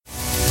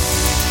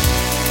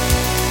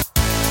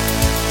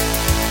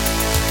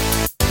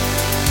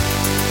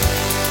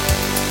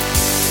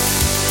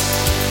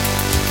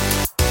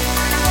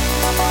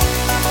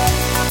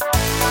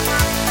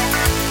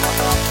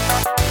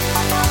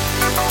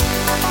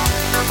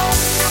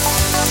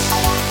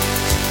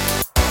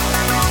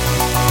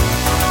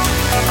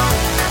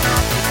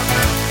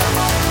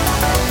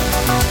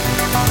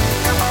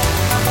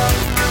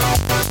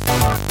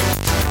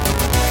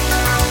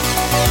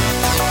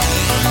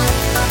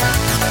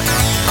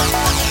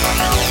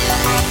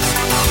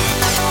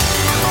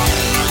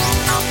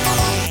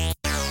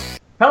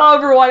Hello,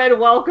 everyone, and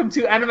welcome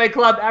to Anime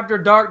Club After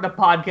Dark, the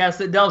podcast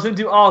that delves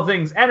into all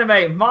things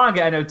anime,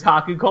 manga, and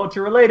otaku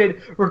culture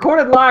related,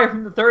 recorded live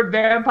from the third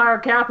vampire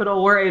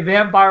capital, where a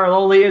vampire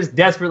loli is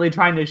desperately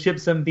trying to ship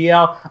some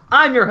BL.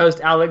 I'm your host,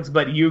 Alex,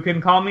 but you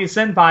can call me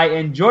Senpai,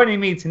 and joining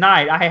me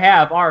tonight, I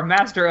have our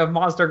master of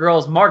Monster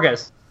Girls,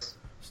 Margus.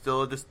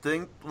 Still a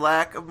distinct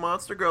lack of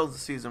Monster Girls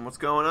this season. What's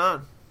going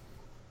on?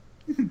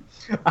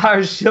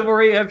 Our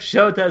chivalry of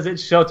Shotas,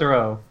 it's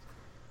Shotaro.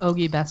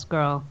 Ogie, best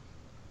girl.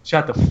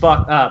 Shut the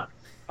fuck up.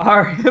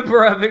 Our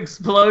Emperor of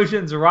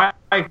Explosions,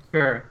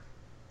 Riker.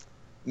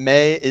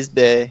 May is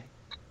day.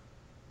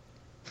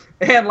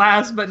 And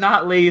last but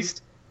not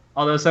least,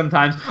 although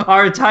sometimes,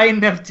 our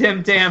Titan of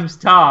Tim Tams,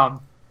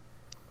 Tom.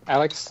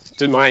 Alex,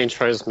 did my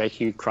intros make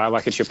you cry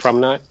like it's your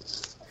prom night?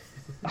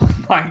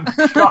 Oh my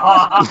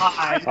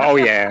god. Oh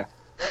yeah.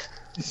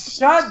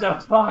 Shut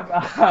the fuck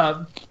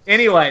up.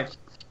 Anyway,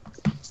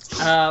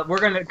 we're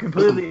going to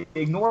completely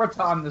ignore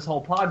Tom this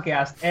whole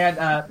podcast and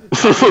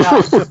talk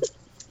about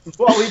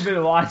what we've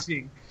been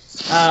watching.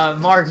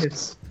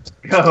 Marcus,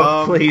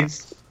 go,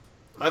 please.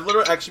 I've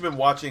literally actually been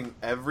watching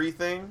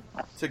everything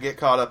to get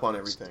caught up on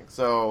everything.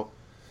 So,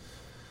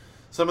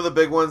 some of the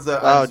big ones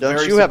that I was don't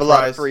very you have a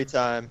lot of surprised- free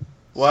time?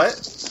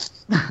 What?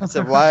 I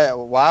said, why?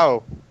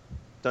 Wow.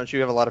 Don't you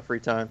have a lot of free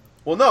time?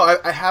 Well, no,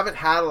 I haven't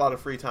had a lot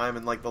of free time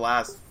in like the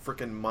last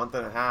freaking month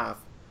and a half.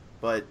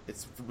 But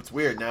it's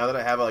weird now that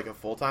I have like a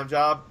full-time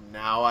job.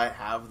 Now I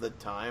have the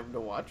time to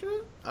watch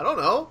it. I don't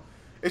know.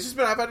 It's just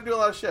been I've had to do a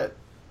lot of shit.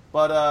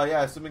 But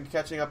yeah, I've been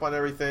catching up on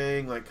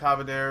everything like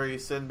Kabaneri,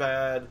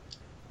 Sinbad,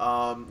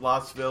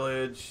 Lost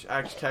Village.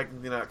 Actually,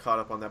 technically not caught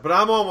up on that, but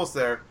I'm almost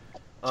there.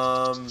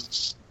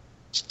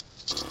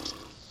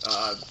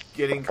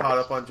 Getting caught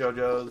up on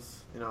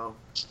JoJo's. You know,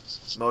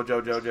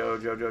 Mojo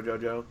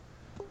Jojo,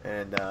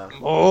 and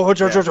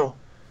Jojo.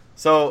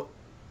 So.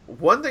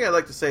 One thing I'd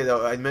like to say,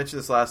 though, I mentioned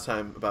this last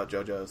time about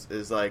JoJo's,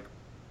 is, like,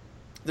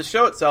 the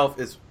show itself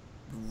is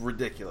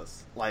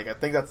ridiculous. Like, I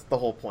think that's the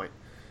whole point.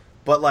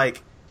 But,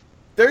 like,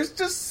 there's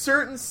just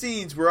certain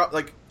scenes where,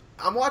 like,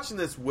 I'm watching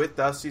this with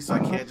Dusty, so I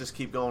can't just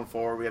keep going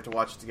forward. We have to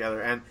watch it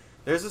together. And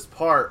there's this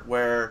part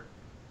where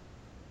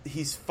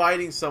he's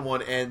fighting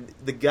someone, and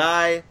the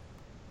guy...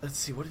 Let's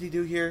see, what did he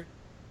do here?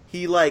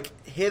 He, like,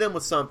 hit him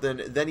with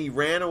something, then he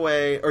ran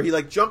away, or he,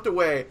 like, jumped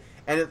away,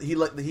 and he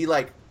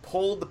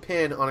pulled the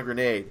pin on a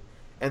grenade,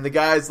 and the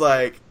guy's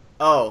like,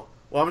 oh,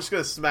 well, I'm just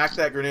going to smack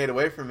that grenade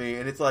away from me,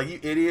 and it's like, you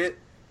idiot,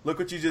 look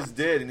what you just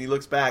did, and he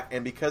looks back,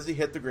 and because he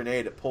hit the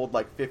grenade, it pulled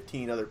like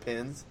 15 other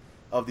pins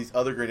of these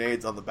other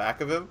grenades on the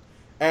back of him,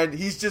 and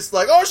he's just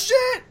like, oh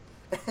shit,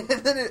 and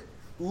then it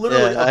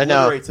literally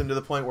obliterates him to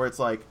the point where it's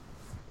like,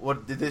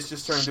 what, did this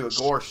just turn into a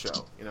gore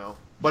show, you know?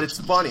 But it's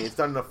funny, it's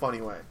done in a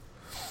funny way.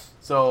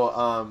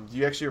 So, do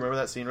you actually remember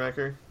that scene,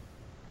 Riker?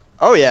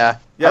 Oh yeah,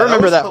 I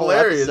remember that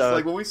hilarious. whole episode.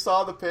 Like when we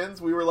saw the pins,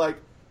 we were like,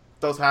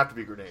 "Those have to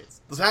be grenades.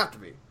 Those have to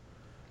be."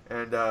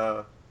 And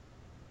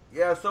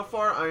yeah, so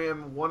far I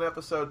am one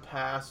episode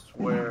past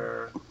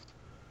where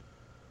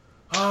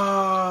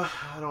I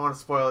don't want to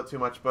spoil it too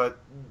much, but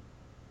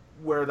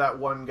where that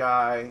one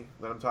guy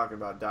that I'm talking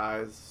about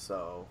dies.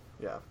 So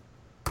yeah,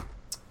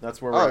 that's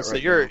where we're at so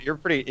right you're now.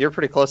 you're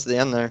pretty close to the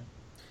end there.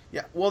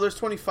 Yeah. Well, there's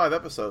 25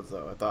 episodes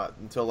though. I thought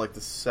until like the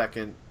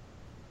second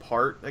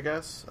part. I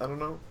guess I don't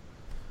know.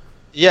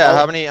 Yeah,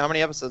 how many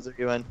episodes are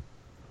you in?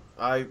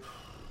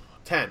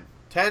 10.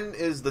 10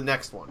 is the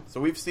next one. So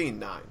we've seen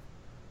 9.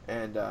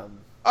 And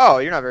Oh,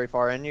 you're not very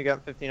far in. You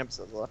got 15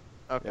 episodes left.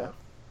 Okay. yeah.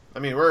 I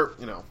mean, we're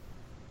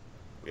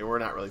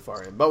not really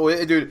far in.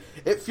 But dude,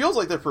 it feels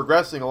like they're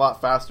progressing a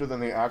lot faster than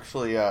they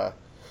actually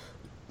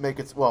make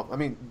it. Well, I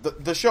mean,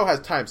 the show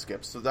has time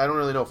skips, so I don't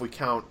really know if we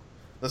count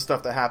the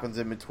stuff that happens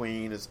in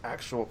between as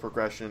actual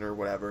progression or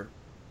whatever.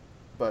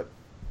 But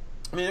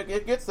I mean,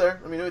 it gets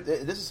there. I mean,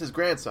 this is his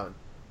grandson.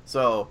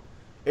 So,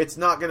 it's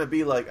not going to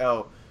be like,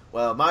 oh,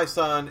 well, my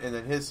son, and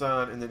then his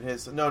son, and then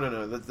his son.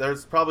 No.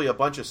 There's probably a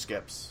bunch of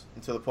skips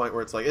to the point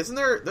where it's like,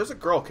 there's a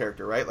girl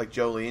character, right? Like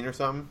Jolene or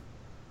something?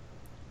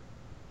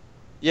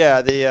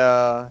 Yeah,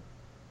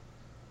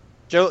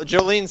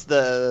 Jolene's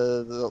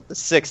the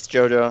sixth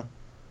JoJo.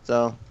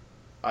 So,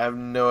 I have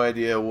no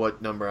idea what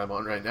number I'm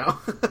on right now.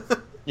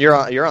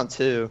 you're on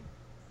 2.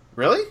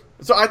 Really?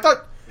 So, I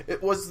thought,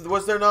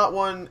 was there not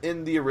one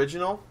in the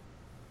original?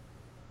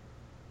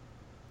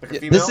 Like a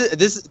female?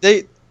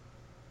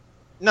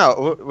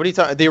 No, what are you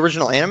talking? The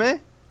original anime?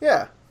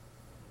 Yeah.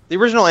 The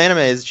original anime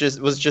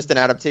was just an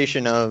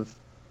adaptation of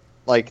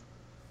like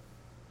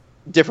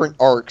different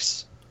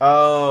arcs.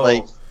 Oh.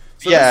 Like,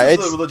 so yeah,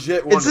 this is the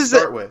legit one to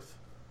start with.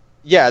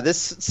 Yeah,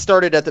 this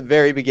started at the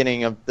very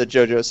beginning of the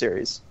JoJo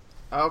series.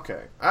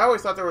 Okay. I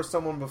always thought there was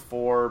someone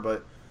before,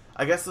 but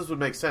I guess this would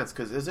make sense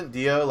because isn't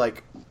Dio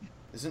like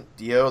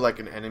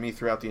an enemy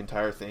throughout the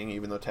entire thing,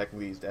 even though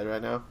technically he's dead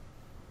right now?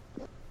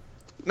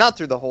 Not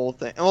through the whole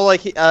thing. Well, like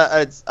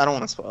I don't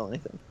want to spoil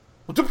anything.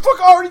 What the fuck?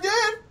 I already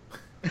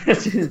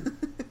did.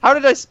 How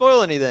did I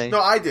spoil anything? No,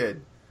 I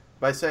did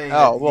by saying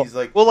he's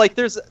like. Well, like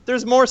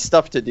there's more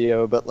stuff to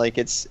Dio, but like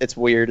it's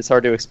weird. It's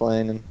hard to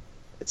explain, and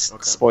it's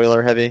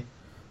spoiler heavy.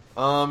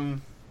 Other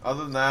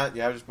than that,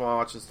 yeah, I've just been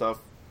watching stuff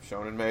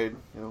Shonen Maid.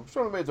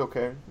 Shonen Maid's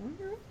okay.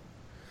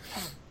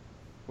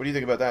 What do you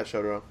think about that,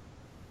 Shotaro?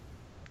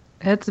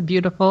 It's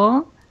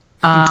beautiful.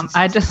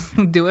 I just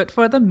do it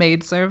for the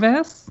maid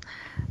service.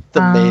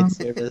 The maid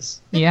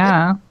service.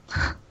 Yeah.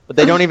 But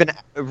they don't even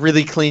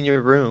really clean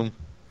your room.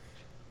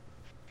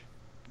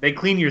 They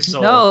clean your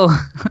soul. No,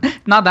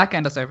 not that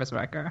kind of service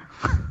wrecker.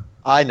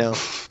 I know.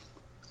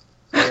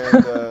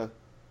 And, I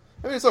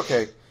mean, it's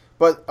okay.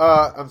 But,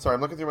 I'm sorry,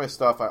 I'm looking through my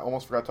stuff. I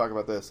almost forgot to talk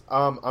about this.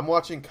 I'm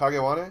watching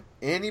Kagewane.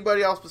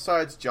 Anybody else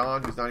besides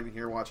John, who's not even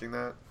here, watching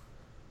that?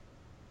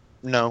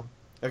 No.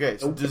 Okay,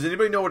 so does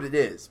anybody know what it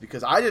is?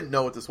 Because I didn't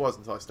know what this was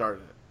until I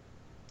started it.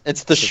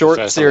 It's the It's short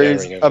the first I'm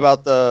series hearing it.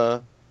 about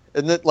the...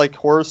 Isn't it like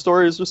horror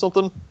stories or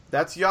something?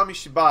 That's Yami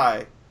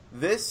Shibai.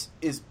 This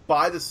is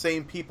by the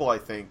same people, I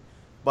think,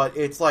 but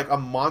it's like a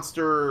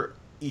monster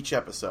each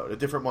episode, a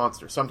different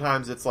monster.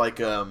 Sometimes it's like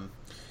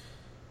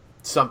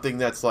something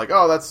that's like,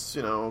 oh, that's,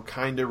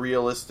 kind of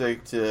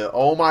realistic to,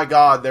 oh my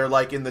god, they're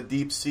like in the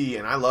deep sea,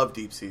 and I love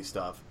deep sea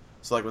stuff.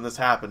 So like when this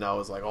happened, I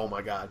was like, oh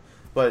my god.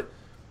 But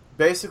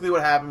basically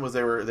what happened was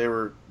they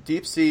were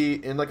deep sea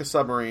in like a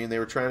submarine. They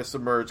were trying to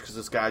submerge because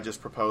this guy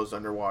just proposed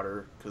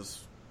underwater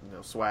because,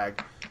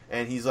 swag.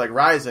 And he's like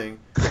rising,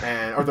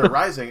 or they're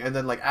rising, and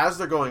then like as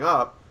they're going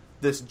up,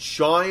 this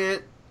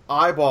giant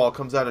eyeball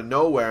comes out of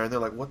nowhere, and they're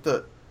like,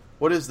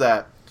 what is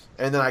that?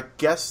 And then I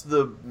guess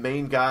the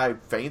main guy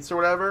faints or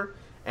whatever,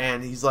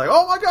 and he's like,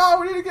 oh my god,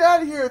 we need to get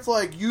out of here. It's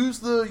like, use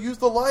the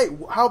light.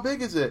 How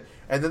big is it?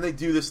 And then they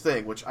do this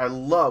thing, which I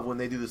love when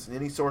they do this in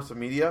any source of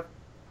media,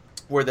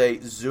 where they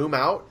zoom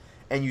out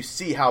and you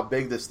see how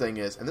big this thing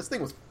is. And this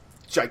thing was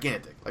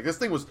gigantic. Like, this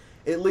thing was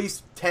at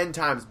least 10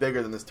 times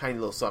bigger than this tiny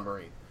little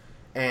submarine.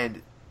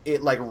 And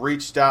it, like,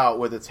 reached out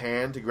with its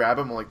hand to grab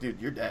him. I'm like, dude,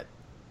 you're dead.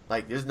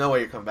 Like, there's no way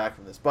you're coming back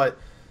from this. But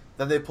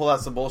then they pull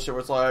out some bullshit where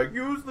it's like,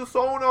 use the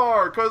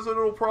sonar, because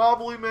it'll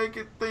probably make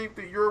it think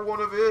that you're one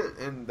of it.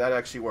 And that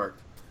actually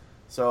worked.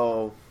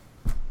 So,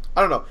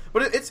 I don't know.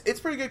 But it's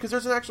pretty good because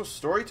there's an actual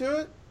story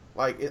to it.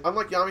 Like,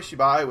 unlike Yami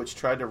Shibai, which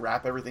tried to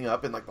wrap everything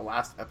up in, like, the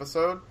last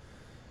episode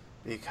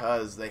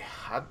because they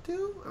had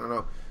to? I don't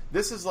know.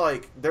 This is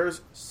like,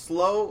 there's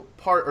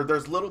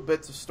there's little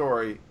bits of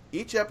story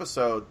each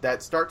episode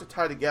that start to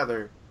tie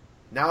together.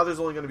 Now there's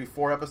only going to be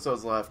 4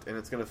 episodes left, and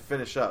it's going to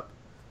finish up.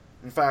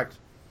 In fact,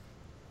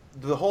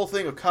 the whole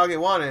thing of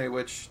Kagewane,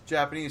 which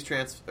Japanese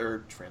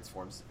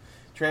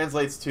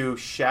translates to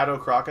Shadow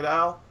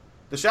Crocodile.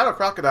 The Shadow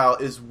Crocodile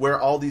is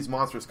where all these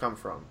monsters come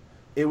from.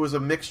 It was a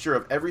mixture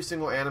of every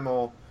single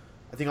animal,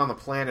 I think on the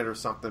planet or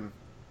something,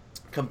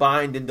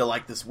 combined into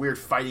like this weird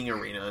fighting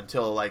arena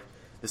until like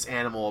this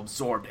animal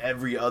absorbed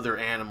every other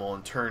animal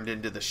and turned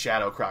into the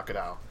Shadow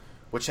Crocodile,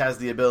 which has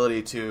the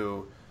ability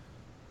to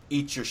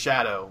eat your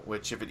shadow,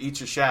 which if it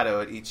eats your shadow,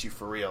 it eats you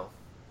for real.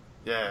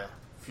 Yeah.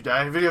 If you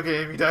die in a video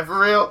game, you die for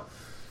real.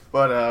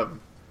 But,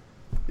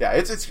 yeah,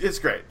 it's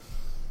great.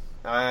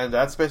 And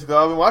that's basically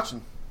all I've been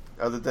watching,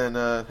 other than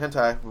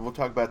hentai. We'll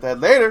talk about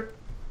that later.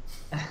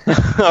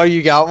 Oh,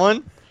 you got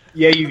one?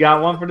 Yeah, you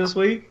got one for this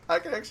week? I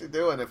can actually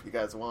do it if you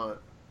guys want.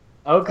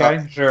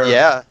 Okay, sure.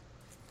 Yeah.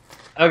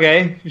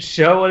 Okay,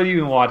 show, what have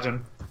you been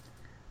watching?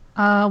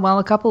 Well,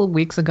 a couple of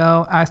weeks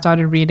ago, I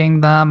started reading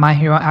the My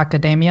Hero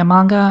Academia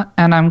manga,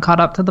 and I'm caught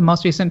up to the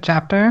most recent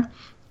chapter.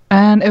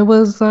 And it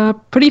was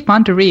pretty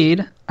fun to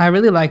read. I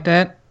really liked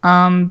it.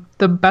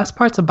 The best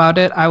parts about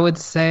it, I would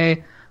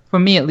say, for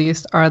me at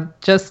least, are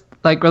just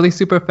like really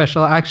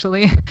superficial,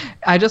 actually.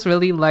 I just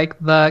really like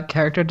the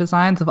character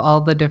designs of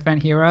all the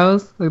different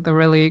heroes. Like, they're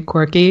really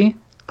quirky,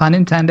 pun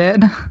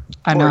intended.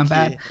 I know I'm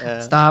bad.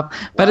 Yeah. Stop.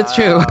 But it's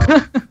true.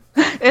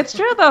 It's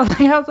true, though.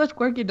 They have such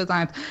quirky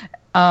designs.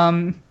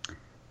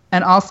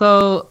 And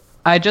also,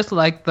 I just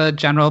like the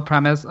general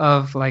premise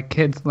of like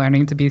kids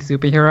learning to be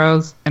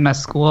superheroes in a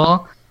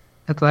school.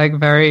 It's like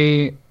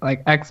very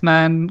like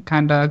X-Men,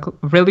 kind of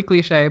really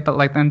cliche, but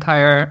like the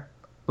entire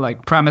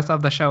like premise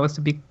of the show is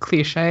to be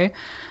cliche,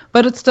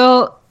 but it's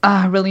still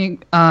really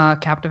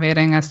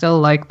captivating. I still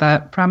like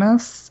that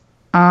premise.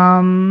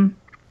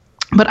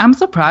 But I'm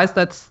surprised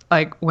that's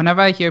like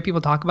whenever I hear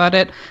people talk about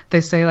it, they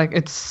say like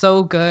it's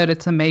so good,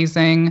 it's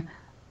amazing,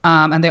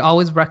 and they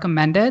always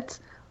recommend it.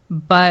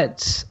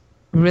 But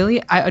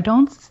really, I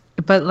don't.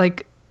 But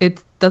like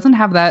it doesn't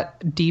have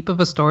that deep of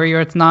a story,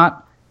 or it's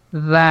not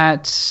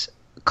that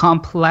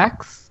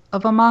complex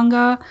of a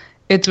manga.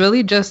 It's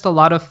really just a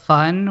lot of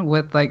fun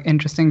with like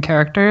interesting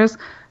characters.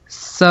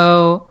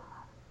 So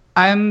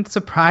I'm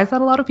surprised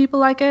that a lot of people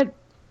like it,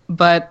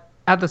 but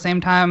at the same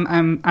time,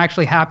 I'm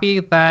actually happy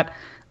that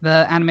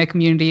the anime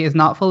community is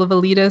not full of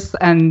elitists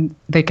and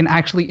they can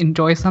actually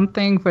enjoy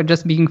something for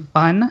just being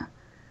fun.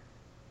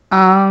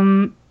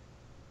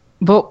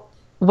 But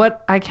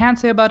what I can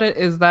say about it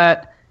is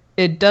that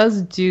it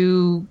does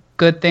do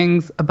good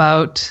things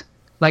about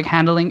like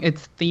handling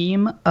its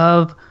theme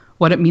of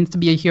what it means to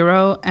be a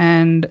hero,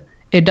 and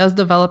it does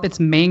develop its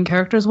main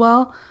characters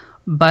well,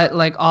 but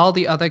like all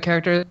the other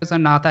characters are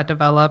not that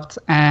developed,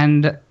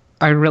 and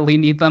I really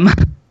need them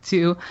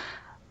to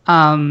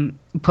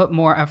put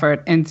more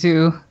effort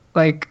into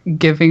like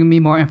giving me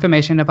more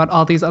information about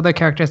all these other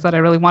characters that I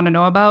really want to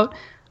know about.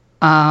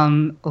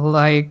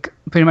 Like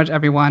pretty much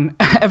everyone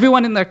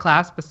in their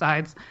class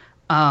besides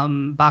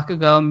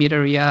Bakugo,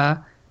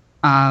 Midoriya,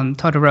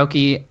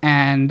 Todoroki,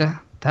 and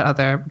that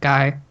other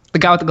guy, the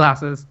guy with the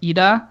glasses,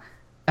 Ida.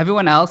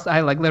 Everyone else,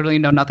 I like literally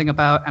know nothing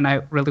about, and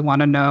I really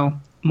want to know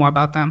more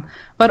about them.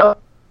 But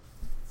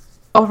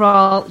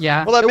overall,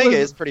 yeah. Well, that it manga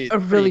was is pretty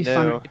really pretty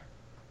fun. new.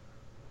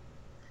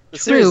 The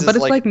series True, is but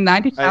it's like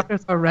 90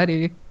 chapters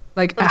already.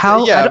 Like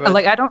how? Yeah,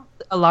 I don't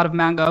a lot of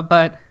manga,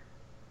 but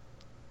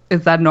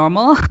is that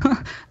normal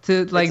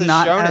to like it's a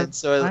not? shonen, have,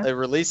 so it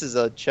releases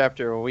a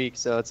chapter a week,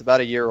 so it's about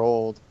a year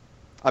old.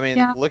 I mean,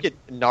 Yeah. look at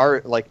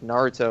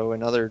Naruto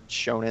and other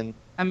shonen.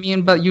 I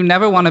mean, but you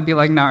never want to be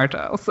like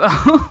Naruto,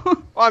 so.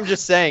 Well, I'm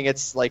just saying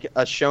it's like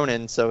a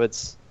shonen, so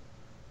it's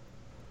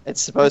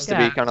supposed to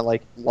Yeah. be kind of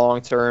like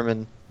long term,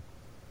 and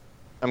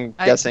I'm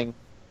guessing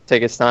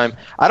take its time.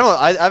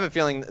 I have a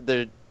feeling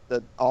the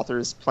author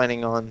is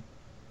planning on,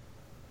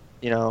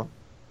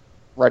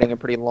 writing a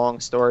pretty long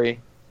story.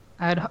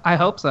 I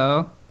hope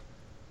so.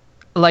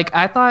 Like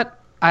I thought,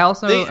 I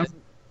also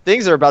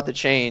Things are about to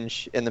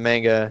change in the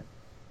manga.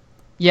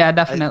 yeah,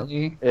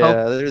 definitely.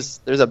 Yeah, there's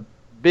a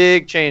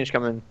big change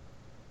coming.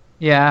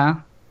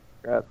 Yeah.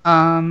 Crap.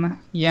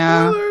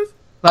 Yeah. Spoilers!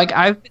 Like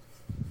I've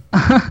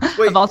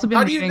Wait, I've also been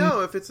how do you reading.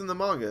 know if it's in the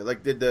manga?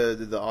 Like, did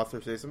the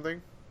author say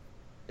something?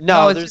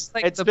 No, it's there's just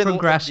like it's the been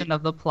progression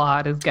of the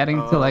plot is getting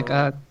to like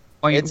a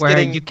point It's where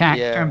getting- you can't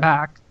yeah. turn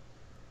back.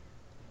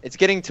 It's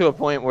getting to a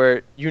point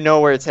where you know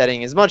where it's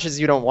heading. As much as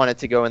you don't want it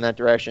to go in that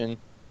direction,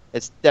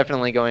 it's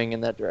definitely going in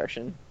that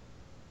direction.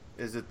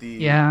 Is it the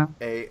Yeah.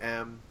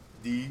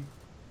 AMD?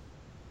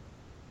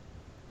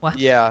 What?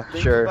 Yeah,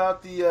 Think sure.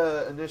 about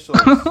the initials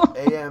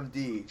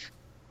AMD.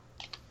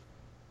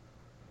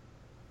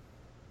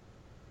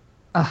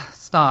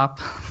 Stop.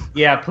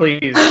 Yeah,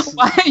 please.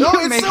 Why are you No,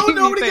 it's making so me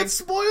nobody think? gets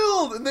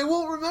spoiled, and they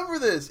won't remember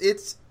this.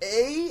 It's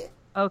AM,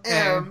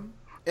 Okay.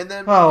 and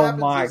then what Oh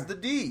happens my is the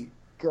D.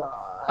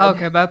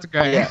 Okay, that's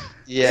great. Yeah,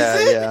 yeah,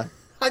 Is it? yeah.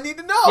 I need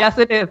to know. Yes,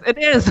 it is. It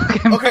is. Okay.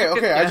 Okay, Marcus,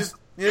 okay. I yes. just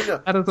need to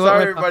know. That is what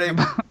Sorry, we're talking everybody,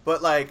 about.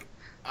 but like,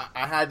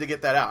 I had to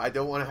get that out. I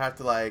don't want to have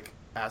to like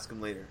ask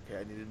them later. Okay,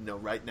 I needed to know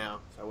right now,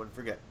 so I wouldn't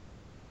forget.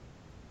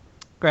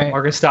 Great.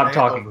 Marcus, stop Hang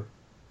talking.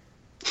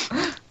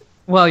 over.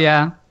 Well,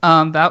 yeah.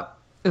 That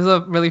is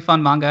a really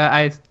fun manga.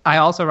 I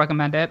also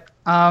recommend it.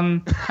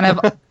 And I've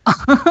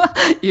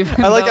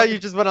even I like though- how you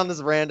just went on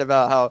this rant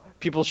about how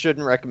people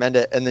shouldn't recommend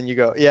it, and then you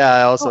go, "Yeah,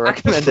 I also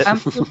recommend it." I'm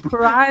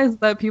surprised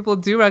that people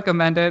do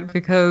recommend it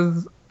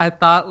because I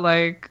thought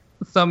like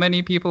so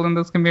many people in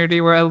this community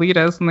were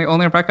elitist and they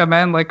only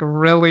recommend like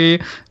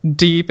really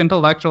deep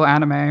intellectual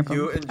anime.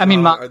 You and I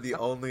mean, John are the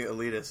only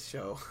elitist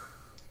show.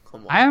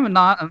 Come on. I am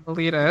not an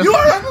elitist. You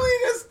are an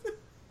elitist.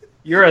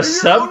 You're a You're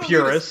sub an elitist.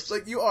 purist.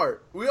 Like you are.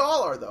 We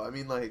all are, though. I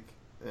mean, like,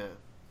 yeah.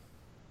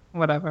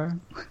 Whatever.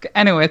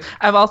 Anyways,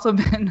 I've also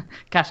been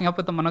catching up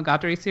with the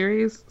Monogatari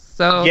series.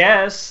 So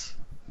Yes.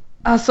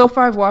 So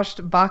far, I've watched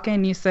Bake,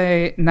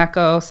 Nisei,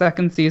 Neko,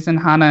 second season,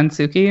 Hana, and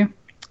Tsuki.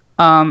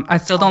 I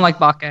still don't like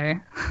Bake,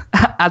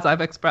 as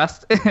I've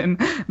expressed in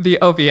the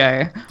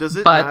OVA. Does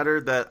it But-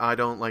 matter that I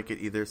don't like it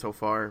either so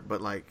far?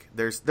 But like,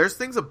 there's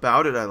things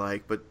about it I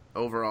like, but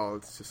overall,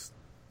 it's just.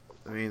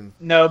 I mean,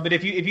 No, but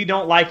if you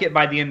don't like it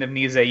by the end of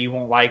Nise, you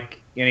won't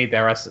like any of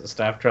the rest of the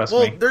stuff. Trust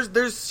well, me.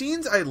 there's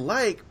scenes I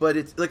like, but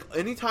it's like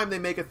anytime they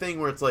make a thing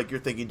where it's like you're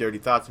thinking dirty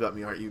thoughts about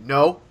me, aren't you?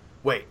 No,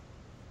 wait,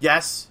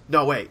 yes,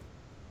 no, wait,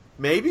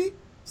 maybe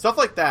stuff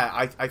like that.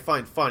 I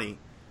find funny,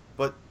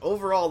 but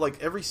overall,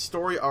 like every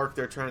story arc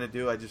they're trying to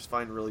do, I just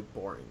find really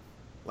boring.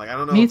 Like I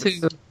don't know. Me if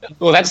it's- too.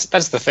 Well, that's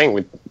the thing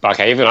with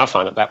Bake. Even I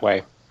find it that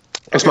way.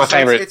 It's Okay, my so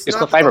favorite. it's It's not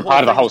my that the favorite whole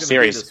part of the whole thing's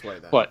gonna be series. this way,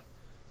 then. But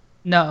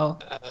No.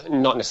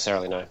 not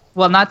necessarily. No.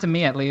 Well, not to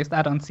me at least.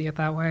 I don't see it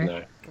that way.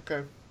 No.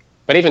 Okay.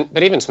 But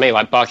even to me,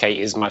 like Bake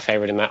is my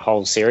favorite in that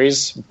whole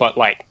series. But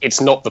like, it's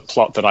not the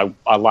plot that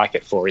I like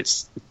it for.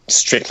 It's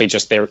strictly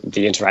just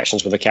the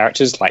interactions with the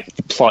characters. Like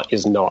the plot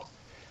is not.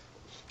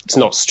 It's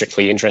not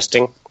strictly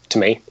interesting to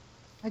me.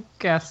 I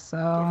guess so.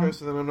 Okay,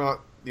 so then I'm not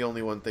the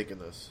only one thinking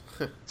this.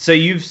 So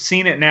you've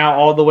seen it now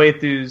all the way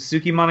through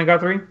Suki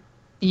Monogatari?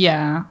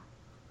 Yeah.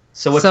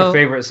 So what's your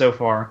favorite so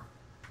far?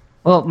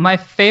 Well, my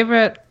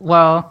favorite,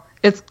 well,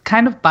 it's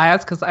kind of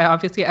biased because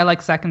I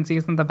like second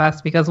season the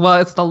best because, well,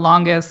 it's the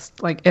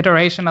longest like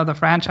iteration of the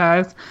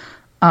franchise.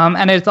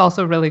 And it's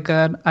also really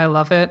good. I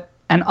love it.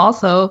 And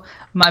also,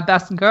 my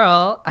best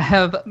girl, I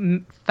have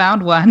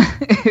found one,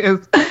 is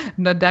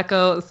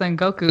Nadeko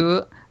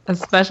Sengoku.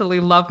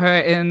 Especially love her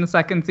in the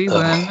second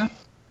season.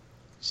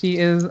 She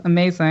is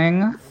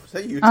amazing. Is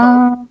that you,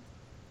 Tom?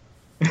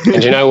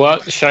 And you know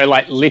what? The show,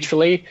 like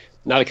literally,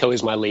 Nadeko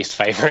is my least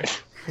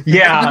favorite.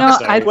 Yeah. You know,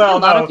 so- I Well, a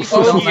lot no, of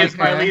people don't Ogi like is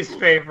my her. least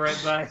favorite,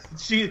 but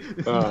she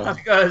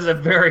is a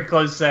very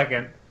close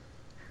second.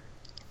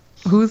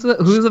 Who's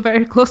a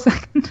very close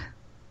second?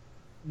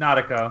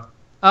 Nadeko.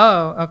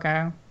 Oh,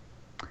 okay.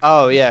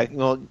 Oh yeah,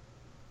 well,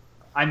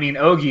 I mean,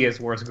 Ogi is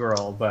worst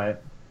girl,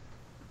 but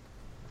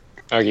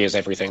Ogi is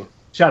everything.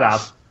 shut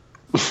up.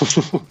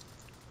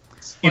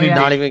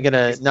 Not even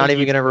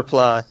gonna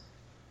reply.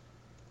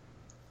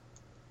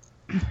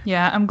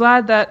 Yeah, I'm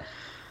glad that,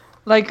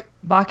 like,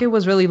 Bake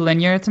was really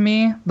linear to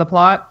me, the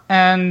plot,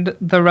 and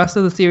the rest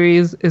of the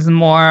series is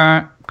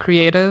more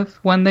creative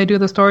when they do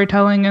the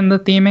storytelling and the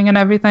theming and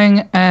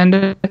everything,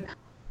 and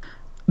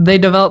they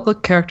develop the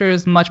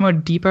characters much more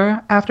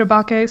deeper after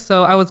Bake,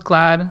 so I was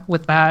glad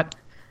with that.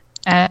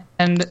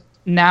 And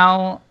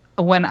now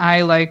when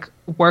I, like,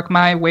 work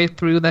my way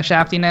through the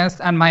shaftiness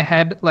and my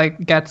head,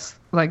 like, gets,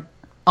 like,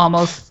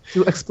 almost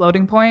to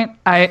exploding point,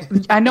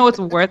 I know it's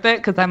worth it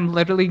because I'm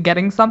literally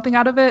getting something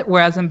out of it,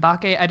 whereas in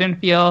Bake I didn't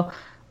feel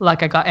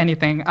like I got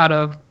anything out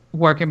of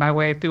working my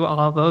way through all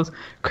of those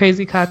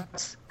crazy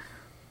cuts.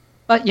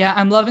 But yeah,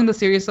 I'm loving the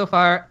series so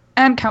far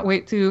and can't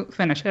wait to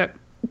finish it.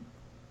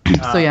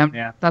 So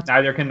yeah, that's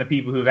neither can the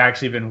people who've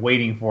actually been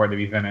waiting for it to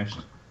be finished.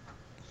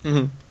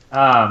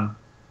 Mm-hmm.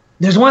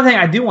 There's one thing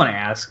I do want to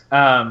ask.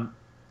 Well,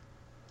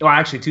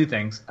 actually, two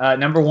things.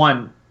 Number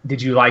one,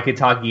 did you like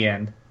Itagi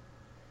End?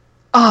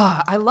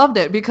 I loved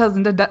it because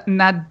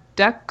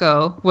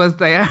Nadeko was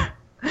there.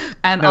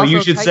 And no, also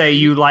you should Kaiki. say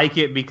you like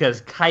it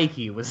because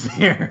Kaiki was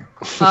there.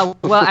 Well,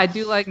 I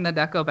do like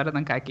Nadeko better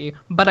than Kaiki,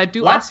 but I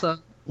do What? also.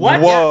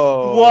 What?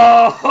 Whoa.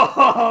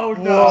 Whoa!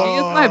 No. She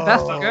is my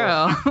best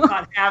girl. I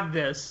cannot have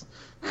this.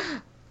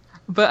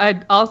 But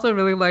I also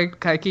really liked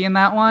Kaiki in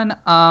that one,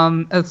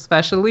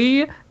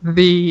 especially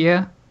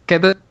the. Okay,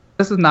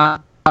 this is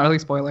not really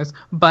spoilers,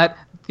 but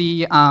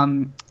the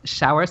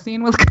shower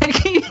scene with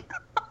Kaiki.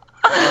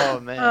 Oh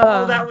man.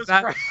 Oh, that was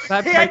great.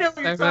 That I know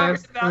what you're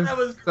talking about. That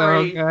was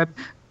so great. good.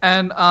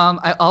 And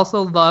I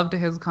also loved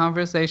his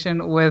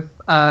conversation with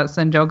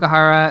Senjo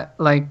Gahara.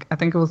 Like, I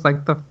think it was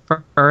like the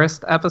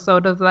first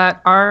episode of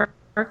that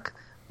arc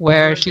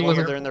where she was.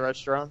 They're in the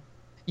restaurant.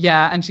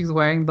 Yeah, and she's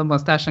wearing the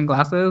mustache and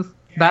glasses.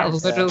 That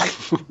Yes.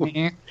 literally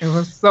me. It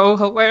was so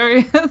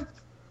hilarious.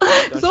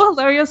 So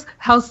hilarious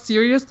how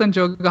serious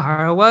Senjo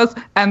Gahara was,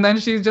 and then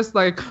she just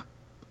like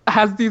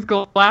has these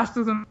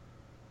glasses and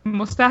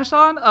mustache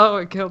on. Oh,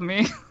 it killed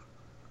me.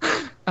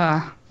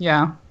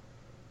 Yeah.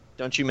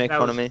 Don't you make That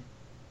fun was- of me.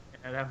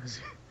 Yeah, that was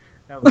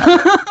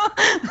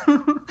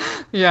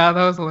Yeah,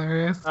 that was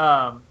hilarious.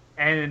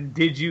 And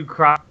did you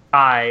cry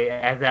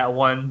at that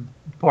one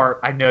part?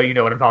 I know you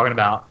know what I'm talking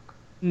about.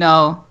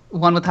 No,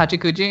 one with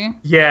Hachikuji.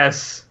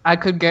 Yes. I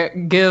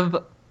couldn't give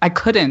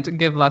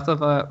less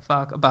of a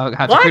fuck about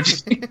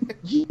Hachikuji.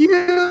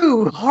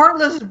 You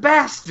heartless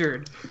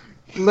bastard.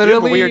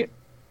 Literally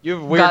You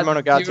have weird Got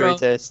Monogatari zero.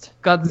 taste.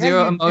 got Yeah,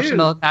 zero you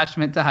emotional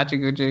attachment to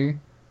Hachiguchi.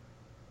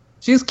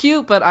 She's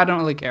cute, but I don't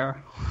really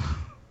care.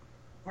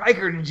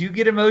 Riker, did you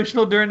get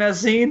emotional during that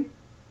scene?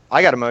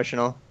 I got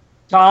emotional.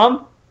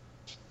 Tom?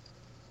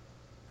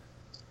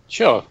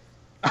 Sure.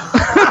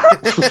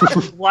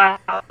 Wow.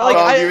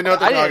 Like, do you know what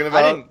they're talking I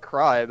about? didn't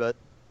cry, but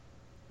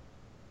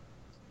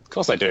Of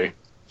course I do.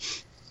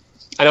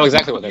 I know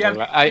exactly what they're You talking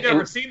have, about. you've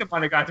never seen the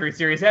Monogatari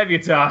series, have you,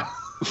 Tom?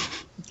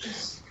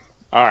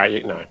 All right,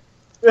 you know.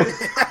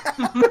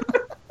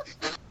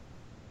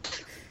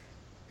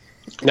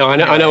 No, I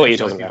know what you're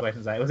talking about.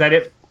 Was that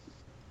it?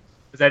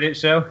 Was that it,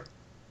 show?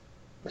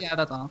 Yeah,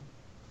 that's all.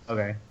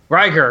 Okay.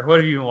 Riker, what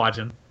have you been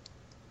watching?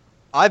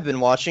 I've been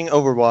watching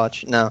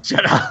Overwatch. No.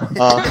 Shut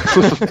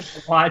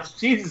up. Watch.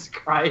 Jesus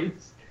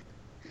Christ.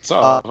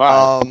 So,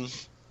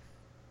 right.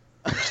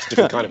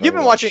 Different kind of You've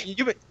been Overwatch. watching.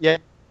 Yeah,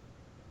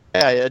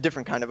 a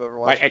different kind of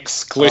Overwatch. Like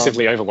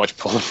exclusively Overwatch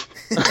porn.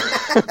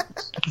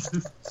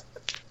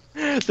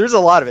 There's a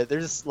lot of it.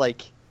 There's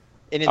like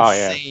an Oh,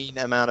 yeah. insane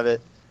amount of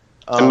it.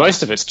 And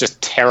most of it's just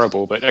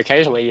terrible, but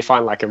occasionally you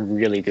find like a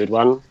really good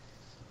one.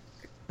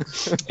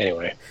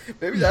 Anyway,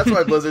 Maybe that's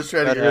why Blizzard's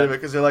trying to get But, rid of it,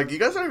 because they're like, you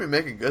guys aren't even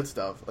making good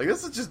stuff. Like,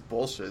 this is just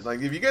bullshit. Like,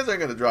 if you guys aren't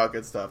going to draw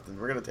good stuff, then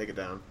we're going to take it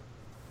down.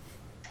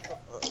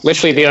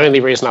 literally the only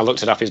reason I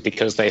looked it up is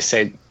because they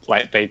said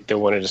like they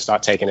wanted to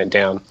start taking it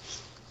down.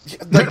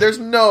 Like, there's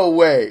no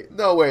way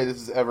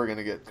this is ever going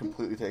to get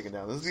completely taken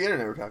down. This is the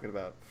internet we're talking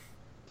about.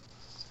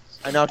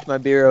 I knocked my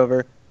beer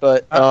over,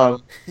 but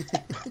Uh-oh.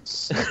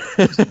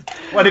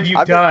 What have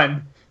you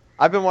done?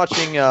 I've been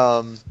watching.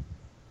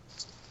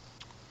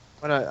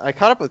 When I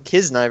caught up with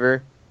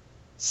Kisniver,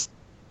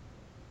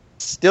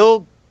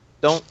 still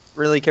don't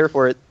really care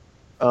for it.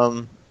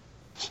 I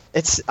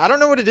don't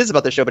know what it is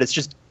about the show, but it's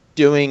just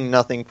doing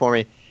nothing for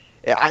me.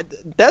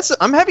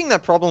 I'm having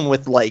that problem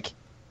with like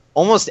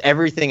almost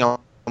everything I'm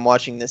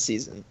watching this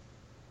season.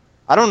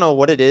 I don't know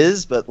what it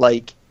is, but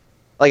like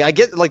I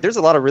get like there's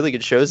a lot of really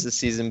good shows this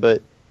season,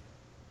 but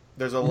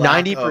There's a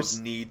lack 90%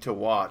 of need to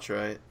watch,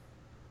 right?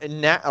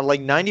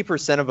 like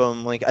 90% of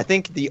them, like I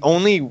think the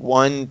only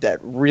one that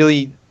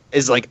really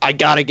is like I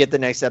gotta get the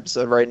next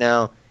episode right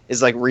now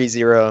is like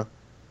ReZero.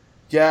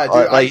 Yeah,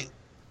 dude. Like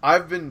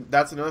I've been.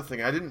 That's another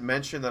thing. I didn't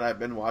mention that I've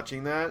been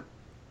watching that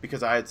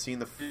because I had seen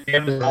the first two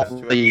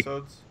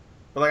episodes.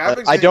 But like, I've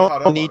been I getting caught up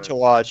don't on need it. to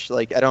watch.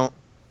 Like I don't.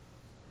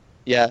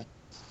 Yeah.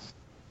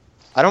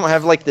 I don't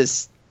have like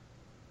this,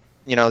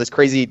 this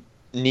crazy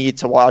need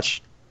to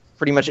watch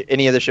pretty much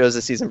any of the shows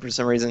this season for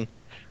some reason.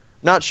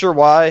 Not sure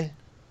why,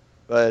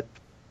 but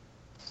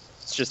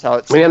It's just how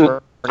it's. I mean,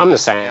 I'm the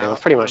same. out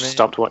I've pretty much for me.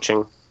 stopped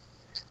watching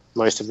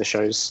most of the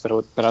shows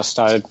that I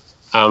started,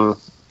 and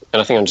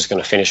I think I'm just going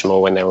to finish them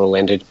all when they're all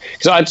ended.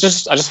 Because I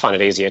just find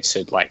it easier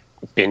to like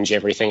binge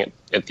everything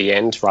at the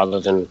end rather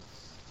than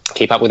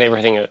keep up with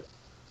everything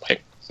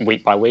like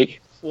week by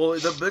week. Well,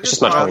 It's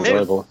just much more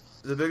enjoyable.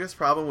 The biggest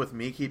problem with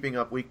me keeping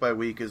up week by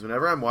week is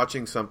whenever I'm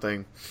watching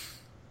something,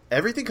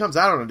 everything comes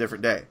out on a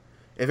different day.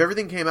 If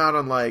everything came out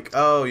on like,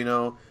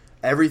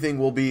 everything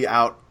will be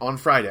out on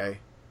Friday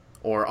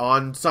or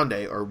on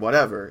Sunday or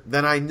whatever,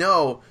 then I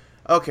know,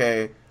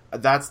 okay,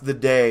 that's the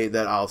day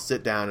that I'll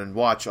sit down and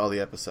watch all the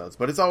episodes.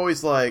 But it's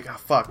always like, oh,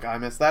 fuck, I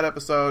missed that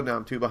episode, now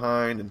I'm too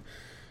behind, and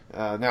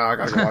now I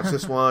gotta go watch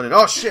this one, and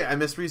oh shit, I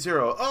missed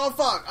ReZero. Oh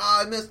fuck,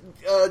 I missed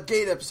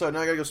Gate episode,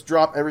 now I gotta just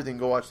drop everything,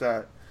 go watch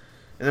that.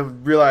 And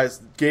then realize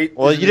Gate.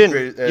 Well, isn't you as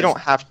didn't. great as-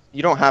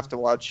 You don't have to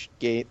watch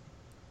Gate.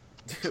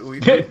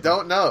 we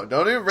don't know.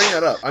 Don't even bring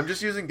that up. I'm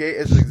just using Gate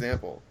as an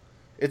example.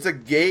 It's a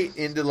gate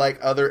into like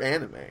other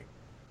anime.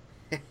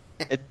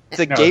 It's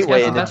a No,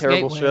 gateway it's into not.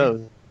 terrible Gateway.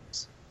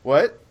 shows.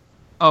 What?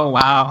 Oh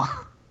wow.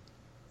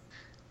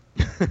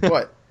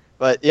 What?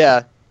 But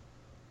yeah,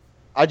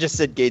 I just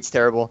said Gate's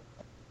terrible.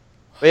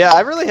 But yeah,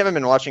 I really haven't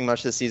been watching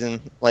much this season,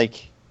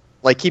 like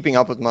keeping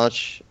up with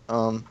much.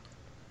 And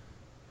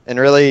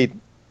really,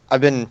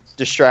 I've been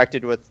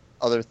distracted with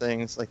other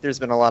things. Like there's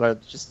been a lot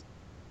of just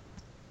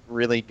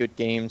really good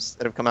games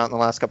that have come out in the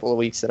last couple of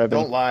weeks that I've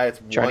Don't been lie. It's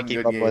trying one to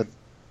keep good up game. with.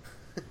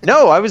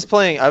 No, I was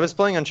playing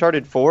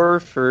Uncharted 4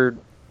 for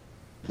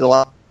the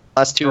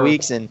last 2 For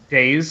weeks, and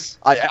Days.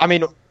 I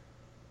mean,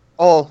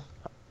 oh,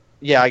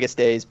 yeah, I guess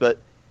days, but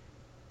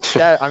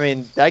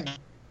that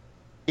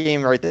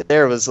game right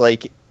there was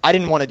like, I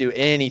didn't want to do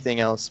anything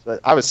else, but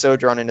I was so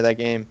drawn into that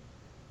game.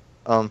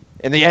 And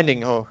the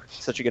ending,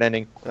 such a good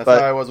ending. That's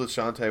But how I was with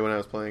Shantae when I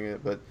was playing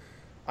it, but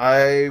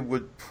I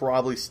would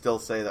probably still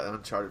say that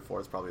Uncharted 4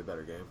 is probably a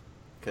better game.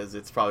 Because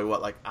it's probably,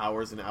 like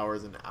hours and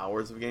hours and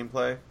hours of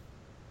gameplay?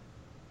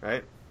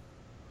 Right?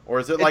 Or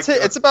is it like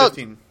It's about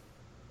 15?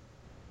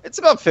 It's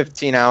about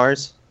 15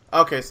 hours.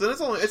 Okay, so then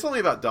it's only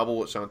about double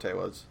what Shantae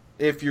was.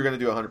 If you're going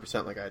to do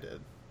 100% like I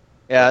did.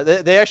 Yeah,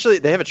 they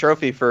actually have a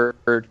trophy for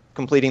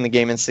completing the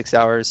game in 6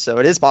 hours, so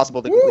it is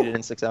possible to complete it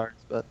in 6 hours.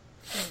 But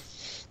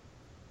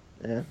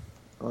yeah,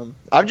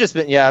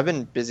 I've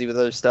been busy with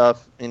other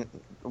stuff in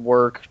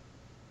work,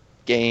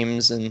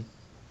 games, and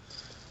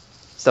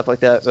stuff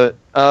like that. But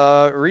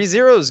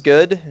ReZero is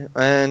good,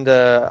 and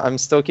I'm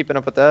still keeping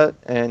up with that.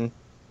 And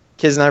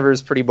Kisniver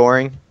is pretty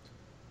boring.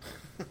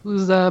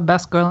 Who's the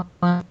best girl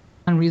in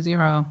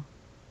ReZero?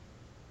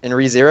 In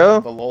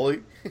ReZero, The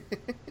loli.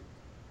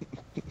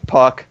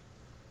 Puck.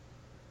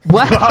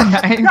 What?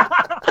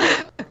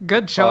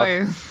 Good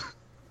choice.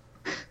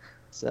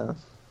 So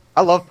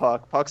I love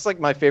Puck. Puck's like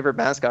my favorite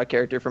mascot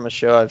character from a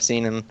show I've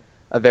seen in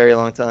a very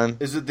long time.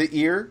 Is it the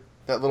ear?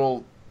 That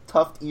little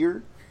tuft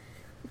ear?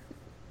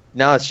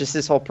 No, it's just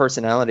his whole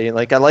personality.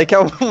 Like I like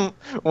how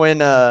when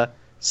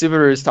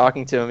Subaru is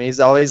talking to him, he's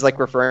always like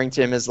referring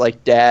to him as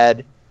like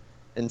dad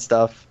and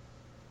stuff.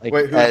 Like,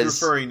 Wait,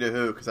 who's referring to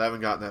who? Because I haven't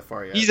gotten that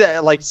far yet. He's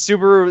like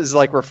Subaru is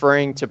like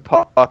referring to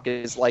Puck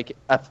as like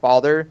a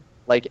father,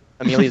 like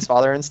Amelia's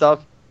father and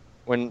stuff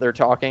when they're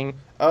talking.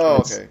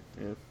 Oh, It's okay.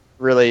 Yeah.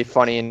 really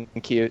funny and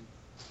cute.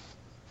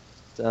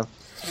 So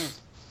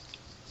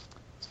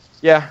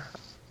yeah,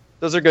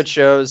 those are good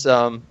shows.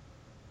 Yeah,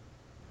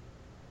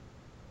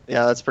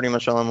 that's pretty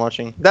much all I'm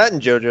watching. That and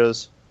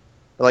JoJo's.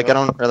 Like I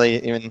don't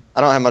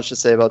have much to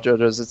say about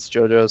JoJo's. It's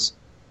JoJo's.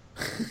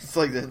 It's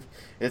like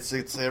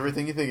it's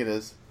everything you think it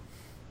is.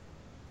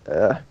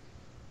 All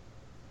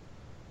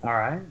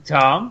right,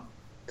 Tom.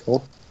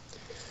 Cool.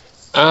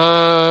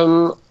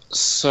 So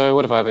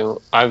what have I been?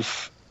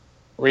 I've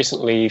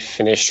recently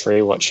finished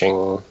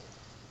rewatching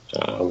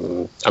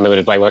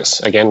Unlimited Blade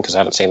Works again because I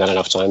haven't seen that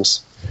enough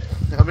times.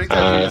 How many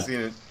times have you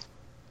seen it?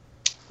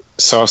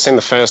 So I've seen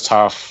the first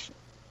half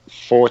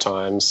 4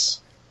 times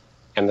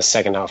and the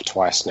second half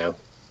twice now.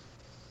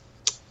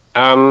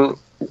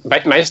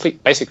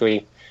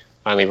 Basically,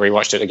 I only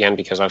rewatched it again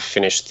because I've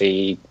finished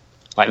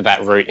that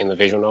route in the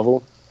visual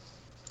novel,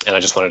 and I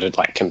just wanted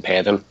to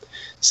compare them,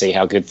 see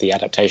how good the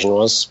adaptation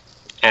was.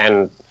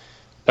 And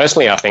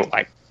personally, I think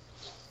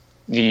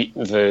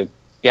the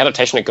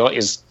adaptation it got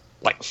is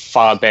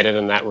far better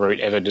than that route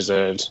ever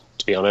deserved.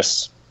 To be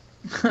honest,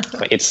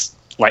 it's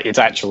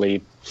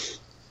actually,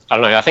 I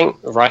don't know. I think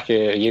Riker,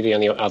 are you the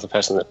only other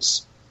person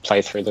that's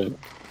played through the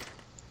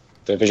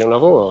visual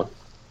novel, or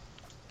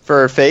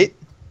For Fate?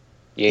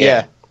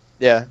 Yeah.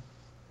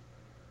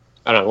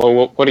 I don't know.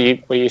 Well, what do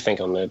you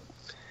think on the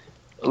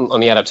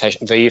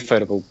adaptation, the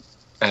ufotable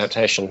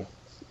adaptation?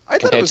 I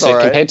thought it was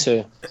alright. Compared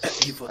to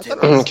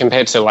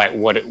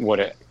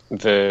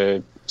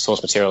the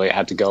source material it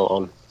had to go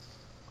on.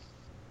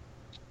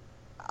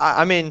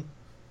 I mean,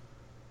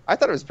 I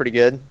thought it was pretty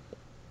good.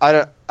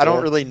 I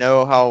don't really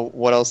know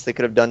what else they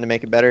could have done to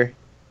make it better.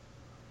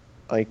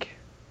 I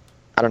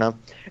don't know.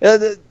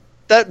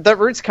 That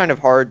route's kind of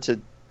hard to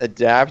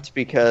adapt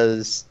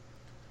because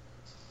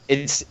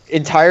it's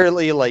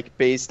entirely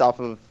based off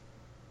of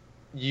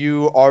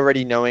you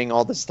already knowing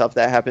all the stuff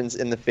that happens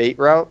in the Fate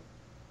route.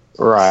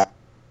 Right.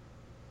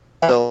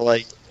 So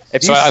like,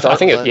 if So you I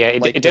think start,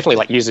 it definitely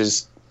like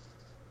uses.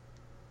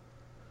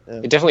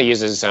 Yeah. It definitely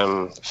uses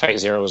Fate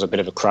Zero as a bit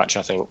of a crutch,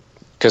 I think,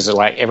 because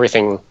like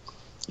everything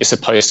you're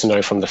supposed to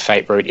know from the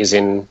Fate route is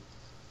in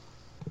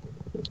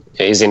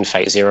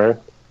Fate Zero.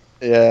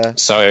 Yeah.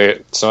 So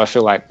I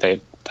feel like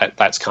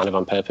that's kind of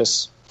on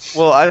purpose.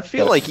 Well, I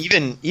feel Yeah. like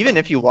even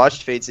if you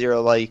watched Fate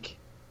Zero, like,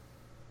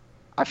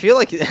 I feel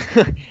like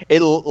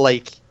it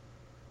left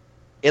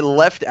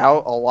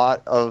out a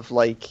lot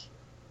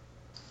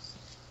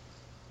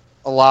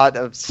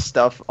of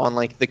stuff on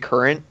like the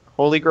current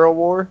Holy Grail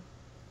War,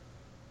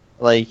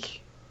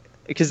 like,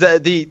 because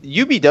the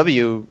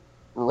UBW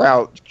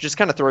route just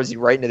kind of throws you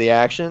right into the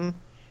action,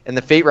 and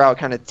the Fate route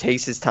kind of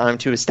takes his time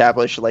to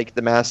establish like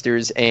the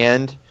Masters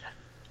and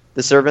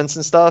the Servants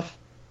and stuff,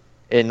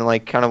 and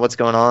like kind of what's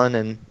going on.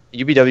 And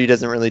UBW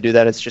doesn't really do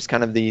that. It's just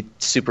kind of the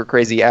super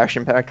crazy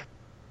action-packed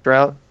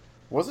route.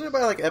 Wasn't it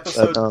by like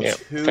episode Yeah,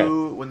 2 okay.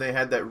 when they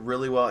had that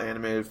really well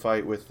animated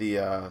fight with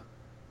the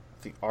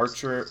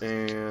Archer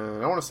and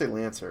I don't want to say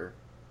Lancer,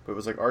 but it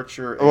was like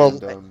Archer and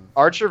Well,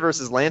 Archer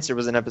versus Lancer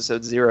was in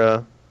episode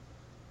 0.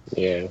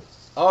 Yeah.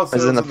 oh, so was it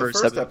was in the in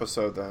first first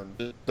episode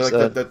then, like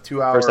So, the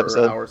 2 hour first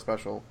episode. hour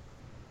special.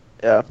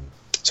 Yeah.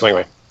 So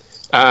anyway,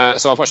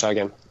 so I've watched that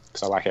again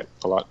because I like it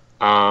a lot.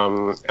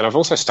 And I've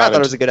also I started.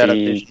 thought it was a good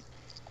adaptation.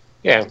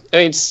 Yeah,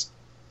 it's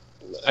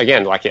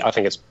again like I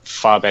think it's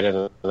far better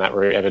than that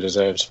route ever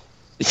deserved.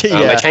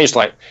 Yeah. They changed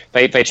like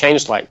they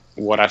changed like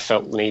what I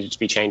felt needed to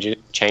be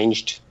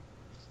changed.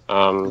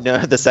 No,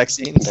 the sex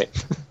scenes. They-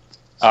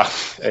 yeah,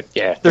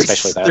 They're,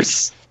 especially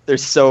that. they're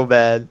so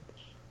bad.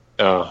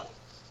 Oh.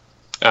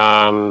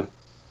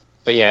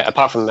 But yeah,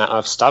 apart from that,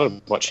 I've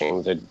started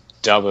watching the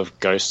dub of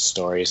Ghost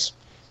Stories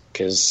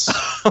because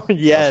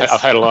Yes.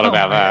 I've heard a lot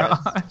about Oh my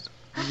that. God.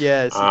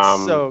 Yes, it's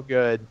Um, so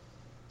good.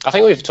 I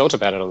think we've talked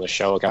about it on the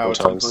show a couple Oh, of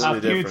times. completely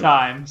A few different.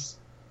 times.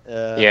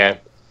 Yeah.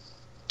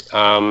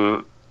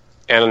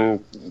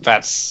 And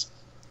that's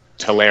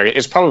hilarious.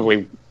 It's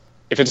probably,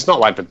 if it's not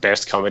like the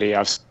best comedy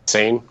I've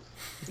seen,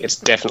 it's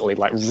definitely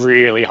like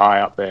really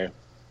high up there.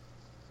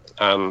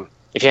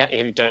 If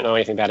you don't know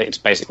anything about it, it's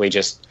basically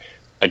just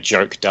a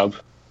joke dub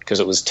because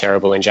it was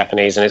terrible in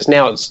Japanese, and it's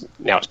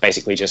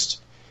basically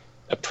just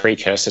a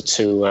precursor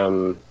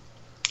to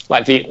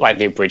like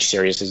the abridged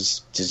series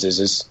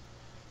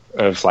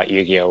of like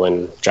Yu-Gi-Oh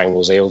and Dragon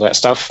Ball Z, all that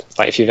stuff.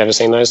 Like if you've ever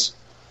seen those.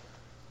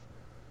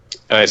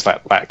 It's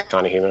like that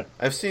kind of humor.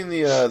 I've seen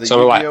the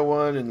So, like- Yu-Gi-Oh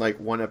one and like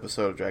one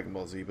episode of Dragon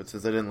Ball Z, but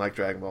since I didn't like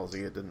Dragon Ball Z,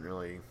 it didn't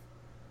really,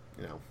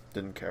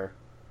 didn't care.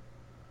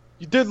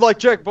 You did like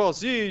Dragon Ball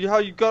Z, how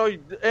you got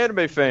an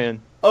anime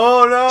fan.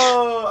 Oh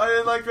no, I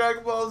didn't like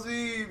Dragon Ball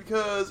Z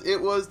because it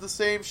was the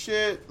same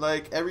shit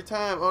like every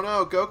time. Oh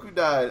no, Goku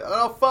died.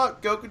 Oh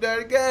fuck, Goku died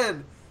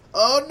again.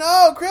 Oh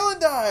no, Krillin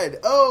died.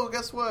 Oh,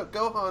 guess what?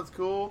 Gohan's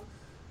cool.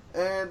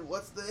 And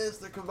what's this?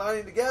 They're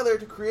combining together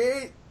to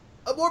create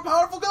a more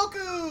powerful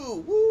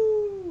Goku.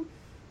 Woo!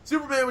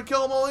 Superman would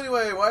kill them all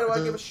anyway. Why do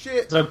I give a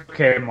shit? It's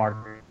okay, Mark.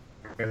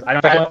 I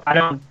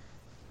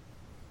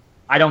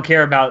don't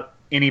care about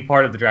any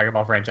part of the Dragon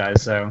Ball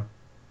franchise. So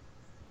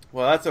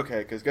Well, that's okay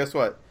because guess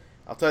what?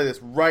 I'll tell you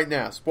this right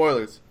now.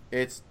 Spoilers.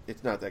 It's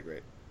not that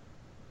great.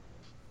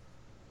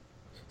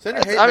 Send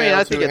your hate I mean, mail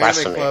I to think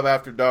it's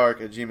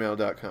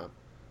animeclubafterdark@gmail.com.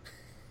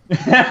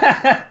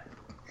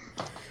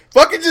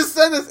 Fucking just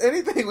send us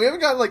anything. We haven't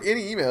gotten like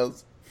any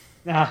emails.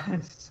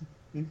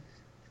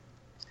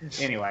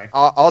 Anyway,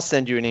 I'll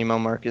send you an email,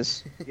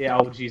 Marcus. yeah.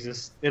 Oh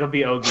Jesus, it'll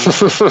be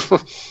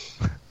Ogie.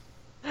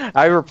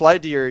 I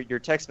replied to your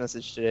text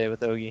message today with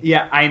Ogie.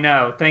 Yeah, I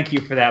know. Thank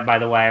you for that, by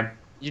the way.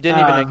 You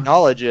didn't even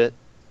acknowledge it.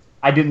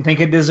 I didn't think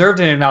it deserved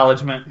an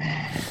acknowledgement.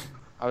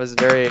 I was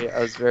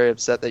very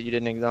upset that you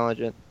didn't acknowledge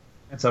it.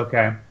 It's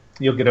okay.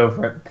 You'll get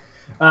over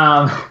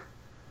it.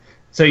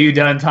 So you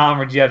done,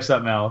 Tom, or do you have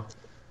something else?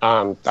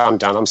 I'm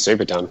done. I'm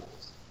super done.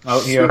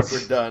 Oh, here.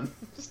 We're done.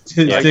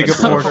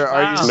 Singapore.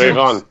 Are you Let's move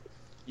on.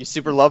 You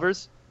super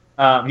lovers?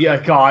 Yeah,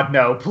 God,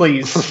 no,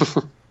 please.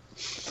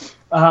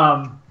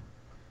 All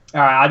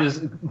right, I'll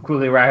just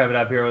quickly wrap it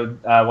up here with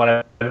what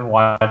I've been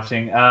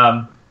watching.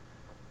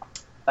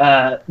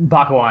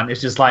 Bakugan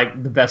is just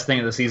like the best thing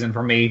of the season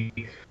for me.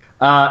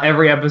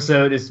 Every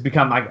episode has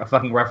become like a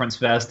fucking reference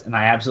fest, and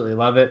I absolutely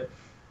love it.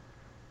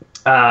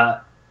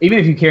 Even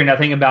if you care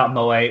nothing about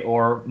moe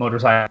or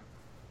motorcycle,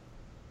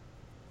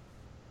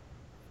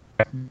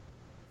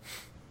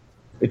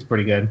 it's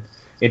pretty good.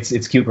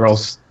 It's cute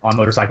girls on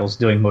motorcycles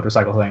doing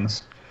motorcycle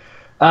things,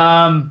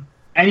 and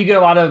you get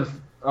a lot of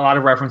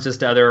references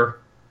to other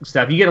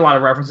stuff. You get a lot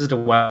of references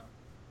to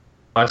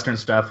Western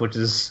stuff, which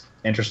is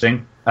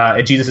interesting.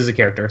 And Jesus is a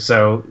character,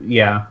 so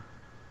yeah,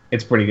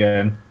 it's pretty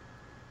good.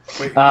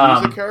 Wait,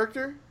 who's the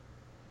character?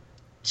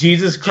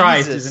 Jesus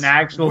Christ Jesus. is an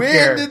actual When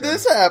character. did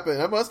this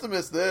happen? I must have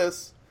missed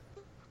this.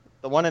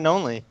 The one and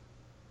only.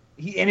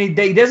 He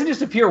doesn't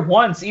just appear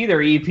once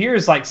either. He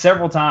appears like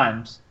several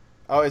times.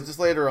 Oh, is this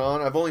later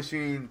on? I've only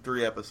seen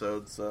 3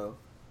 episodes, so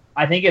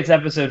I think it's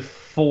episode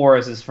 4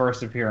 is his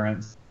first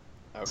appearance.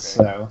 Okay.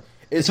 So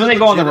Is when it they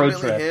go on the road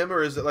legitimately trip. him,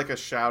 or is it like a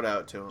shout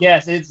out to him?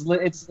 yes, it's No,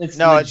 it's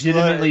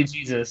legitimately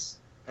Jesus,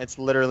 It's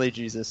literally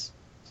Jesus.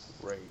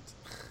 Great.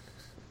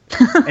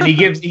 and he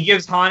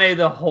gives Hane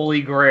the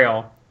Holy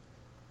Grail.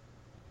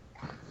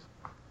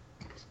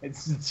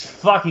 It's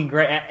fucking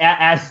great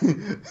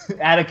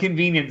at a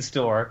convenience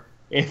store.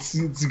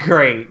 It's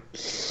great.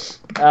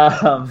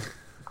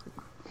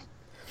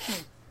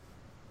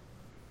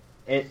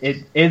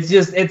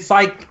 It's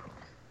like,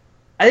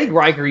 I think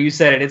Riker, you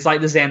said it. It's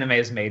like this anime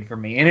is made for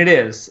me, and it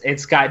is.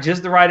 It's got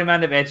just the right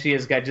amount of ecchi.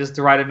 It's got just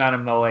the right amount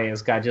of moe.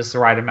 It's got just the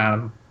right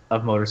amount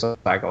of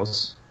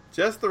motorcycles.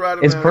 Just the right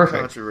It's amount perfect.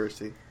 of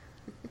controversy.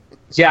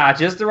 Yeah,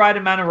 just the right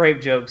amount of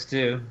rape jokes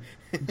too.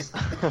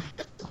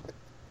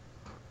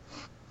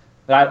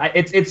 But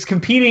it's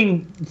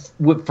competing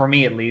for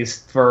me at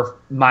least for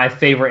my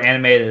favorite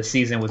anime of the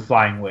season with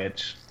Flying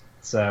Witch.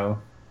 So,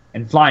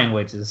 and Flying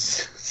Witch is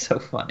so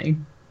funny,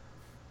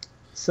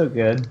 so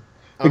good.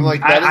 I'm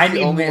like, that is I the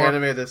need only more-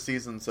 anime this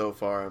season so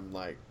far I'm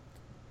like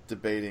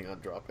debating on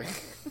dropping.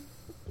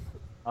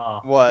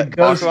 What, The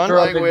Ghost Bakugan?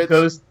 Girl?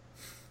 Language?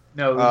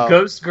 Oh.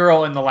 Ghost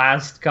Girl in the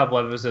last couple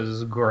episodes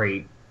is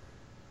great.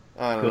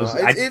 I don't know.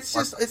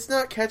 Goes- It's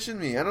not catching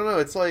me. I don't know.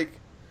 It's like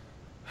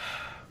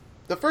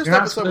the first You're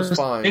not episode was supposed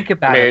to fine. think I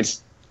about mean, it.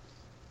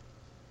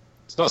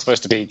 it's not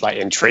supposed to be like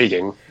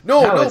intriguing.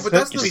 No, No, no, it's but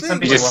that's supposed the to be thing.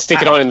 something You just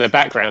stick it on in the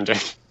background.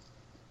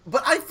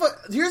 But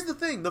here's the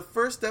thing: the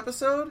first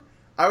episode,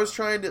 I was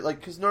trying to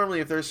because normally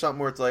if there's something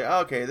where it's like, oh,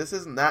 okay, this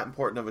isn't that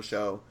important of a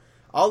show,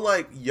 I'll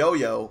like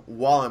yo-yo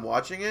while I'm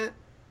watching it.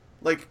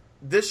 Like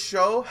this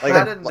show Like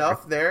had a-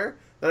 enough there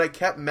that I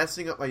kept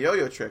messing up my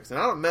yo-yo tricks, and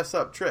I don't mess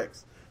up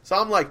tricks, so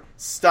I'm like,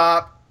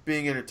 stop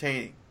being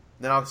entertaining.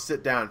 Then I'll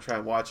sit down and try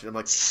and watch it. I'm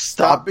like,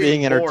 Stop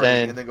being boring,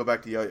 entertained. and then go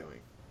back to yo-yoing.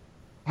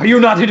 Are you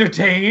not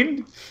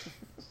entertained?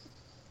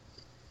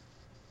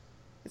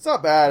 It's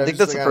not bad. I think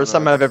that's the first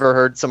time I've ever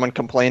heard someone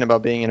complain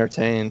about being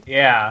entertained.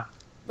 Yeah.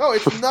 No,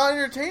 it's not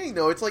entertaining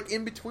though. It's like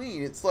in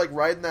between. It's like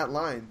riding that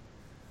line.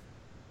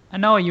 I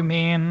know what you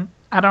mean.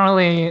 I don't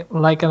really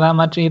like it that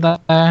much either.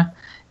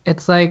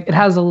 It's like it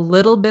has a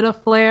little bit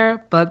of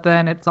flair, but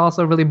then it's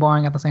also really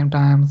boring at the same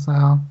time.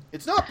 So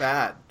It's not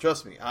bad.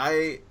 Trust me.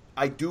 I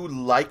do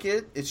like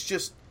it. It's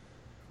just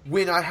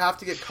when I have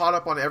to get caught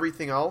up on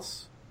everything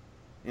else,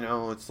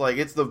 it's like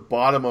it's the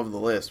bottom of the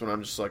list when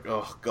I'm just like,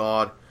 oh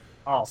god,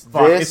 Oh,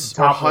 fuck. this it's or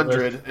top of the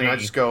 100, list and I for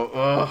me. just go,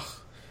 ugh,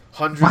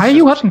 100. why are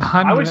you watching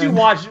 100? Why would you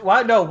watch?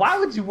 Why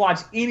would you watch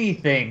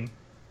anything?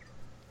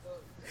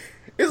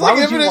 It's why like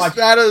would you Infinite watch-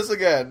 Stratos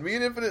again. Me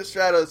and Infinite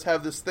Stratos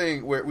have this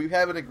thing where we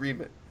have an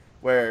agreement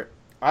where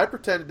I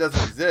pretend it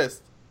doesn't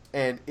exist,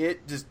 and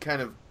it just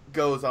kind of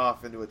goes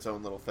off into its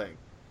own little thing.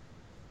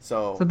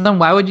 So then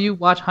why would you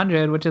watch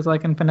 100, which is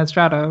like Infinite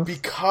Stratos?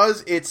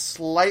 Because it's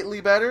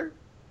slightly better.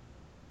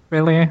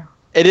 Really?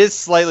 It is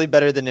slightly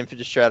better than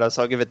Infinite Stratos,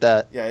 I'll give it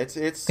that. Yeah, it's.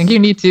 I think you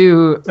need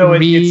to So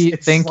it's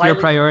rethink your slightly-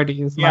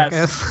 priorities, Yes.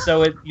 Marcus.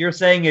 So you're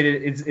saying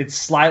it's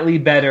slightly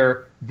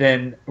better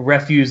than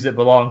refuse that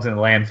belongs in a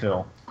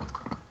landfill.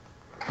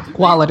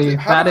 Quality.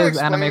 How That do I is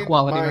anime explain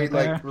quality my, right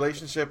there.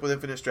 relationship with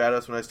Infinite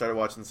Stratos when I started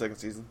watching the second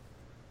season?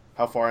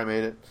 How far I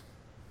made it?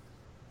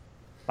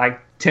 Like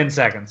 10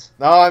 seconds.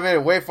 No, I made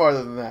it way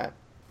farther than that.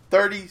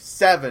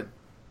 37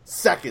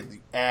 seconds,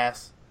 you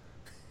ass.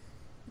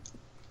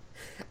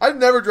 I've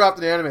never dropped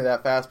an anime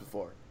that fast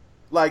before.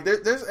 Like,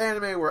 there's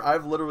anime where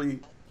I've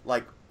literally,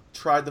 like,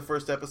 tried the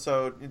first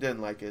episode, you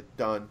didn't like it,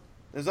 done.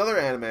 There's other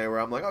anime where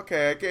I'm like,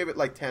 okay, I gave it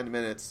like 10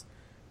 minutes.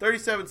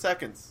 37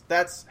 seconds.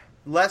 That's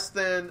less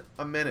than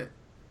a minute.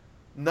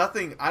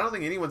 Nothing, I don't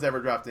think anyone's ever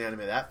dropped an anime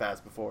that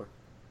fast before.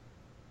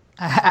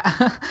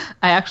 I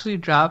actually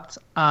dropped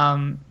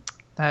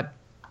that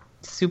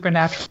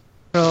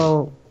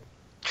supernatural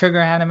trigger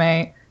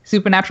anime,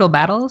 Supernatural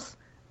Battles.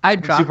 I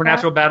dropped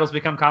Supernatural that. battles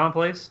become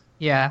commonplace.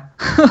 Yeah.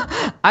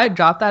 I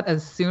dropped that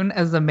as soon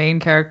as the main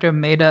character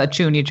made a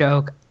Chuni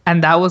joke.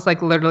 And that was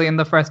like literally in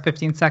the first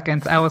 15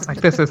 seconds. I was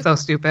like, this is so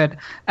stupid.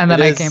 And then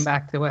It I is came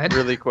back to it.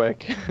 Really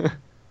quick.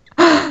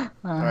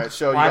 Alright,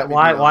 show you got me beat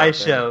on Why that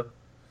thing. show?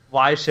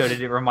 Why show?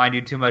 Did it remind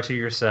you too much of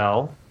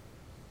yourself?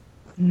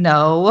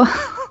 No.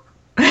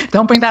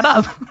 Don't bring that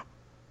up.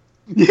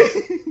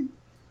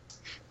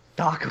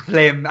 Dark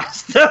Flame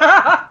Master.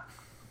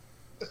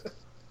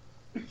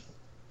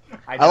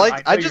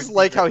 I just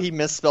like how he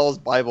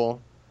misspells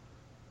Bible.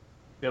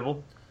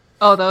 Bibble.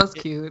 Oh, that was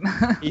cute.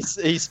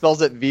 He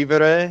spells it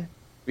vivere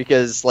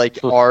because like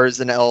R's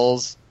and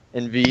L's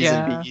and V's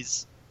Yeah. and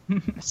B's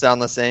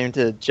sound the same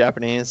to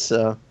Japanese.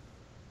 So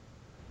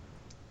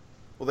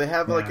Well, they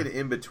have like Yeah. an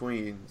in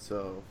between,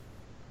 so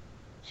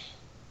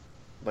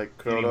like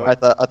Kuroto. I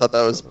thought that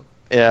was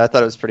I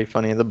thought it was pretty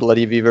funny. The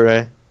bloody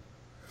vivere.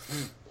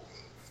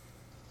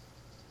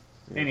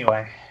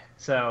 Anyway,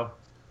 so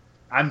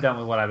I'm done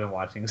with what I've been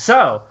watching.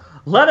 So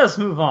let us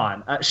move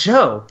on.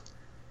 Show,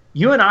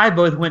 you and I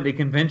both went to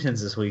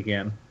conventions this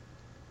weekend.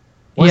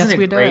 Wasn't Yes, it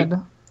we great? did.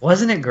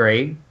 Wasn't it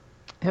great?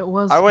 It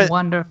was I went-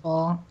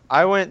 wonderful.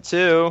 I went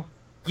too.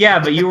 Yeah,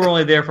 but you were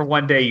only there for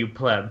one day, you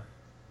pleb.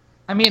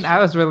 I mean, I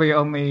was really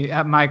only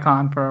at my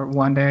con for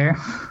one day.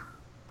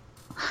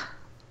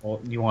 Well,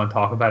 you want to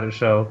talk about a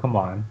show? Come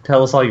on,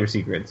 tell us all your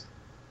secrets.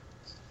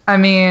 I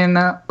mean,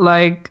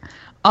 like,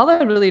 all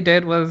I really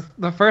did was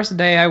the first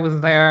day I was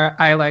there,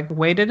 I like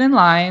waited in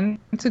line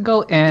to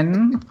go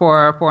in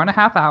for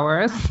 4.5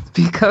 hours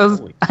because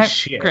Holy I'm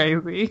shit.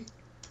 crazy.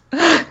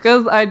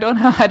 Because I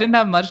didn't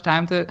have much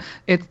time to.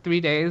 It's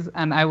 3 days,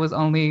 and I was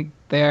only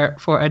there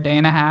for a day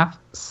and a half.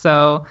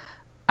 So,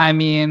 I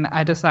mean,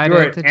 I decided You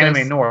were at to Anime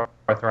just. North,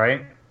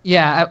 right?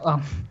 Yeah,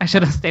 I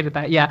should have stated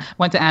that. Yeah,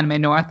 went to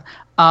Anime North.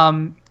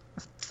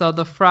 So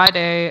the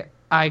Friday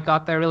I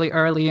got there really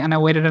early and I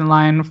waited in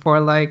line for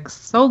like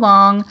so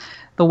long.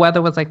 The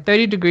weather was like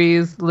 30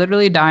 degrees,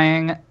 literally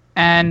dying.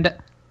 And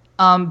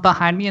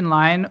behind me in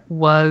line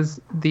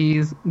was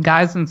these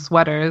guys in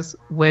sweaters,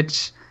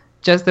 which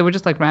they were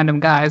just like random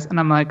guys. And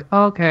I'm like,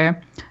 oh, okay.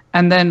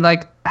 And then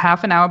like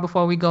half an hour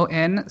before we go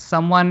in,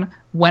 someone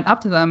went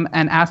up to them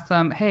and asked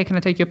them, hey, can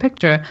I take your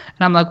picture? And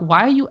I'm like,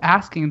 why are you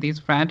asking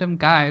these random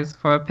guys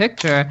for a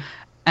picture?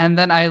 And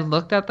then I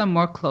looked at them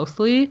more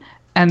closely,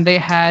 and they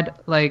had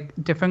like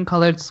different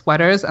colored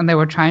sweaters, and they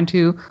were trying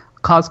to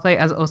cosplay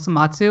as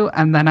Osamatsu.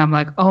 And then I'm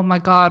like, oh my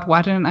god,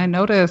 why didn't I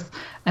notice?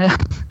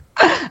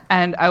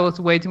 And I was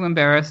way too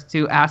embarrassed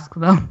to ask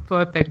them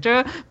for a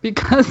picture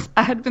because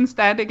I had been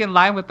standing in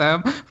line with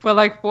them for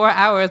like 4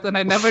 hours, and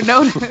I never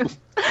noticed.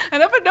 I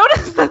never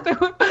noticed that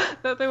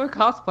they were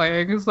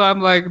cosplaying. So I'm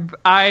like,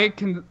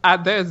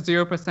 there's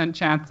 0%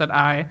 chance that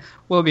I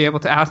will be able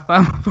to ask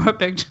them for a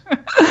picture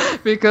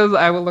because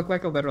I will look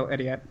like a literal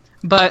idiot.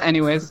 But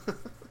anyways,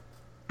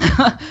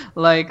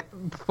 like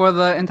for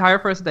the entire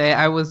first day,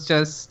 I was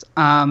just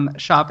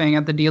shopping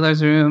at the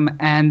dealer's room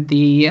and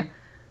the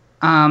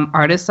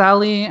artist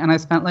alley, and I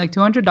spent like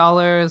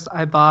 $200.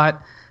 I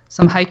bought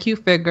some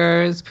Haikyuu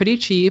figures, pretty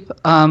cheap,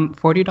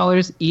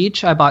 $40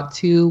 each. I bought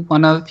two,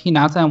 one of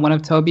Hinata and one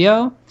of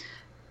Tobio.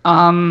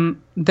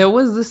 There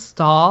was this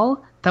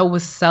stall that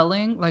was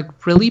selling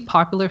like really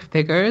popular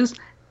figures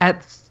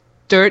at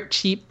dirt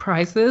cheap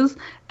prices,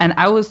 and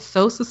I was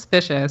so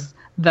suspicious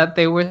that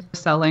they were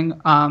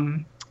selling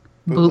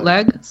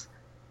bootlegs.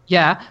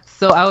 Yeah,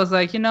 so I was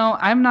like,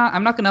 I'm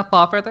not gonna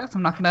fall for this.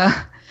 I'm not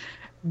gonna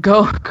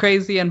go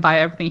crazy and buy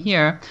everything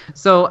here.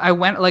 So I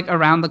went like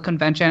around the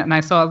convention and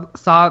I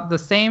saw the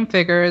same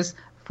figures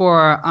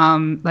for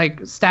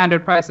like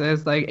standard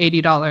prices, like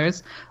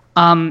 $80.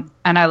 And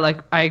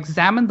I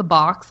examined the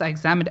box, I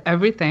examined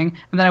everything,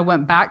 and then I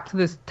went back to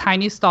this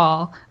tiny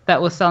stall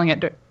that was selling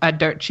at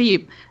dirt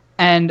cheap,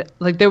 and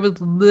like it was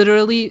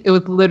literally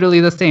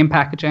the same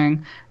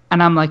packaging.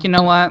 And I'm like, you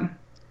know what?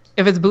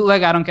 If it's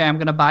bootleg, I don't care. I'm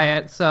gonna buy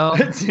it. So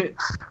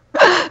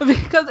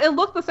because it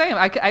looked the same,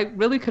 I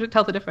really couldn't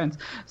tell the difference.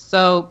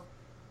 So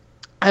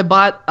I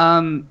bought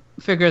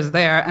figures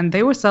there, and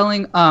they were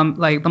selling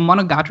like the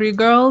Monogatari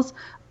girls,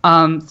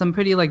 some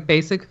pretty like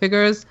basic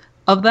figures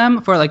of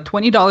them for like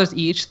 $20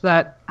 each.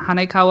 That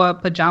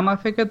Hanekawa pajama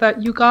figure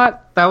that you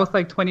got, that was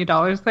like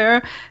 $20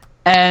 there.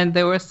 And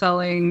they were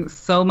selling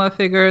Soma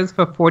figures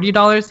for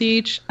 $40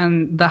 each,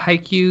 and the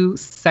Haikyuu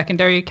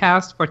secondary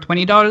cast for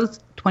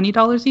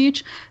 $20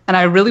 each. And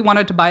I really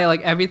wanted to buy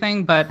like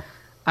everything, but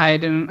I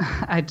didn't.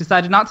 I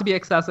decided not to be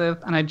excessive,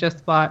 and I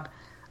just bought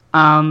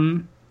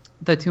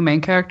the two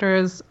main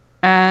characters.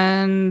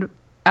 And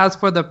as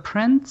for the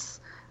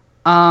prints,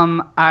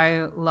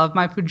 I love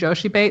my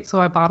Fujoshi bait, so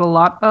I bought a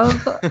lot of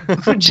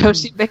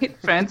Fujoshi bait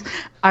prints.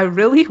 I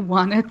really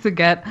wanted to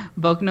get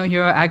Boku no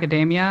Hero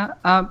Academia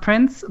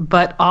prints,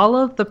 but all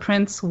of the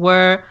prints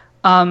were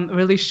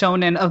really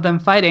shonen of them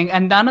fighting,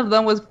 and none of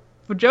them was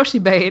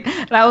Fujoshi bait.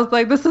 And I was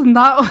like, this is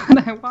not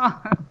what I want.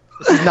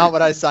 This is not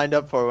what I signed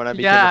up for when I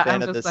became a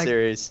fan of this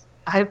series.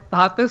 I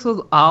thought this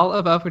was all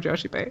about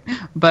Fujoshi bait,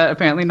 but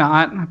apparently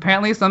not.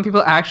 Apparently some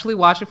people actually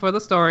watch it for the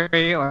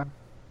story, or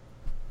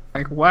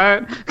like,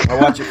 what?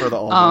 I watch it for the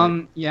All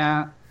Might.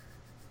 Yeah.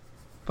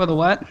 For the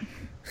what?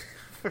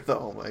 For the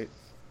All Might.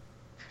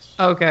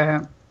 Okay.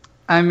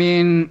 I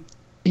mean,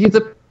 he's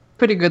a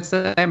pretty good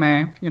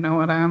seimei, you know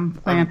what I'm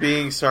saying? I'm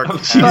being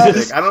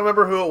sarcastic. I don't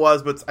remember who it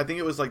was, but I think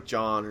it was like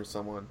John or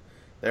someone.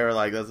 They were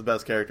like, that's the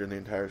best character in the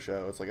entire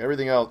show. It's like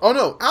everything else. Oh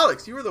no,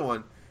 Alex, you were the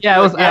one. Yeah,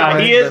 it was Yeah,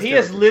 Alex. he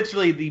is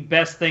literally the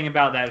best thing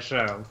about that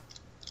show.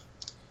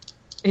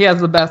 He has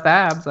the best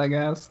abs, I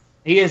guess.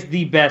 He is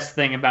the best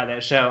thing about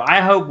that show.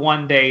 I hope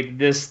one day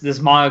this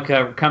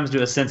mangaka comes to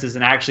his senses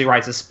and actually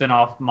writes a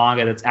spin-off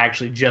manga that's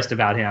actually just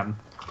about him.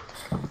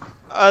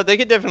 They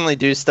could definitely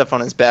do stuff on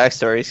his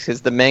backstory,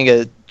 because the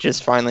manga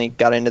just finally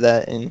got into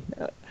that. And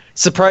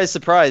surprise,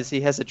 surprise,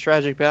 he has a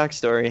tragic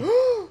backstory.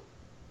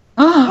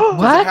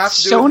 What? have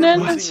to do with him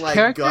Shonen losing, like,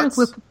 characters guts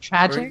with or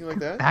tragic anything like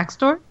that?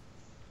 backstory?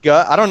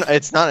 I don't know.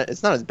 It's not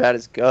as bad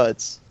as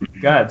Guts.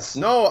 Guts.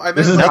 No, I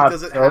This meant is like, not-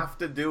 does it have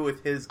to do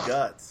with his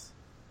guts?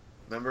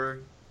 Remember?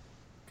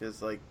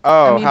 Because like,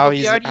 Oh, I mean, how we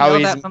he's already how know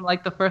he's that from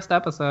like the first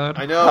episode.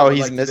 I know how but,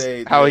 he's like,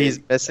 missing today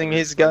he's missing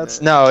his explain guts.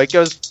 that. No, it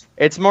goes.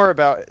 It's more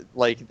about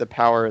like the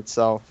power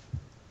itself.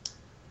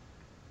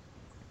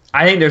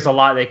 I think there's a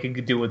lot they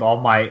could do with All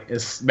Might,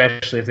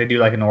 especially if they do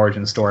like an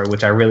origin story,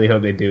 which I really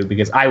hope they do,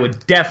 because I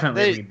would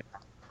definitely read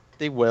that.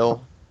 They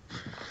will.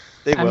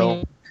 They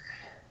will.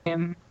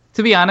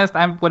 To be honest,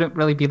 I wouldn't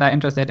really be that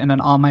interested in an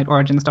All Might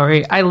origin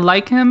story. I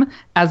like him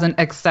as an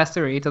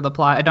accessory to the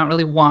plot. I don't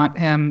really want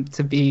him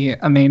to be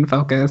a main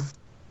focus.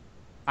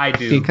 I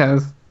do.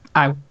 Because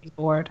I would be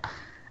bored.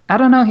 I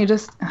don't know,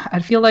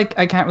 I feel like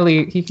he can't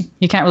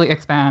really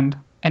expand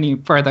any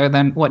further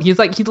than what he's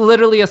like. He's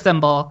literally a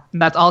symbol,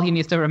 and that's all he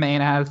needs to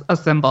remain as, a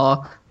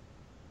symbol.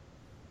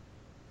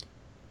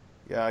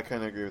 Yeah, I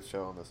kind of agree with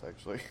Shell on this,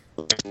 actually.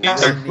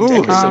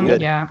 Ooh, so good.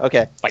 Yeah.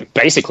 Okay. Like,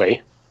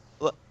 basically.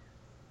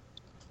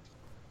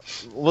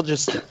 We'll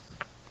just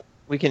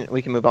we can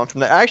move on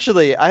from that.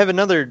 Actually, I have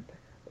another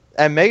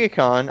at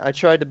MegaCon. I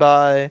tried to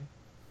buy.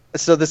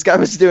 So this guy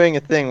was doing a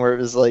thing where it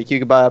was like you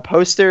could buy a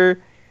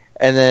poster,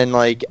 and then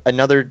like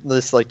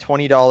this like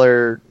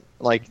 $20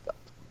 like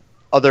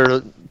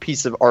other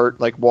piece of art,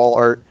 like wall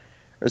art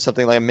or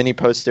something, like a mini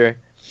poster.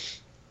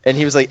 And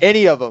he was like,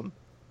 any of them.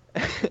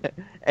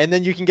 And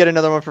then you can get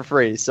another one for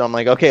free. So I'm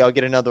like, okay, I'll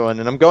get another one.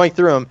 And I'm going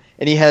through them,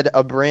 and he had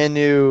a brand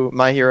new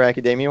My Hero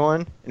Academia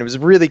one, and it was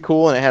really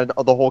cool, and it had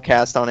the whole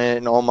cast on it,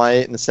 and All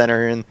Might in the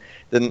center, and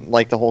then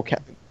like the whole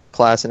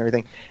class and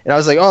everything. And I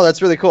was like, oh,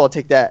 that's really cool. I'll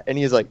take that. And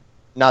he's like,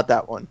 not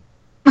that one.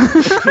 And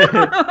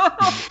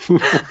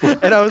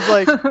I was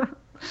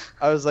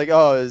like,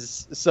 oh,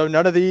 so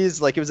none of these,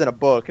 like, it was in a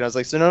book, and I was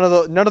like, so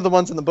none of the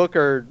ones in the book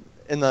are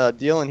in the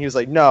deal. And he was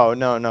like, no,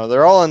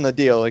 they're all in the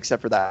deal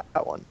except for that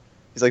one.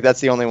 He's like,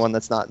 that's the only one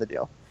that's not in the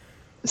deal.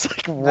 It's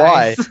like,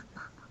 why? Nice.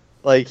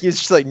 Like, he's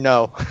just like,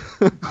 no.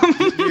 Do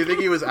you think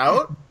he was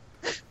out?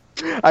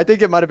 I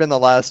think it might have been the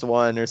last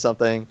one or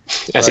something.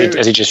 As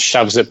he just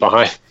shoves it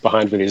behind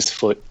with his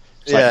foot.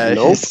 It's yeah, like,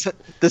 nope.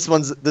 this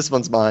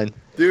one's mine.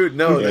 Dude,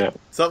 no. Yeah.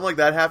 Something like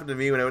that happened to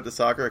me when I went to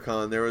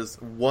SakuraCon. There was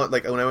one,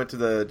 like, when I went to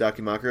the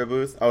Dakimakura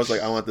booth, I was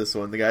like, I want this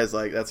one. The guy's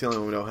like, that's the only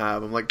one we don't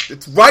have. I'm like,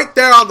 it's right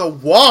there on the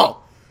wall!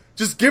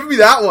 Just give me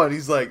that one.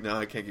 He's like, no,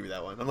 I can't give you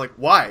that one. I'm like,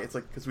 why? It's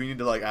like, because we need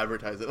to, like,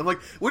 advertise it. I'm like,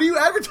 what are you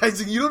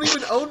advertising? You don't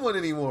even own one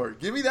anymore.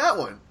 Give me that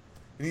one.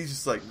 And he's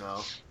just like,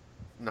 no,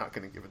 I'm not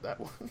going to give it that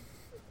one. I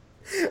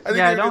think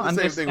I they don't did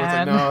the same thing. It's like,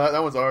 understand. no,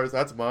 that one's ours.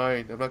 That's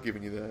mine. I'm not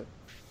giving you that.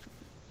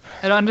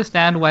 I don't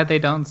understand why they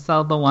don't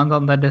sell the ones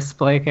on the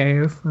display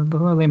case. It doesn't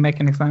really make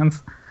any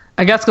sense.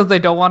 I guess because they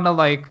don't want to,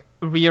 like,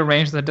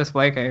 rearrange the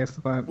display case.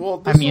 But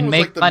Well, I this mean, one was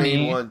make like the money.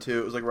 main one, too.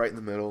 It was like right in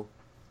the middle.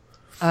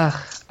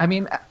 I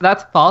mean,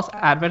 that's false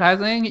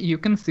advertising. You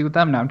can sue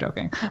them. No, I'm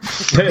joking.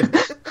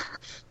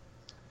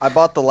 I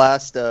bought the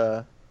last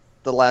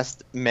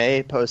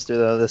May poster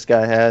though. This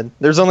guy had.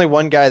 There's only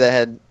one guy that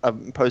had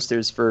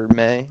posters for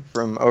May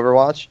from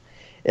Overwatch,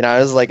 and I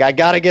was like, I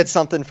gotta get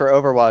something for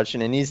Overwatch,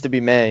 and it needs to be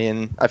May.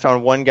 And I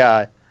found one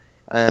guy,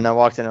 and I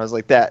walked in, and I was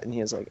like, that, and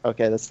he was like,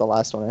 okay, that's the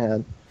last one I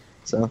had.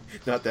 So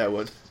Not that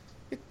one.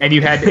 And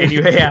you had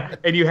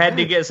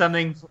to get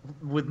something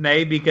with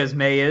May because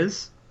May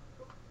is.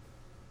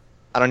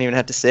 I don't even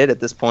have to say it at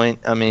this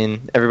point. I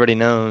mean, everybody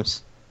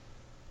knows.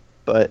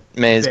 But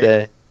May is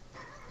Bay. Bay.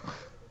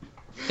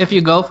 If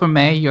you go for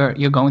May, you're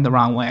going the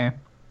wrong way.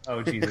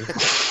 Oh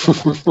Jesus.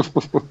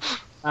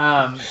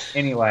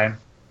 Anyway,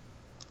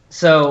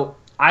 so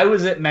I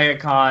was at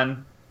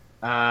MegaCon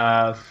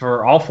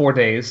for all 4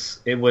 days.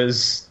 It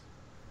was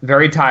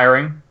very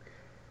tiring.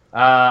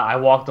 I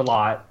walked a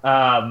lot.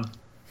 For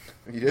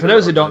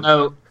those who don't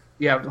know,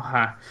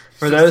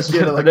 For those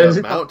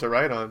who mount to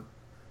ride on.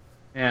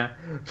 Yeah.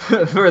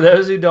 For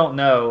those who don't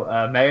know,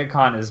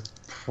 MegaCon is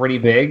pretty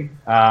big.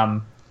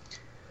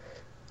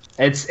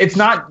 It's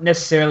not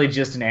necessarily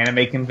just an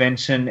anime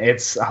convention.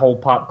 It's a whole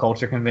pop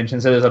culture convention,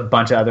 so there's a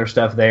bunch of other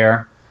stuff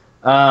there.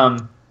 I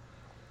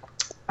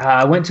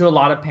went to a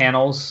lot of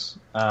panels.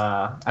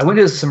 I went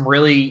to some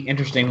really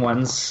interesting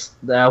ones.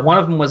 One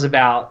of them was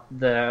about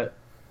the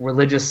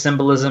religious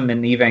symbolism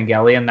in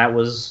Evangelion. That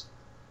was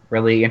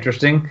really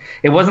interesting.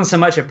 It wasn't so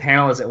much a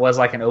panel as it was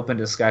like an open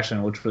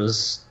discussion, which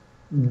was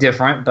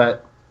different,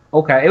 but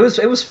okay. It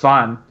was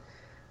fun.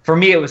 For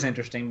me, it was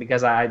interesting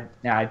because I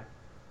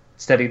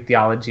studied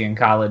theology in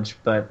college.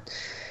 But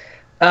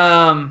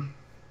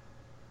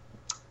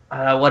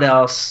what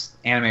else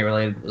anime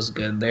related was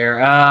good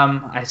there?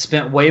 I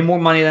spent way more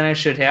money than I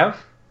should have.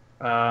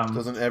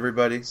 Doesn't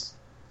everybody?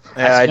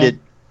 Yeah, I did.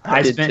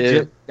 I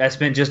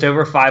spent just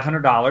over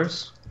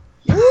 $500.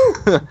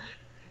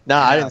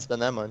 Nah, I didn't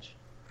spend that much.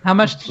 How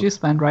much did you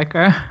spend,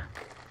 Riker?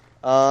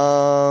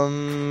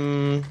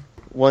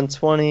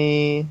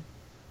 120.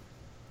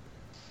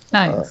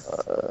 Nice.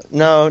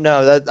 No,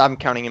 that I'm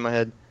counting in my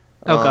head.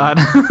 Oh God.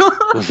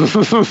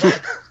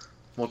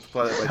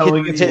 Multiply that by How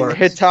will it three. work?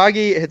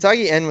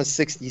 Hitagi N was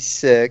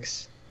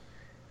 66.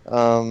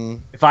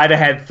 If I'd have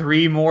had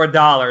 $3 more,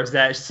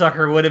 that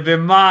sucker would have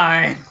been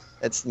mine.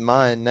 It's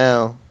mine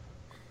now.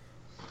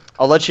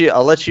 I'll let you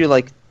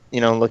like,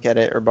 look at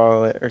it or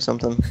borrow it or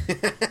something.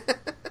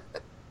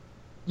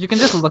 You can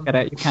just look at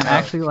it. You can't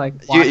actually like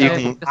watch You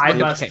it. can-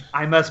 Just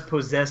I must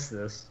possess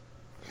this.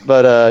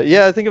 But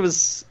yeah, I think it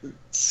was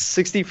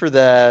 60 for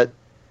that.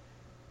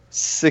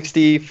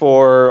 $60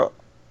 for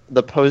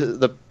the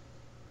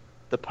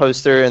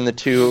poster and the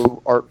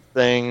 2 art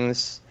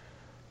things.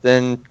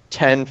 Then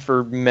 10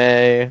 for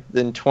May.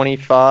 Then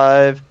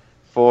 25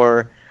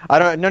 for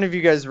none of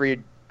you guys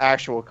read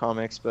actual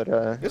comics, but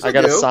Yes, I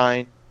got a do.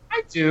 sign.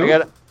 I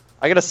do.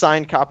 I got a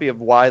signed copy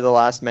of Y the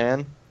Last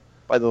Man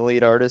by the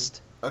lead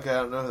artist. Okay, I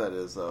don't know who that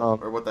is though,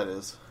 or what that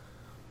is.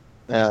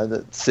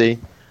 Let's see.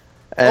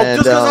 Oh, And,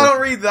 just because I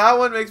don't read that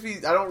one makes me.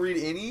 I don't read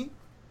any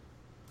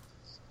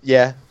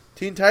yeah.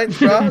 Teen Titans,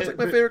 bro. It's like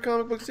my favorite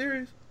comic book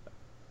series.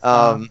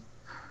 That,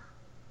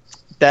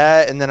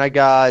 and then I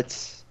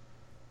got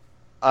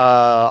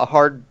a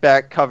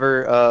hardback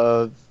cover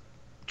of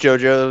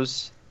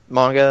JoJo's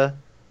manga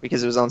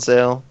because it was on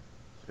sale.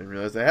 Didn't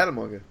realize they had a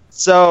manga.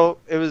 So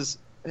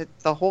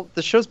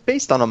the show's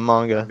based on a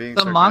manga. I'm being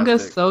The sarcastic.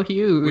 manga's so We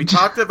huge.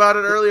 talked about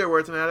it earlier,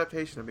 where it's an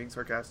adaptation. I'm being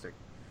sarcastic.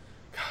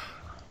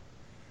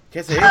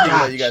 Can't say anything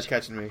without you guys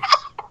catching me.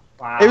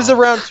 Wow. It was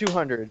around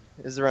 200.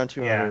 It was around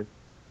 200. Yeah.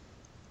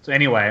 So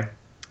anyway,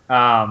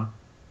 on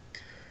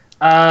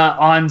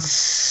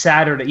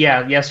Saturday,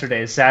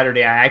 yesterday,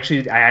 I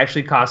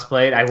actually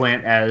cosplayed. I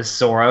went as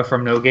Sora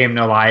from No Game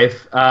No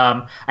Life.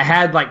 I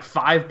had like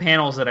 5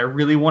 panels that I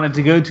really wanted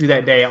to go to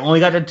that day. I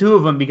only got to 2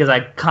 of them because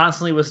I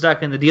constantly was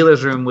stuck in the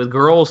dealer's room with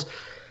girls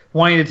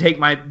wanting to take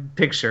my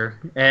picture,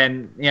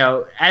 and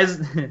as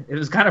it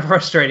was kind of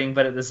frustrating,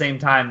 but at the same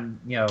time,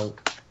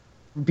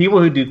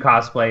 people who do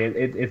cosplay,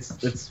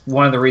 it's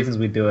one of the reasons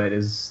we do it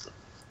is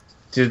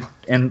to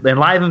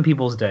enliven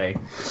people's day.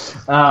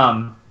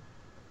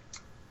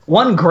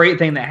 One great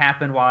thing that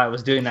happened while I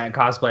was doing that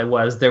cosplay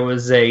was there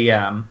was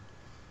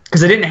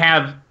because I didn't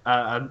have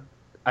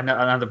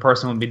another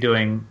person would be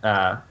doing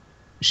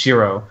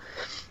Shiro,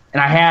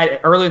 and I had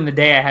earlier in the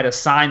day I had a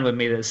sign with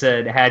me that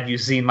said, "Had you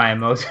seen my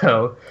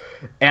Emoto?"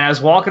 And I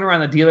was walking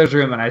around the dealer's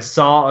room and I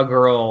saw a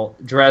girl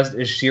dressed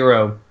as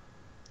Shiro.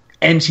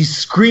 And she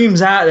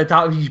screams out at the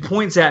top. She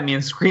points at me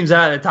and screams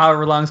out at the top of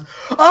her lungs,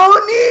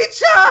 "Oh,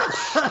 Nietzsche!"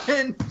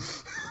 And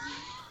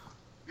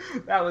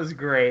that was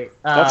great.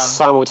 That's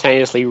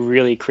simultaneously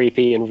really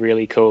creepy and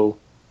really cool.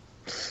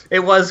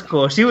 It was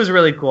cool. She was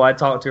really cool. I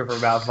talked to her for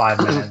about 5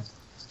 minutes.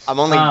 I'm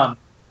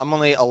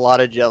only a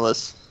lot of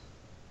jealous.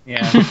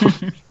 Yeah.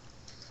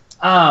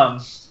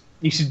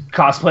 You should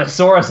cosplay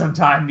Sora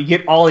sometime. You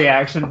get all the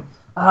action.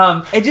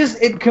 I've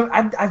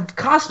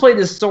cosplayed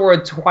as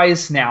Sora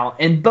twice now,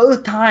 and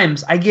both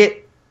times I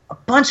get a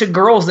bunch of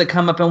girls that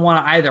come up and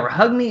want to either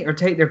hug me or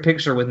take their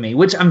picture with me,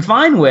 which I'm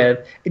fine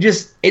with.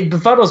 It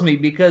befuddles me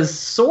because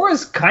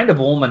Sora's kind of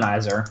a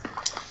womanizer.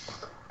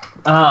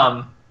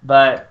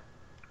 But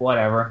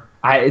whatever.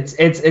 I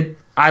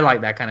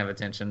like that kind of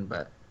attention,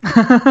 but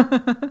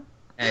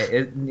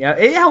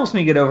it helps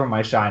me get over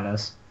my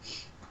shyness.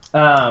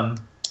 What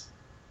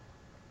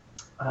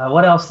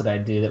else did I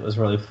do that was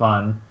really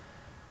fun?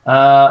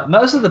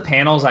 Most of the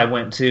panels I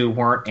went to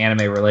weren't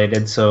anime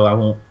related, so I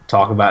won't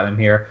talk about them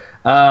here.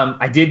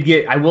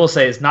 I will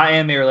say it's not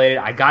anime related.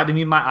 I got to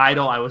meet my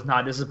idol. I was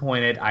not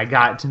disappointed. I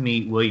got to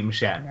meet William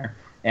Shatner,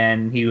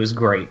 and he was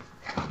great.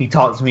 He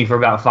talked to me for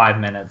about 5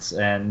 minutes,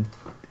 and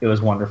it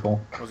was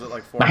wonderful. Was it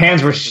like 4 My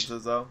hands were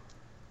sentences, though?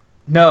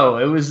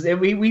 No,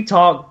 we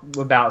talked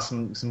about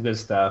some good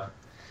stuff.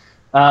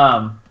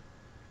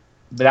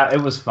 But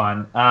it was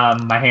fun.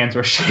 My hands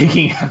were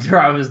shaking after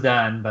I was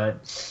done, but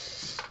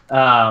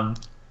a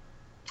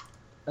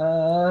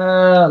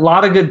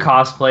lot of good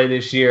cosplay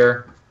this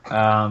year.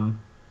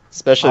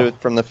 Especially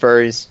from the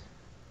furries.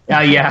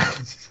 Yeah.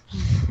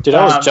 Dude,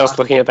 I was just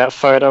looking at that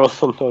photo on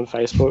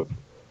Facebook.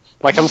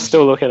 Like, I'm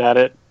still looking at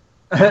it.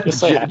 Just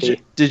so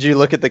happy. Did you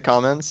look at the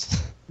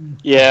comments?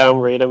 Yeah, I'm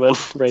reading them.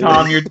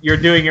 Tom, you're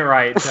doing it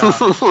right.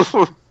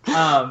 Tom.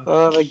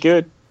 Oh, they're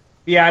good.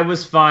 Yeah, it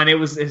was fun.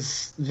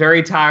 It's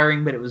very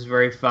tiring, but it was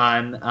very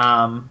fun.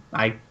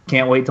 I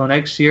can't wait till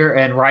next year.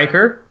 And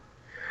Riker,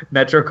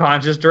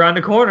 MetroCon just around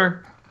the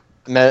corner.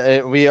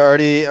 We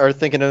already are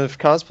thinking of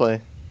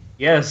cosplay.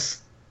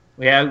 Yes.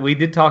 Yeah, we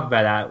did talk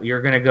about that.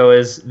 You're going to go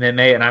as Meme,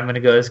 and I'm going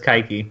to go as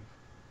Kaiki.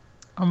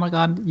 Oh my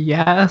god,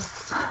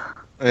 yes.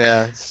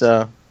 Yeah,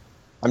 so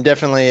I'm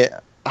definitely...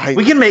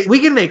 We can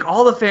make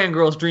all the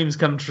fangirls' dreams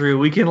come true.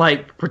 We can,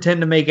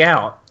 pretend to make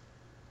out.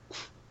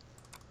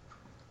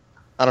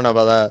 I don't know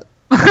about that.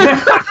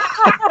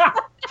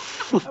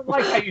 I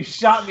like how you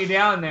shot me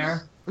down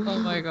there. Oh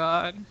my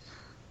god.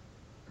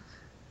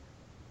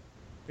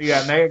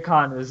 Yeah,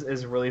 MegaCon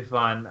is really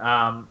fun.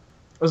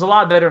 It was a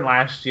lot better than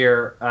last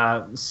year,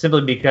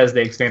 simply because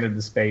they expanded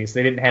the space.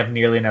 They didn't have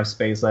nearly enough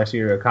space last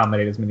year to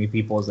accommodate as many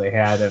people as they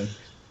had, and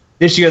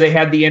this year they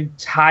had the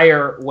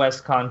entire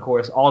West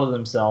Concourse all to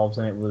themselves,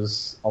 and it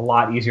was a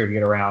lot easier to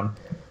get around.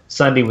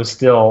 Sunday was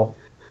still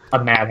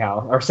a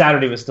madhouse, or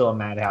Saturday was still a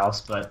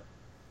madhouse, but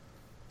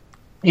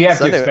you have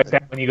to expect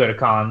that when you go to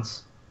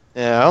cons.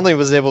 Yeah, I only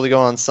was able to go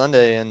on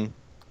Sunday, and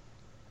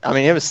I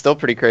mean, it was still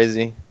pretty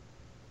crazy.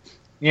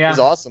 Yeah. It was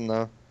awesome,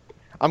 though.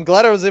 I'm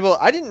glad I was able...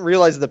 I didn't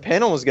realize the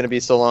panel was going to be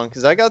so long,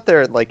 because I got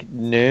there at,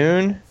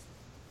 noon,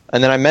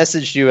 and then I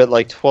messaged you at,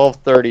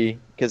 12:30,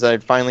 because I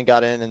finally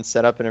got in and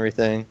set up and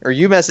everything. Or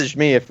you messaged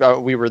me if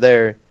we were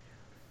there,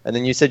 and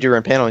then you said you were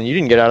in panel, and you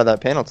didn't get out of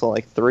that panel till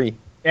like 3.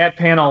 That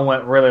panel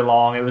went really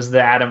long. It was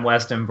the Adam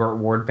West and Burt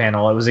Ward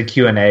panel. It was a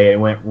Q&A. It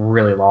went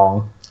really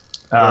long.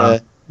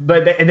 But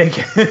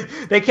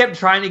they kept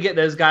trying to get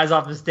those guys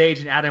off the stage,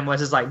 and Adam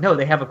West is like, no,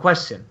 they have a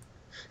question.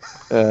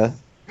 But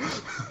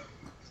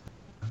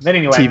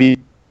anyway, TV.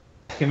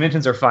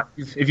 Conventions are fun.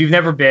 If you've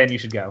never been, you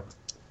should go.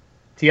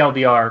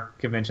 TLDR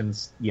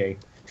conventions, yay.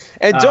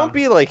 And don't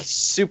be like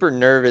super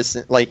nervous.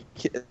 Like,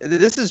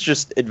 this is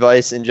just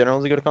advice in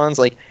general to go to cons.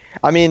 Like,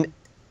 I mean,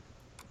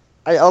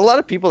 a lot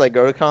of people that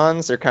go to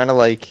cons, they're kind of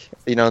like,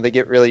 you know, they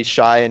get really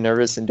shy and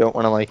nervous and don't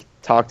want to like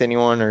talk to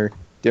anyone or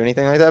do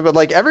anything like that. But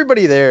like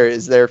everybody there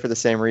is there for the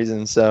same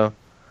reason. So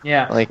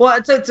yeah, like, well,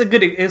 it's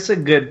a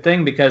good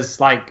thing because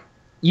like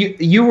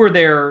you were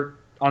there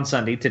on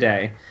Sunday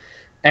today,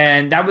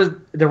 and that was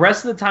the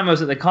rest of the time I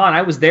was at the con.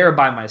 I was there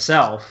by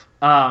myself,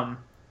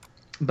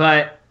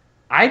 but.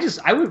 I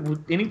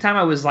would anytime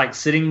I was like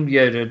sitting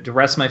to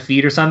rest my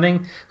feet or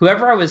something,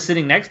 whoever I was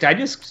sitting next to, I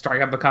just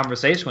strike up a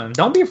conversation with them.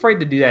 Don't be afraid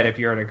to do that if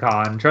you're at a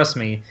con. Trust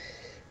me,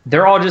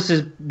 they're all just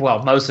as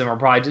well. Most of them are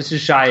probably just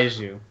as shy as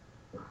you.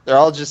 They're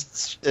all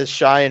just as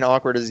shy and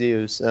awkward as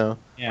you. So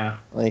yeah,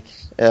 like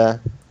yeah.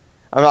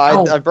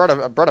 I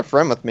brought a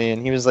friend with me,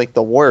 and he was like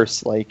the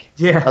worst. Like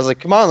yeah, I was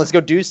like, come on, let's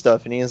go do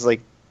stuff, and he was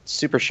like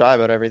super shy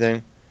about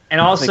everything. And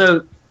also.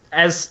 Like,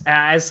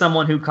 As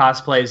someone who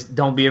cosplays,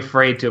 don't be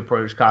afraid to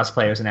approach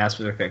cosplayers and ask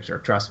for their picture.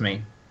 Trust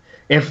me.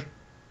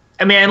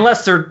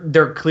 Unless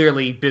they're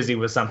clearly busy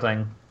with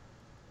something.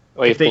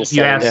 Or you've been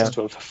saying this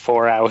to them for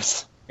 4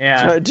 hours.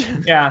 Yeah,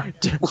 yeah.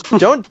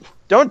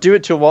 Don't do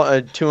it to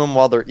them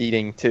while they're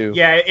eating too.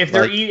 Yeah, if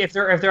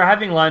they're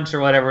having lunch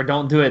or whatever,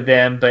 don't do it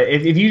then. But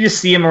if you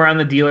just see them around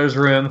the dealer's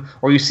room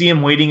or you see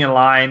them waiting in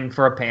line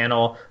for a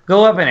panel,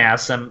 go up and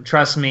ask them.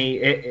 Trust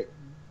me,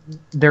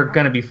 they're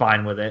gonna be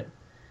fine with it.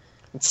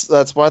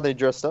 That's why they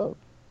dressed up.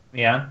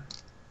 Yeah,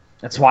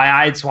 that's why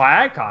I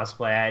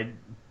cosplay.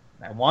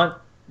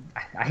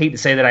 I hate to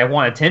say that I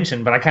want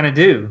attention, but I kind of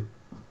do.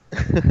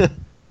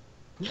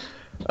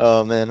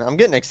 Oh man, I'm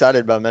getting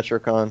excited about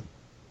MetroCon.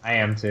 I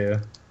am too.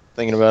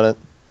 Thinking about it.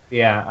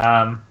 Yeah,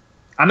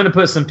 I'm gonna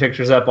put some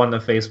pictures up on the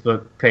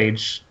Facebook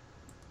page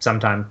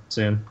sometime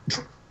soon.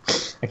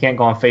 I can't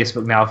go on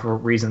Facebook now for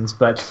reasons,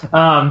 but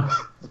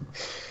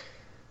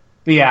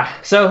yeah.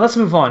 So let's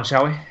move on,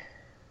 shall we?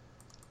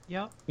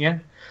 Yep. Yeah.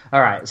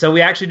 All right. So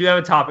we actually do have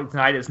a topic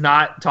tonight. It's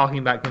not talking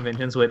about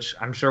conventions, which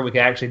I'm sure we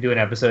could actually do an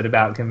episode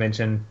about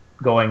convention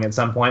going at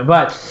some point.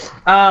 But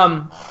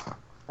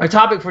our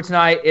topic for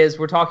tonight is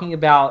we're talking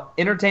about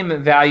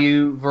entertainment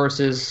value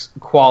versus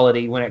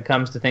quality when it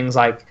comes to things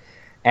like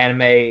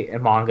anime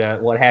and manga,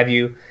 what have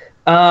you.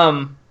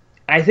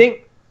 I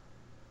think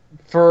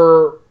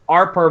for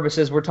our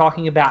purposes, we're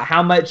talking about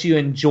how much you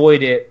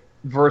enjoyed it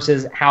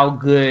versus how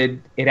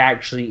good it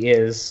actually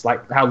is,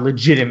 like how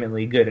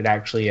legitimately good it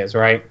actually is,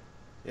 right?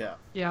 Yeah.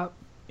 Yep.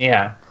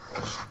 Yeah.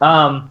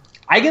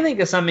 I can think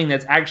of something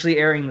that's actually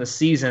airing this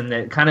season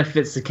that kind of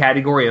fits the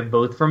category of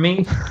both for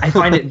me. I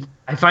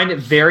find it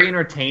very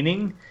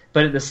entertaining,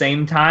 but at the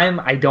same time,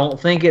 I don't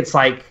think it's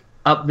like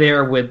up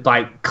there with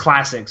like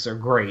classics or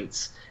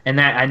greats. And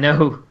that I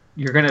know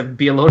you're gonna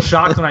be a little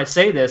shocked when I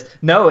say this.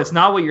 No, it's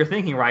not what you're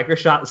thinking, Riker.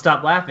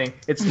 Stop laughing.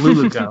 It's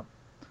Luluco.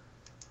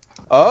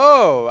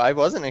 Oh, I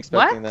wasn't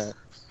expecting that.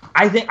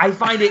 I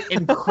find it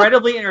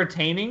incredibly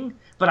entertaining,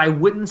 but I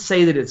wouldn't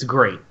say that it's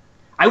great.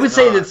 I would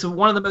say that it's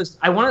one of the most.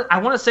 I want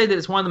to say that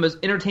it's one of the most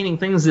entertaining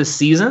things this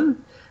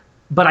season,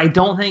 but I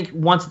don't think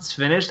once it's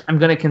finished, I'm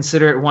going to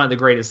consider it one of the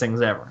greatest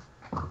things ever.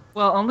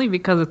 Well, only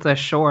because it's a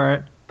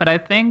short. But I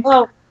think.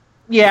 Well,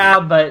 yeah,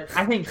 but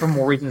I think for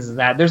more reasons than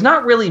that, there's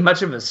not really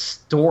much of a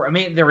story. I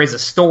mean, there is a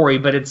story,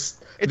 but it's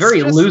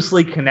very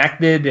loosely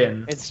connected,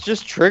 and it's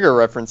just Trigger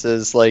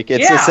references. Like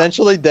it's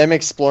essentially them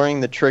exploring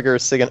the Trigger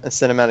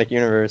cinematic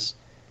universe,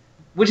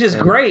 which is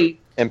great.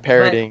 And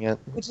parodying it.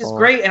 Which is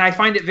great, and I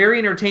find it very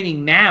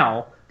entertaining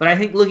now, but I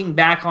think looking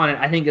back on it,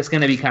 I think it's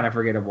going to be kind of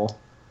forgettable.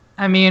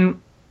 I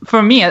mean,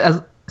 for me,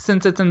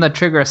 since it's in the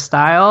Trigger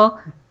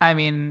style, I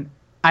mean,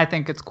 I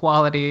think it's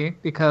quality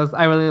because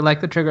I really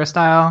like the Trigger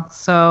style.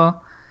 So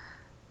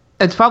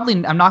it's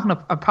probably I'm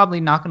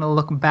probably not gonna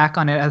look back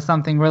on it as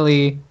something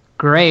really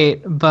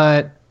great,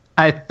 but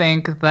I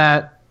think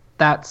that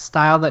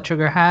style that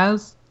Trigger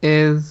has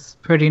is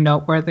pretty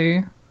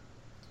noteworthy.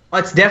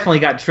 Well, it's definitely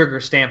got Trigger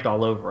stamped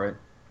all over it.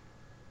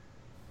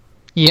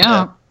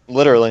 Yeah.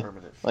 Literally.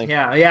 Like,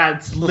 yeah,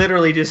 it's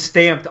literally just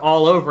stamped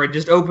all over it.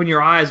 Just open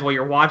your eyes while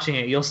you're watching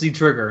it. You'll see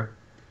Trigger.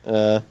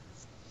 But,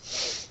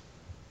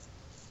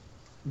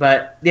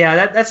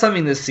 yeah, that's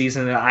something this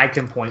season that I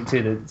can point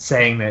to that's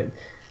saying that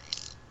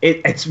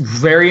it's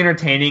very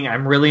entertaining.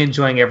 I'm really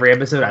enjoying every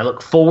episode. I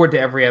look forward to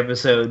every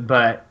episode,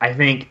 but I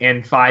think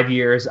in 5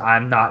 years,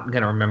 I'm not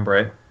going to remember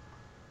it.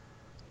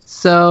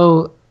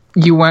 So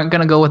you weren't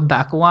going to go with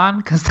Bakuwan?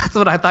 Because that's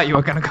what I thought you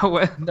were going to go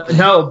with.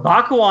 No,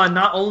 Bakuwan,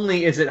 not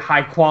only is it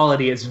high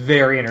quality, it's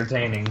very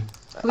entertaining.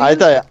 I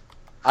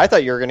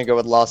thought you were going to go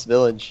with Lost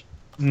Village.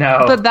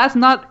 No. But that's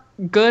not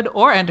good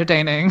or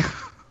entertaining.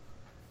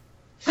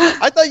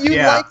 I thought you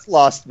Yeah. liked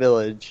Lost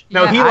Village.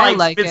 No, he I likes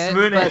like it,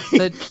 Mitsumune.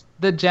 but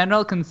the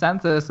general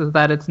consensus is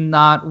that it's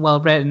not well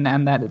written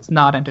and that it's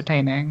not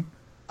entertaining.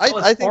 Well,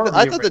 it's I think horribly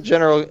I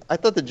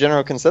thought the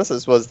general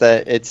consensus was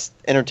that it's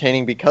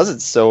entertaining because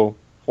it's so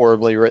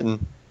horribly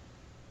written.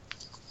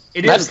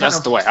 It That's is kind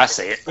of, the way I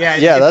see it. yeah,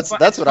 Yeah, it's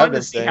that's it's what fun I've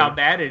been to see saying. how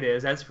bad it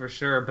is, that's for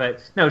sure. But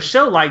no,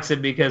 Sho likes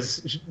it because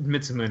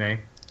Mitsumune.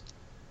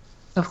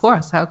 Of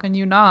course, how can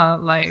you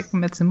not like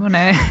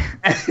Mitsumune?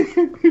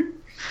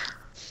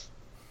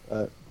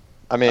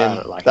 I mean, I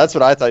don't like that's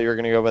what I thought you were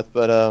gonna go with,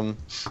 but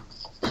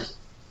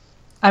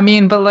I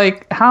mean, but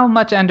like, how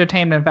much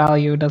entertainment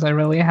value does it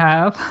really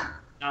have?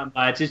 Not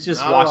much. It's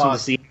just Not a watching lot. to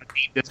see how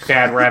deep this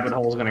bad rabbit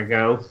hole is going to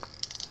go.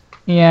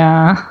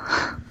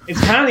 Yeah. It's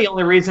kind of the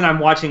only reason I'm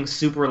watching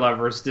Super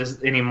Lovers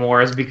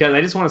anymore is because I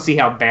just want to see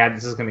how bad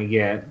this is going to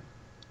get.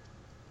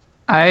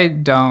 I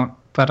don't,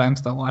 but I'm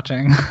still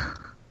watching.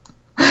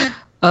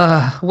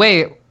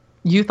 Wait,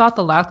 you thought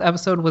the last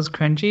episode was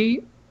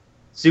cringy?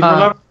 Super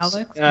Lovers?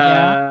 Alex?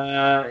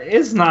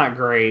 It's not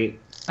great.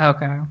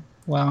 Okay,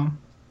 well.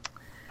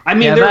 I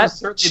mean, Yeah, there's that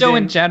certainly show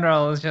in been-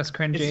 general is just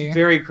cringy. It's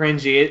very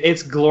cringy.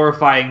 It's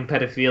glorifying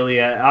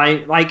pedophilia.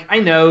 I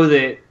know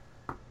that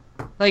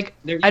Like,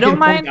 you I don't can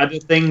point mind. to other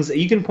things.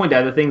 You can point to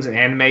other things in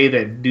anime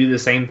that do the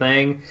same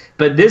thing,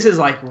 but this is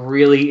like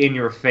really in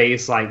your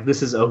face. Like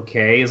this is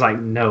okay. It's like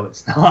no,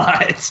 it's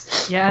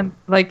not. Yeah, and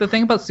like the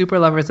thing about Super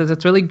Lovers is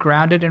it's really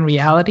grounded in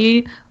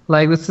reality.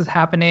 Like this is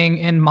happening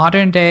in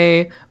modern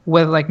day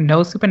with like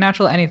no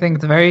supernatural anything.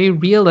 It's very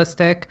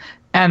realistic.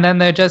 And then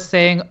they're just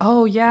saying,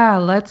 "Oh yeah,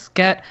 let's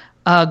get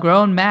a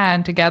grown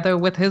man together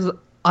with his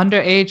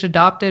underage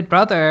adopted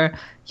brother.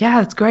 Yeah,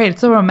 it's great.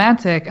 It's so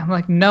romantic." I'm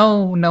like,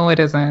 no, it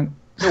isn't.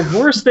 The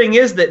worst thing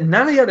is that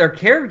none of the other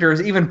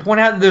characters even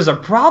point out that there's a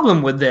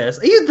problem with this.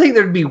 You'd think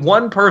there'd be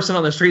one person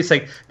on the street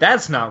saying,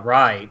 "That's not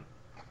right."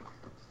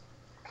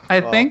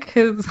 I Well- think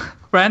his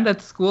friend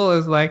at school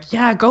is like,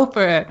 "Yeah, go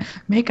for it.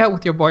 Make out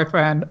with your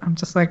boyfriend." I'm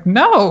just like,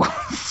 no,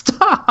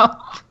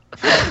 stop.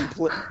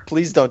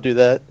 Please don't do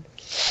that.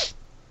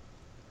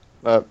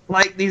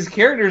 Like these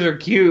characters are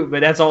cute,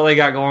 but that's all they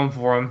got going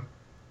for them.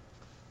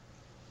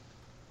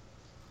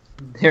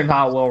 They're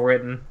not well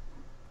written.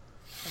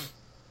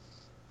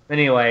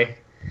 Anyway,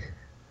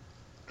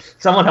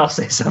 someone else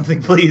say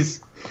something,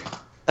 please.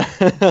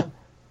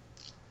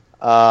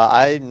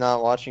 I'm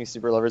not watching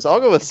Super Lovers. I'll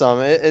go with some.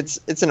 It's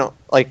it's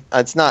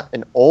not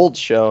an old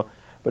show,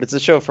 but it's a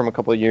show from a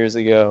couple of years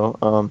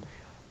ago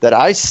that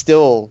I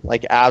still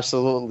like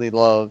absolutely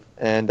love,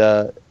 and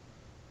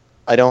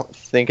I don't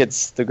think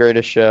it's the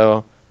greatest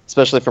show,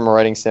 especially from a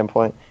writing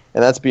standpoint,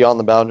 and that's Beyond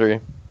the Boundary.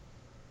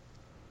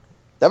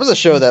 That was a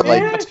show that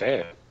like That's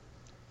fair.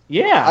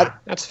 Yeah.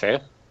 That's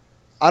fair.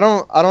 I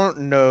don't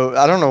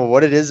know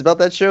what it is about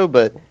that show,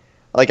 but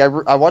like I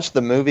watched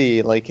the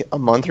movie like a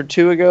month or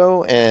two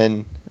ago,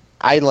 and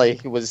I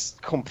like was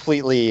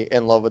completely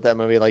in love with that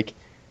movie. Like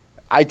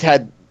I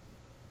had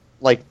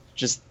like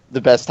just the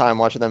best time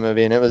watching that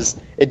movie, and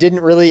it didn't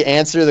really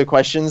answer the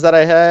questions that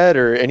I had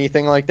or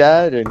anything like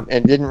that, and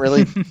didn't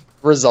really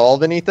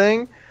resolve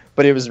anything,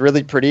 but it was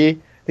really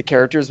pretty. The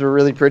characters were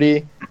really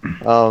pretty.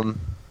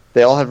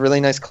 They all have really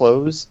nice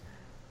clothes.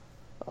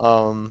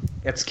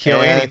 It's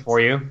KyoAni and- for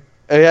you.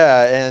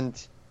 Yeah,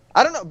 and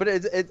I don't know, but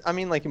I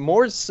mean, like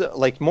more so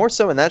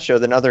in that show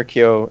than other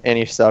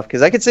KyoAni stuff.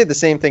 Because I could say the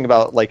same thing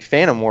about like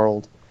Phantom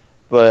World,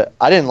 but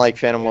I didn't like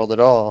Phantom World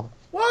at all.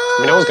 What? I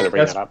mean, I was going to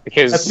bring That's- that up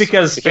because That's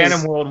because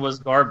Phantom World was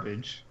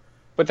garbage.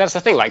 But that's the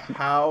thing. Like,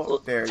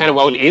 How dare Phantom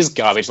you? World is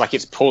garbage. Like,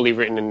 it's poorly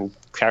written and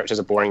characters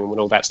are boring and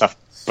all that stuff.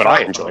 But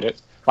I enjoyed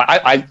it. Like,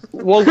 I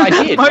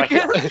did. Like,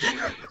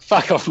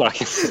 fuck off,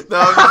 Marcus. No,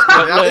 I'm just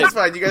kidding. No, it's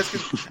fine. You guys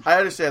can. I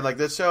understand. Like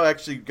this show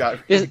actually got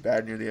really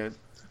bad near the end.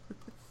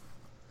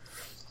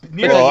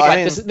 Well, Like, I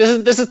mean-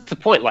 this is the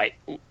point. Like,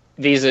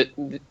 this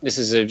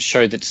is a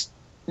show that's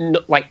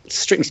not, like,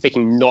 strictly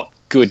speaking, not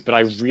good. But I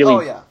really, Oh,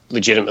 yeah.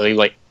 legitimately,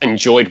 like,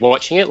 enjoyed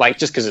watching it. Like,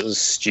 just because it was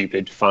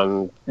stupid,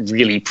 fun,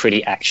 really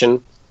pretty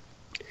action.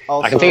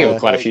 Also, I can think of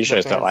quite a like, few the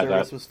shows that fan like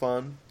service that. was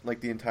fun.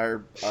 Like the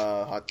entire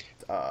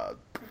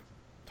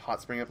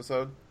Hot Spring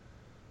episode.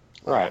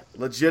 Right.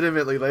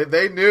 Legitimately, like,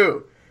 they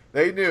knew.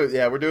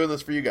 Yeah, we're doing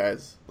this for you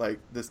guys. Like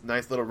this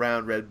nice little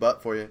round red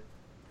butt for you.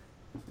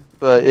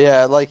 But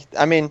yeah, like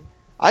I mean,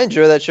 I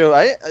enjoy that show.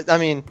 I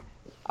mean,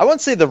 I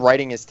wouldn't say the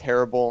writing is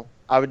terrible.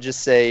 I would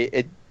just say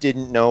it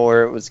didn't know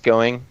where it was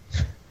going.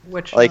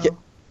 Which Like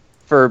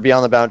for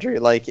Beyond the Boundary,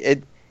 like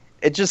it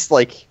just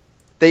like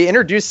they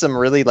introduced some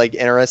really like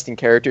interesting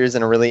characters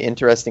in a really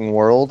interesting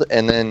world,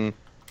 and then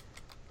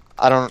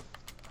I don't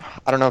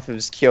know if it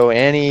was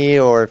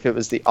KyoAni or if it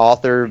was the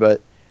author,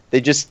 but they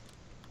just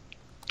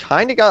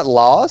kind of got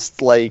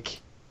lost.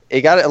 Like it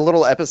got a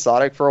little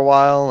episodic for a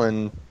while,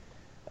 and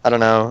I don't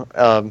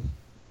know.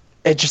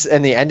 It just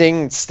and the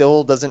ending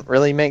still doesn't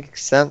really make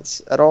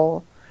sense at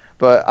all.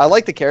 But I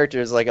like the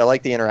characters. Like I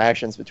like the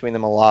interactions between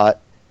them a lot.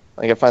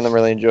 Like I find them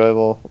really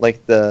enjoyable.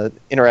 Like the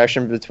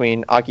interaction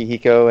between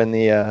Akihiko and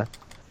the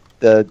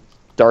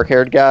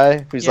dark-haired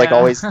guy who's like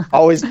Yeah.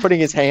 always putting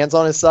his hands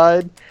on his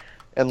side,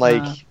 and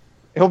like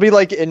he'll be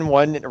like in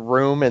one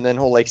room and then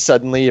he'll like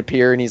suddenly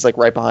appear and he's like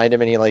right behind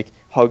him and he like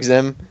hugs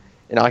him,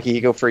 and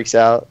Akihiko freaks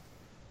out.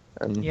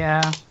 And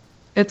Yeah.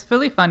 It's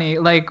really funny.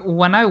 Like,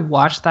 when I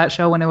watched that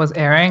show when it was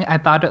airing, I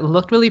thought it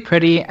looked really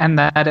pretty and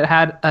that it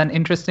had an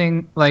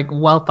interesting, like,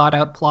 well thought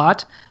out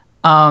plot.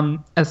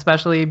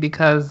 Especially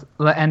because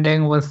the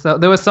ending was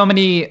there was so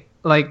many,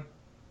 like,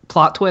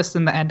 plot twists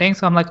in the ending.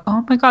 So I'm like,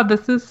 oh my God,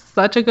 this is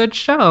such a good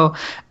show.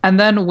 And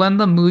then when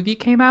the movie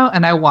came out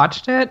and I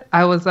watched it,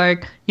 I was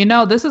like,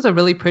 this is a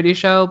really pretty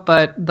show,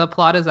 but the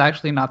plot is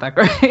actually not that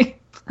great.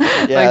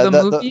 Yeah, like,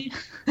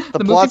 the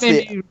plot's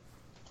the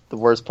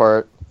worst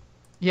part.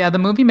 Yeah, the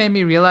movie made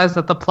me realize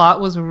that the plot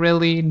was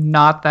really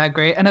not that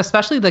great. And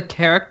especially the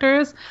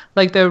characters,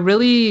 like, they're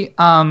really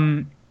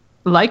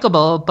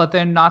likable, but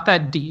they're not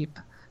that deep.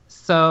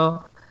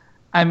 So,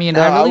 I mean,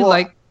 Yeah, I really well,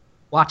 like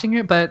watching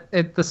it, but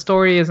the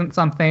story isn't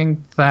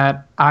something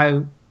that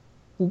I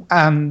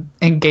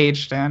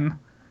engaged in.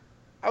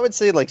 I would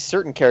say like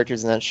certain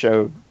characters in that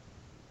show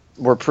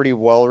were pretty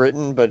well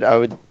written, but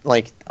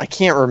I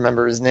can't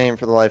remember his name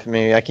for the life of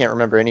me. I can't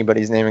remember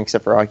anybody's name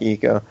except for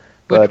Akihiko.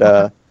 Which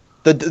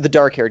But the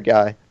dark-haired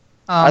guy.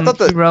 I thought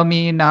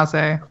Hiromi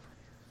Nase.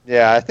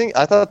 Yeah,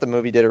 I thought the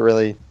movie did a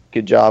really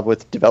good job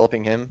with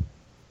developing him.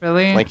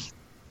 Really? Like,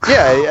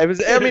 yeah,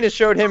 it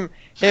showed him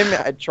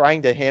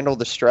trying to handle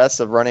the stress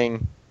of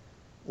running,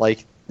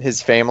 like,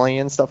 his family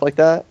and stuff like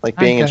that, like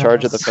being in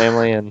charge of the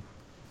family, and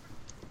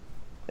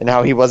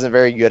how he wasn't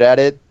very good at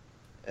it,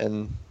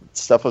 and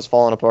stuff was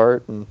falling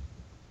apart, and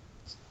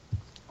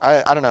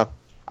I don't know.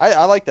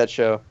 I like that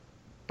show,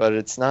 but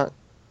it's not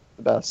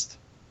the best.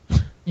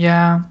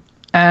 Yeah,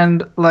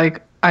 and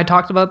like I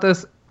talked about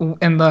this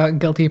in the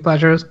Guilty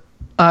Pleasures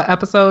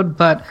episode,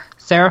 but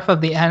Seraph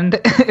of the End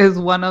is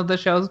one of the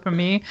shows for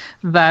me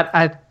that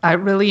I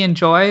really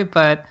enjoy,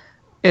 but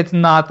it's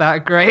not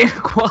that great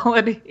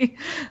quality.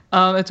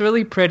 It's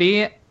really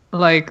pretty,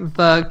 like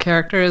the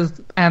characters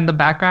and the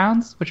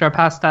backgrounds, which are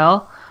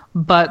pastel,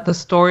 but the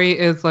story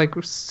is like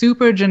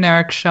super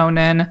generic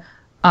shonen.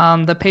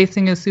 The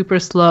pacing is super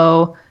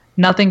slow.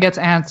 Nothing gets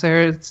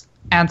answered.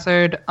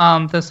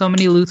 There's so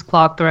many loose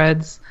plot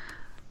threads.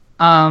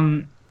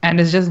 And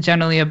it's just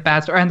generally a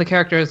bad story. And the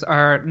characters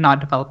are not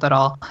developed at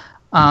all.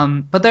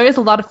 But there is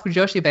a lot of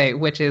Fujoshibe,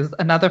 which is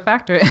another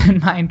factor in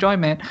my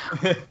enjoyment.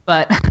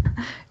 But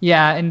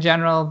yeah, in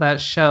general,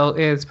 that show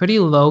is pretty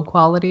low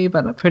quality,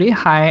 but a pretty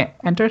high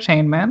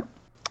entertainment,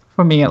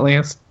 for me at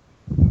least.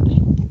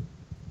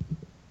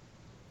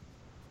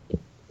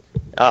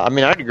 I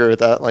mean, I'd agree with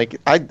that. Like,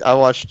 I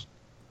watched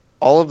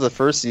all of the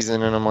first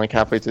season, and I'm like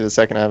halfway through the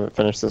second. I haven't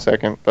finished the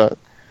second, but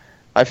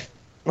I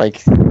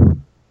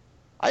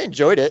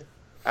enjoyed it.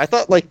 I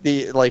thought like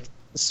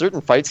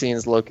certain fight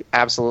scenes look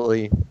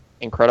absolutely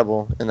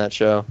incredible in that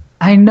show.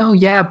 I know,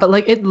 yeah, but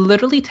like it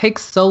literally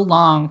takes so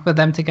long for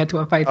them to get to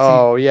a fight scene.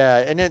 Oh yeah,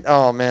 and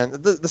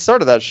the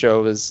start of that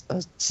show was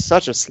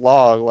such a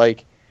slog.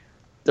 Like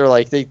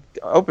they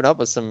open up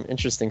with some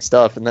interesting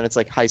stuff, and then it's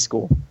like high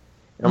school.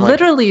 And I'm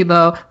literally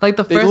though, like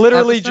the they first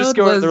literally episode just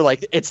go. was... They're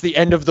like, it's the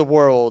end of the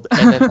world,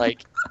 and then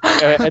like,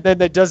 and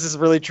then it does this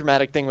really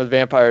traumatic thing with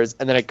vampires,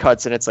 and then it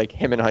cuts, and it's like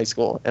him in high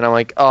school, and I'm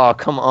like, oh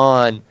come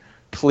on,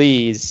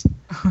 please.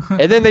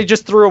 And then they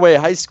just threw away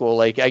high school.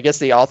 Like, I guess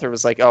the author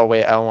was like, oh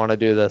wait, I don't want to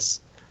do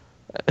this.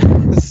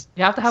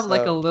 You have to have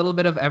like a little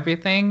bit of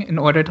everything in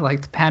order to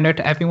like pander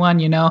to everyone,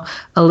 you know,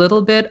 a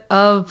little bit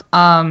of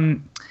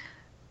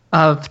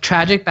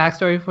tragic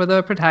backstory for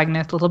the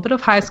protagonist, a little bit of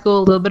high school,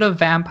 a little bit of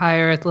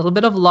vampires, a little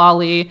bit of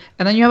lolly,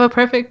 and then you have a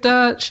perfect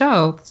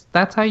show.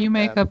 That's how you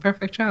make a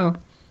perfect show.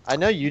 I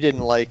know you didn't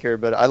like her,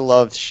 but I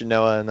loved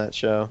Shinoa in that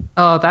show.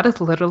 Oh, that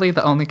is literally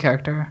the only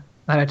character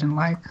that I didn't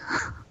like.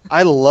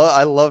 I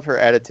love her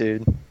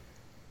attitude.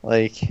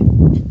 Like,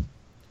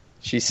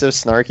 she's so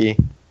snarky.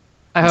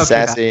 I hope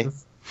sassy. She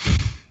does.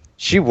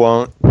 She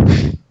won't.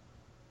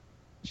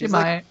 She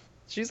might.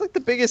 She's like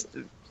the biggest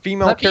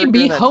female Let character me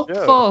be in that hopeful.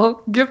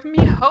 show. Give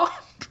me hope.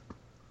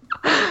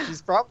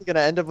 She's probably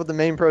gonna end up with the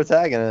main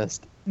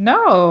protagonist.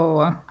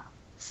 No.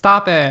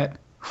 Stop it.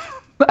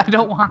 I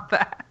don't want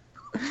that.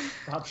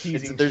 Stop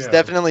teasing There's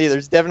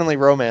shows. definitely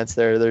romance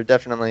there. They're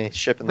definitely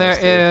shipping those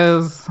two. There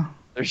is.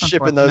 They're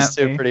shipping those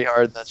two unfortunately. pretty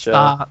hard in that show.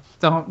 Stop.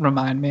 Don't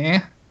remind me.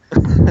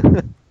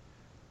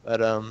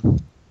 But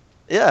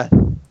yeah,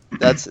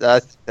 that's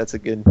a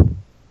good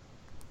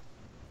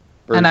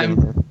And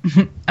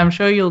version. I'm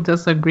sure you'll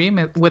disagree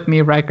with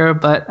me, Riker,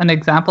 but an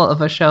example of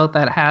a show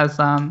that has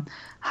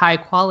high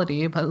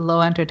quality but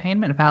low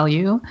entertainment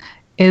value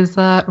is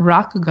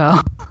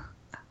Rakugo.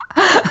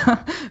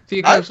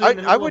 Because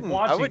I wouldn't-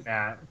 watching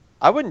that.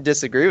 I wouldn't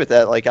disagree with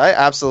that. Like, I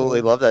absolutely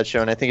love that show,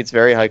 and I think it's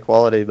very high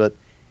quality. But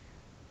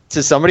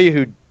to somebody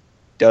who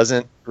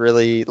doesn't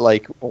really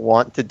like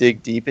want to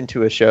dig deep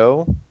into a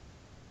show,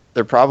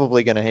 they're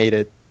probably gonna hate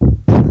it.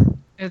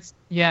 it's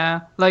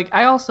like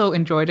I also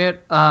enjoyed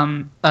it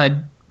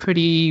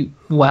pretty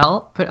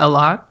well, a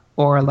lot,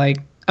 or like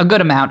a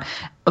good amount.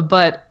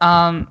 But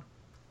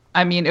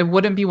I mean, it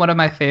wouldn't be one of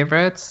my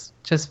favorites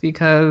just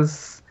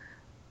because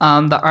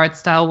the art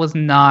style was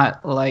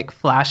not like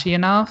flashy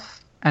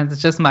enough, and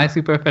it's just my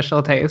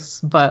superficial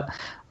taste. But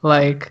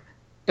like,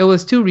 it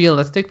was too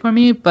realistic for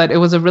me. But it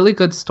was a really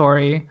good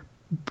story.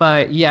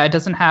 But yeah, it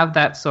doesn't have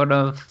that sort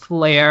of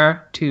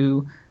flair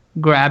to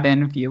grab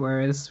in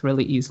viewers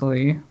really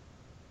easily.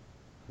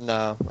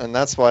 No, and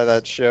that's why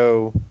that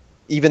show,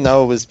 even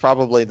though it was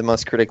probably the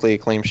most critically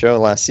acclaimed show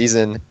last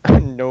season,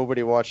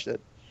 nobody watched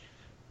it.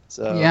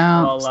 So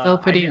Yeah, Well, still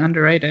pretty I didn't-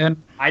 underrated.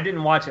 I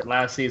didn't watch it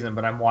last season,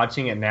 but I'm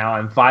watching it now.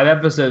 I'm 5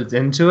 episodes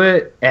into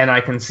it, and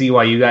I can see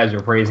why you guys are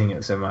praising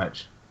it so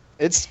much.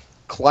 it's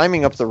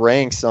climbing up the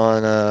ranks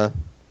on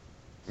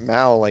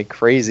Mal like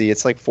crazy.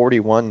 It's like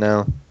 41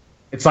 now.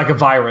 It's like a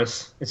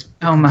virus. It's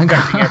Oh my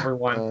infecting God.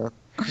 everyone.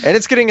 And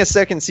it's getting a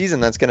second season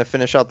that's going to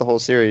finish out the whole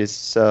series.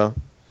 So,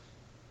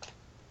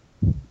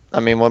 I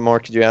mean, what more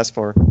could you ask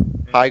for?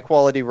 High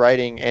quality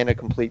writing and a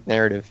complete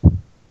narrative.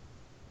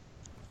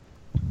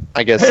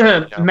 I guess.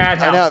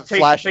 Madhouse,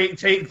 Flash.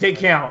 take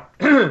count.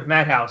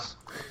 Madhouse.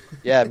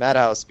 Yeah,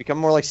 Madhouse. Become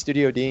more like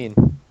Studio Dean.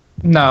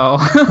 No.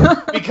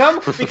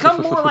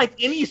 Become more like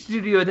any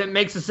studio that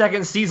makes a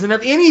second season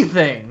of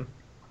anything.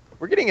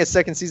 We're getting a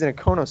second season of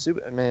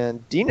Konosuba.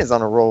 Man, Dean is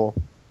on a roll.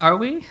 Are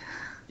we?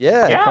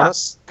 Yeah, Yeah.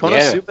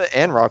 Konosuba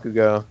and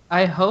Rakugo.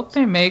 I hope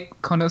they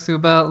make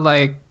Konosuba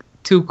like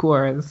 2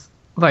 cores,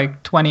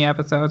 like 20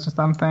 episodes or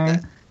something,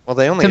 Well,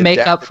 they only to make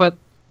adapted-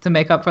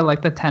 up for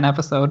like the 10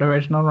 episode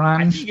original I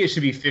run. think it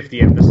should be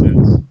 50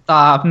 episodes.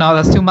 Stop! No,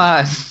 that's too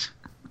much.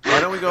 Why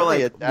don't we go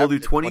Only like we'll do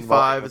adapted one 25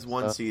 volume as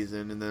one stuff.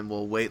 season, and then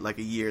we'll wait like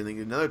a year and then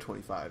get another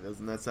 25.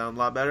 Doesn't that sound a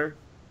lot better?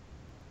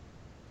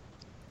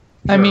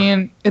 I Sure.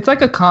 mean, it's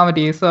like a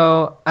comedy,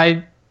 so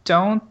I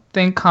don't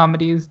think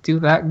comedies do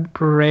that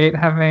great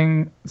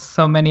having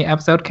so many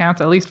episode counts.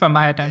 At least from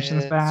my attention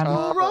It's span.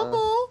 all-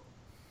 Rumble.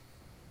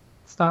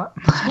 Stop.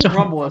 I don't-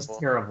 Rumble is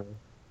terrible.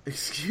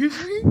 Excuse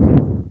me. You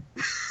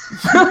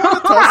wanna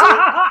tussle?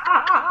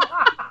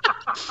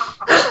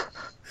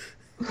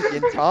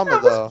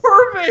 Gintama though.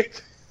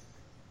 Perfect.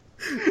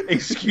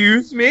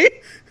 Excuse me.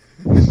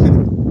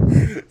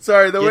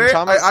 Sorry, the way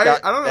Gintama's I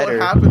got don't know better.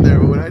 what happened there,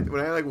 but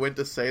when I like went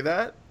to say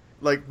that,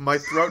 like my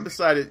throat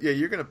decided, yeah,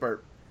 you're gonna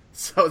burp.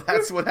 So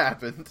that's what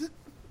happened.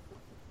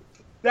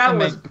 That I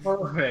was mean-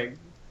 perfect.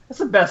 That's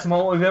the best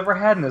moment we've ever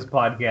had in this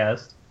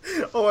podcast.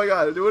 Oh my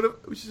god,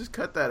 we should just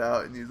cut that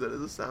out and use that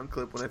as a sound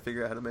clip when I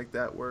figure out how to make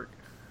that work.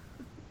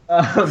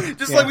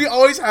 Just Yeah. like we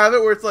always have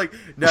it, where it's like,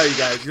 no, you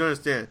guys, you don't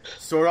understand.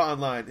 Sword Art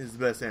Online is the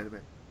best anime.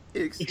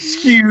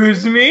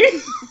 Excuse me.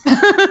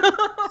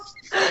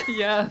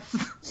 Yes.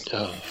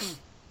 Oh.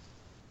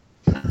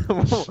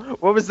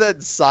 What was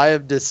that sigh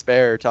of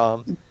despair,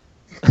 Tom?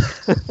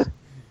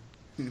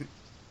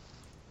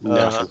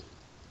 Nothing.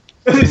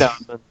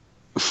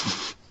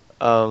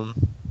 No.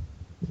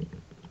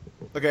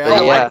 Okay,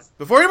 But yeah.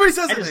 before anybody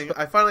says I just- anything,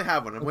 I finally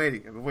have one. I'm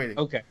waiting. I've been waiting.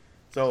 Okay,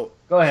 So,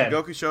 go ahead.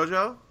 Shigoku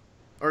Shoujo?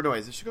 Or no,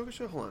 is it Shigoku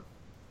Shoujo? Hold on.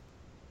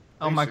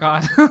 Oh my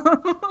god.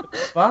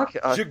 Fuck.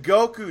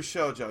 Shigoku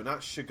Shoujo,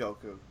 not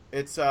Shigoku.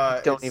 It's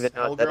don't it's even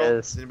know what Hell that Girl.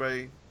 is.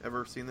 Anybody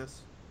ever seen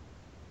this?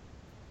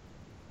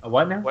 A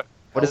what now?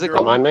 What is it Hell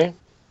called? Girl? Remind me?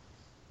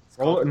 It's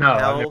called No, I've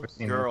Hell never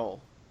seen it.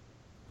 Girl.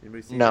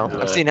 Anybody seen No, it?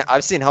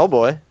 I've seen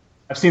Hellboy.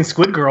 I've seen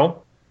Squid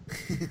Girl.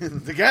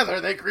 Together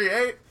they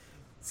create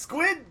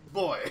Squid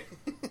Boy.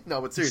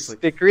 No, but seriously,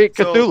 They create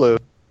So- Cthulhu.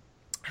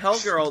 Hell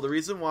Girl. The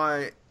reason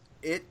why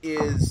it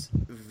is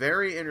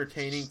very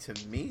entertaining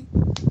to me,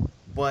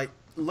 but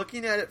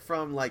looking at it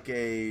from like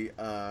a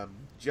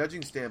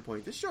judging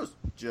standpoint, this show's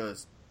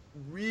just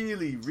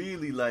really,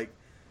 really like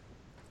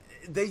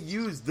they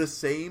use the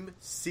same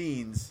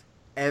scenes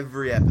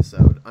every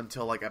episode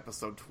until like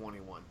episode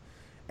 21,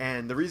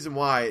 and the reason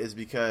why is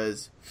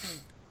because.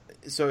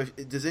 So,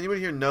 does anybody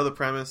here know the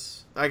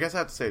premise? I guess I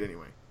have to say it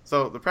anyway.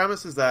 So, the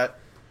premise is that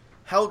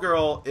Hell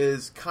Girl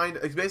is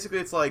basically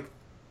it's like,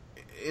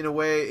 in a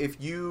way, if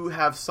you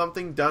have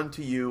something done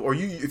to you, or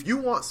if you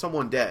want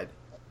someone dead,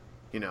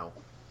 to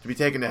be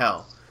taken to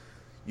hell,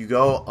 you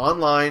go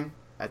online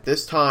at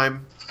this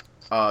time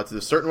to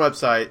the certain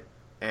website,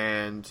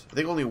 and I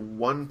think only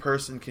one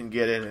person can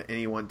get in at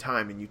any one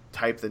time, and you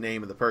type the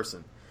name of the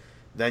person.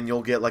 Then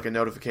you'll get like a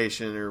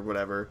notification or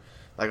whatever,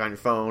 like on your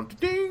phone,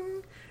 ding.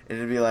 And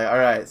it'd be like, all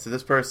right, so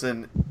this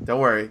person, don't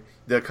worry,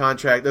 the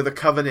contract or the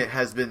covenant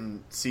has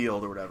been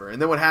sealed or whatever.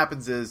 And then what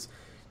happens is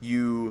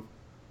you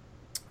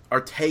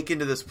are taken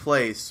to this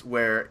place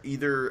where I'm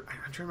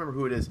trying to remember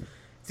who it is.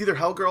 It's either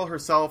Hellgirl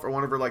herself or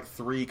one of her like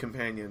 3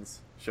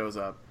 companions shows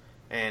up.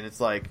 And it's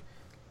like,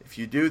 if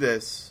you do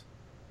this,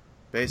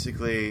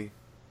 basically,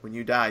 when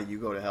you die, you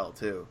go to hell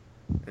too.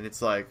 And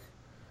it's like,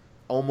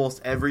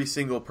 almost every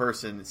single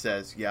person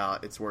says, yeah,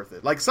 it's worth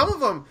it. Like, some of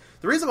them,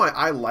 the reason why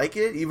I like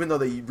it, even though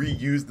they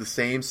reuse the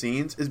same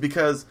scenes, is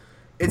because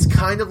it's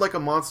kind of like a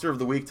Monster of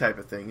the Week type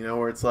of thing,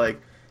 where it's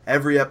like,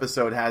 every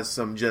episode has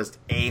some just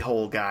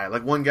a-hole guy.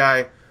 Like, one guy,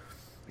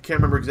 I can't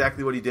remember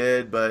exactly what he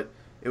did, but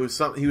it was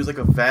he was like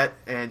a vet,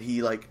 and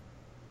he, like,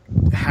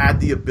 had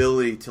the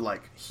ability to,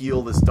 like,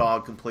 heal this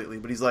dog completely.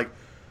 But he's like,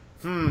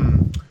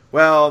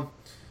 well,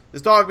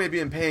 this dog may be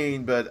in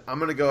pain, but I'm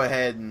going to go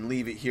ahead and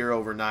leave it here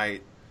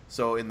overnight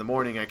so in the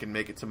morning I can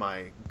make it to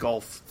my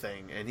golf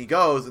thing. And he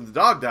goes, and the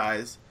dog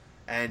dies,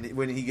 and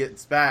when he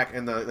gets back,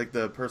 and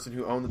the person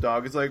who owned the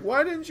dog is like,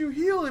 why didn't you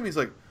heal him? He's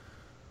like,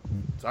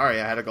 sorry,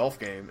 I had a golf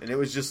game. And it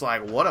was just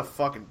like, what a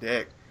fucking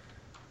dick.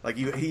 Like,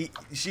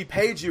 she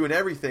paid you and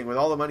everything with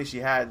all the money she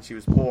had, and she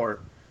was poor,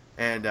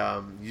 and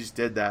you just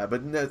did that.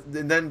 But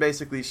and then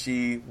basically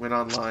she went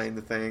online,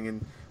 the thing,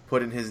 and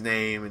put in his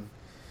name and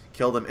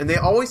killed him. And they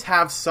always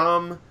have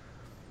some,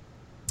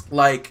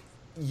 like,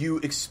 you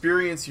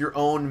experience your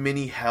own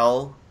mini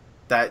hell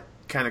that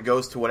kind of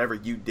goes to whatever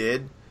you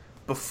did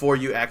before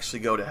you actually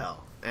go to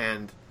hell.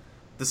 And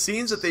the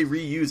scenes that they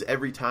reuse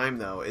every time,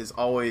 though, is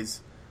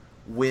always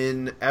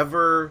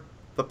whenever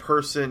the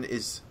person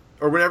is...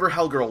 Or whenever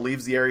Hellgirl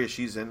leaves the area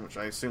she's in, which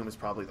I assume is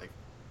probably like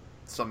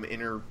some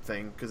inner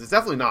thing, because it's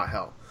definitely not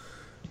hell.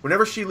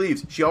 Whenever she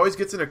leaves, she always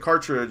gets in a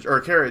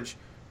carriage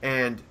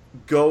and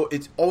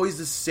it's always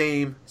the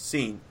same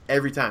scene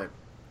every time.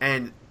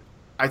 And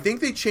I think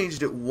they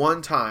changed it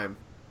one time,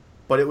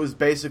 but it was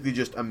basically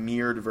just a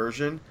mirrored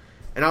version.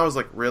 And I was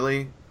like,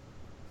 really?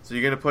 So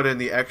you're going to put in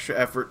the extra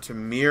effort to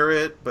mirror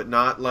it, but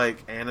not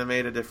like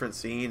animate a different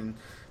scene,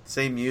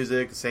 same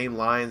music, same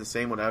lines, the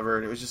same whatever.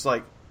 And it was just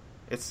like,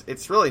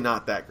 It's really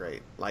not that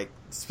great. Like,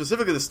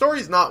 specifically, the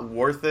story's not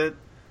worth it.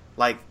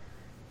 Like,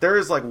 there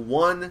is, like,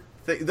 one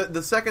thing...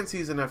 The second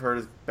season, I've heard,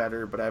 is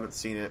better, but I haven't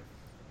seen it.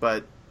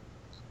 But,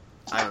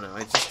 I don't know.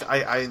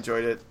 I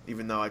enjoyed it,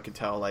 even though I could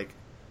tell, like,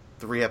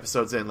 3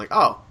 episodes in, like,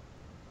 oh,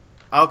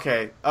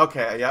 okay,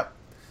 yep,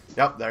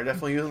 they're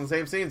definitely using the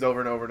same scenes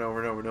over and over and over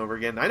and over and over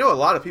again. I know a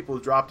lot of people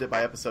who dropped it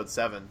by episode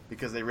 7,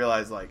 because they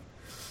realized, like,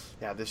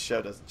 yeah, this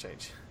show doesn't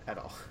change at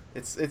all.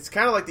 It's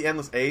kind of like the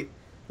Endless 8,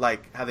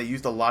 like how they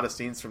used a lot of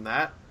scenes from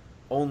that,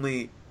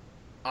 only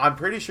I'm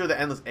pretty sure the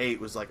Endless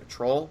 8 was like a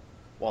troll,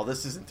 while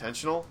this is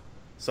intentional.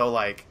 So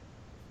like,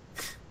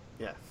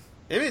 yeah,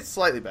 maybe it's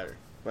slightly better,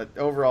 but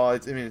overall,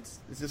 it's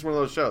just one of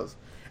those shows.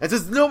 And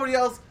since nobody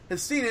else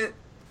has seen it,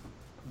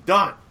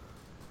 done.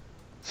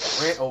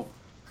 Rant over.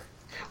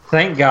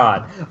 Thank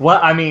God. Well,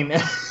 I mean,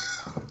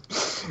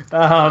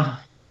 I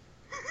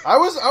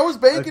was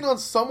banking on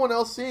someone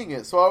else seeing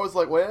it, so I was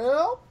like,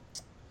 well.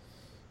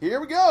 Here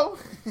we go.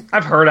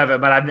 I've heard of it,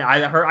 but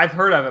I've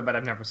heard of it, but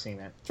I've never seen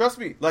it. Trust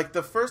me, like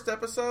the first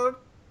episode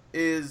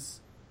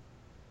is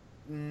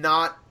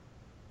not.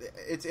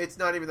 It's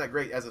not even that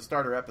great as a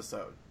starter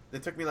episode.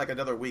 It took me like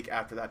another week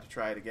after that to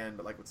try it again,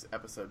 but like it's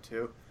episode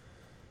 2,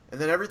 and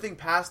then everything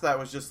past that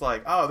was just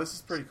like, oh, this is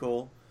pretty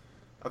cool.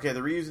 Okay,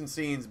 they're reusing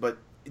scenes, but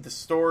the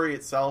story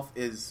itself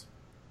is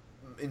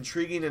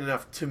intriguing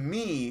enough to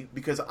me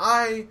because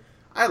I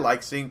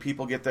like seeing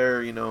people get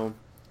their,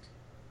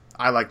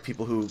 I like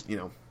people who,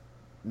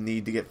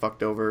 need to get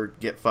fucked over,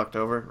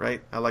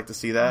 right? I like to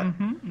see that.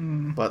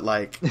 Mm-hmm. But,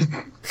 like...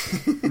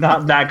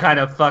 not that kind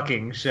of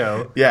fucking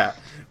show. Yeah.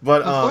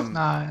 But, of course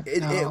not.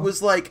 It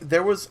was like, I'm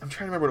trying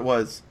to remember what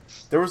it was.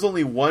 There was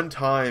only one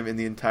time in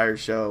the entire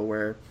show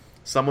where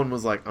someone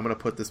was like, I'm going to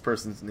put this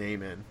person's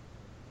name in.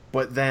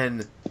 But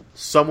then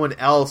someone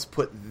else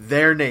put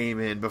their name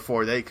in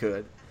before they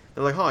could.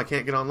 They're like, I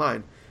can't get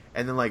online.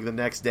 And then, like, the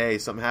next day,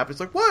 something happens.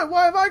 Like, what?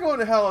 Why am I going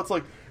to hell? It's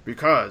like,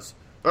 because...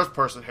 this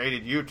person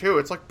hated you too.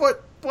 It's like,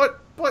 but.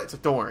 It's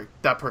like, don't worry.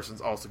 That person's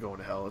also going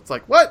to hell. It's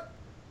like, what?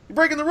 You're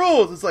breaking the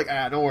rules. It's like,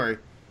 don't worry.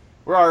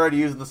 We're already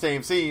using the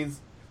same scenes.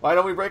 Why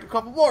don't we break a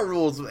couple more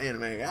rules with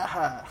anime?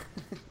 Aha.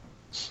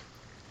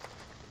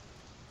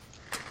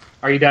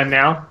 Are you done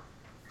now?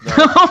 No.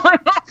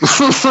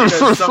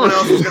 Because someone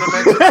else is going to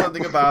mention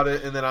something about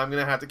it, and then I'm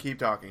going to have to keep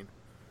talking.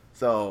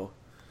 So.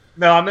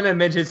 No, I'm going to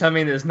mention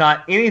something that's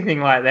not anything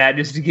like that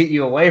just to get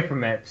you away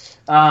from it.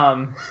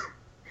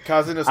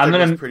 Kazuna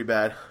Stick was pretty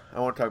bad.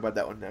 I want to talk about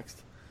that one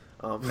next.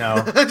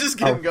 No. Just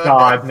kidding. Oh, go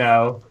God, ahead.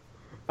 no.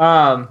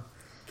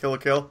 Kill a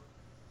Kill?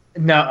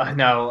 No.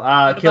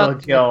 Kill a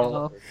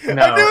Kill.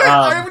 No.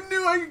 I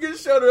knew I could get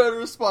shouted out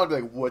and respond.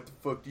 Like, what the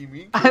fuck do you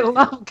mean? I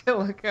love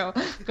Kill a Kill.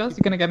 Because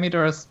you're going to get me to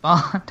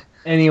respond.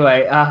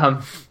 Anyway,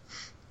 I'm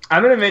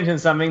going to mention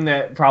something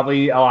that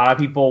probably a lot of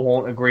people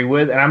won't agree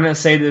with, and I'm going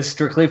to say this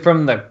strictly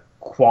from the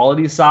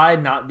quality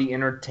side, not the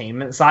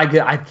entertainment side.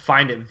 I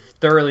find it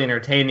thoroughly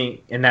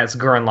entertaining, and that's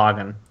Gurren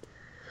Lagann.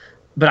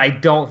 But I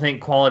don't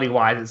think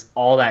quality-wise it's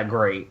all that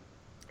great.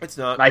 It's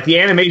not. Like, the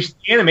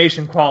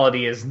animation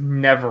quality is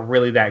never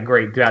really that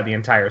great throughout the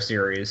entire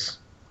series.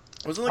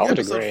 Wasn't like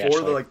episode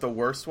 4 the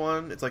worst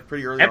one? It's like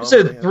pretty early.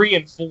 Episode 3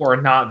 and 4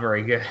 are not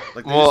very good.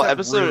 Like,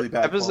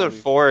 episode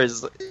 4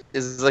 is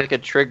like a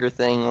Trigger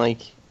thing.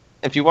 Like,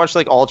 if you watch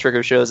like all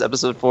Trigger shows,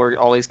 episode 4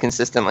 always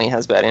consistently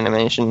has bad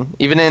animation.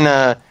 Even in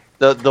the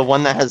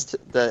one that has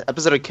the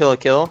episode of Kill la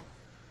Kill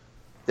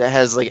that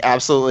has like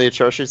absolutely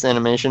atrocious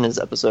animation is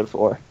episode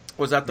 4.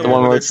 Was that the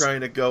one where they're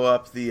trying to go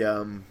up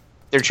the?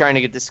 They're trying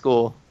to get to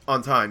school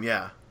on time.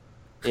 Yeah.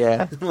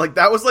 Yeah. Like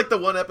that was like the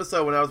one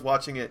episode when I was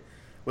watching it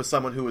with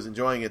someone who was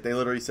enjoying it. They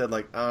literally said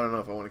like, I don't know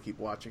if I want to keep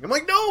watching. I'm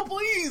like, no,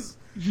 please.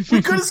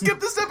 We could have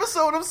skipped this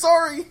episode. I'm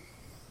sorry.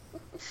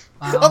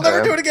 Wow. I'll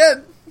never do it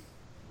again.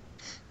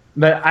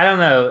 But I don't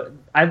know.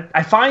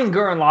 I find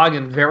Gurren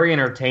Lagann very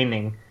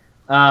entertaining.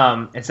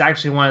 It's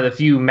actually one of the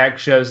few mech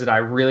shows that I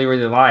really,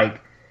 really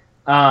like.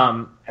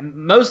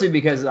 Mostly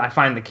because I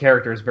find the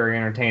characters very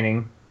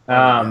entertaining.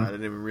 I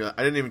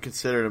didn't even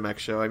consider it a mech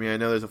show. I mean, I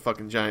know there's a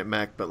fucking giant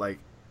mech, but like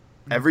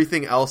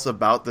everything else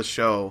about the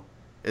show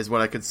is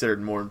what I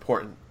considered more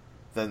important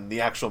than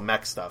the actual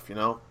mech stuff. You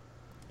know,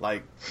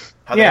 like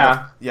how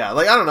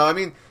like I don't know. I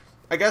mean,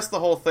 I guess the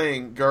whole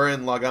thing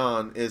Gurren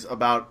Lagann is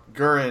about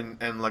Gurren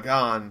and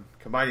Lagann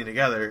combining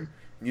together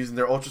and using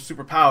their ultra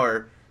super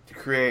power to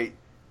create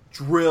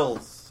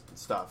drills and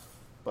stuff.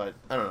 But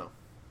I don't know.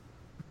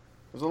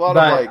 There's a lot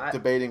of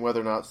debating whether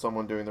or not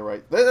someone doing the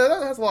right.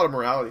 That has a lot of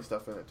morality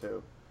stuff in it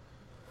too.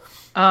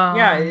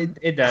 Yeah,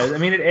 it does. I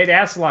mean, it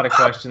asks a lot of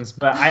questions,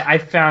 but I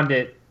found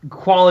it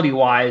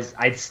quality-wise,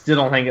 I still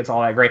don't think it's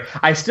all that great.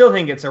 I still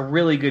think it's a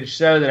really good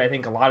show that I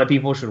think a lot of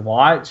people should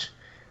watch.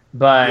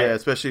 But yeah,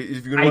 especially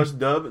if you're gonna watch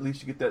dub, at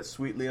least you get that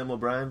sweet Liam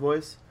O'Brien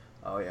voice.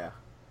 Oh yeah.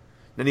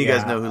 None of you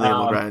guys know who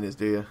Liam O'Brien is,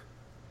 do you?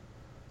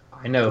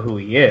 I know who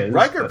he is.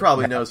 Riker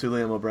probably knows who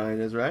Liam O'Brien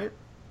is, right?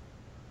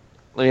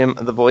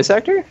 Liam, the voice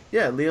actor?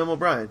 Yeah, Liam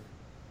O'Brien.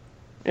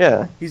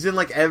 Yeah. He's in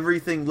like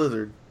everything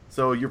Blizzard,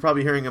 so you're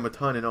probably hearing him a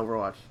ton in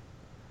Overwatch.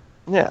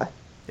 Yeah.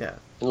 Yeah.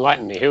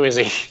 Enlighten me. Who is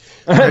he?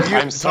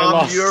 I'm so Tom,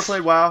 lost. Have you ever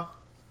played WoW?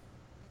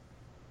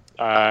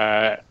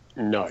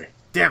 No.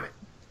 Damn it.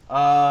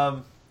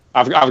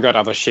 I've got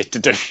other shit to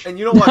do. And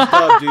you don't watch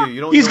dub, do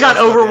you? He's got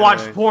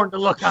Overwatch porn to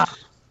look up.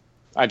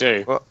 I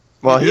do.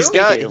 Well he's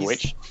got.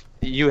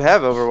 You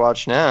have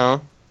Overwatch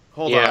now.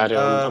 Hold on. I do.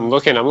 I'm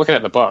looking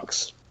at the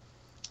box.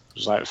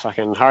 Just like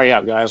fucking hurry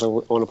up, guys! I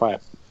want to play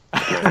it.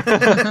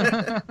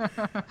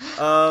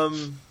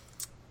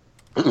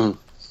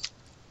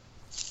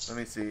 Let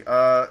me see.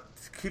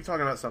 Keep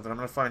talking about something. I'm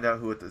going to find out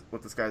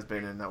what this guy's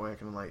been in. That way I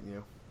can enlighten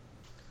you.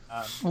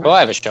 Well, I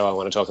have a show I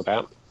want to talk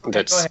about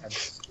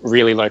that's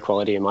really low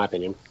quality, in my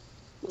opinion.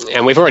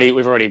 And we've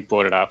already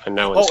brought it up, and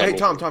no one's. Oh, hey,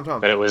 Tom.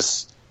 But it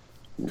was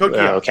Code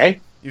Geass.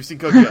 Okay. You've seen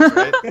Code Geass,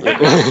 right?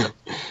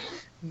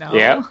 No.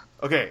 Yeah.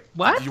 Okay.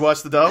 What? Did you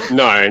watch the dub?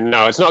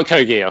 No, it's not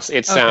Code Geass.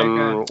 It's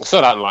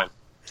Sword Art Online.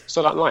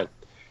 Sword Art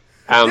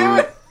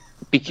Online.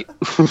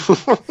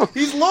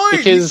 He's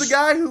Lloyd. He's the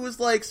guy who was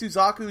like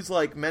Suzaku's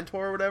like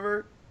mentor or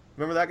whatever.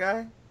 Remember that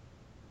guy?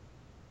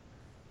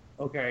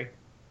 Okay.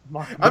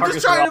 I'm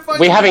just trying to find.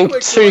 We're having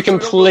two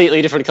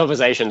completely different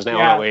conversations now,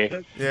 aren't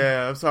we?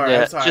 Yeah, I'm sorry.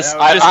 Yeah,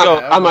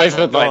 I'm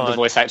over the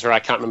voice actor I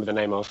can't remember the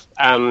name of.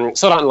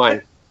 Sword Art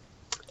Online.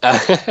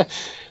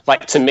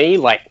 Like to me,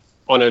 like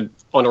on a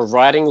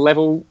writing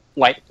level,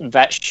 like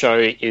that show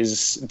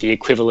is the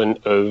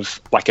equivalent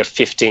of like a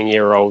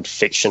 15-year-old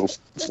fiction,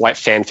 like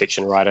fan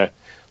fiction writer.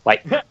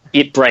 Like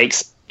it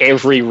breaks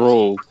every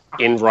rule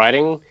in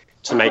writing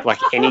to make like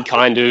any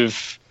kind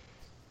of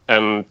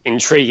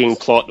intriguing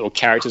plot or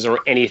characters or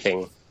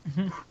anything.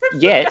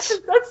 Yet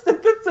that's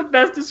the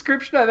best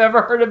description I've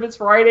ever heard of its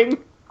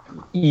writing.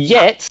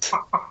 Yet,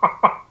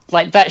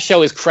 like that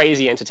show is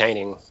crazy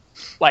entertaining.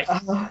 Like I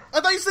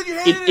thought you said you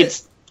hated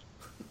it.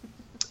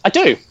 I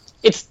do.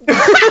 It's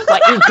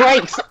like it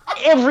breaks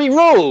every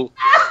rule.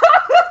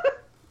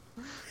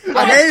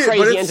 I hate it,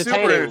 but it's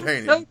super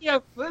entertaining.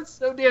 It's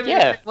so damn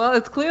yeah. Well,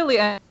 it's clearly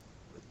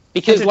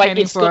because like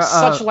it's got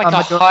such like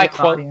a high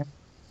quality.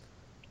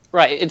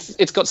 Right,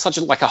 it's got such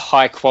a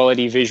high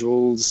quality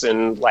visuals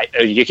and like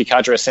a Yuki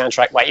Kajira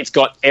soundtrack. Like it's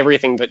got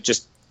everything that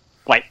just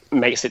like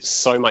makes it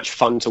so much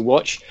fun to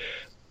watch,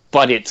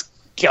 but it's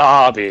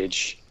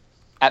garbage,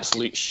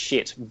 absolute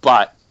shit.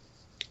 But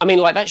I mean,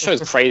 like that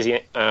show's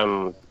crazy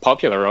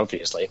popular,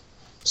 obviously.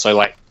 So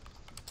like,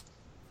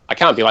 I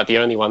can't be like the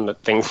only one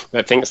that thinks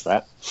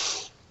that.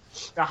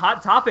 The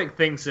Hot Topic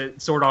thinks that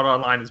Sword Art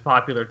Online is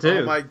popular too.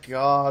 Oh my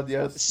god,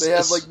 yes. They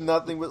have like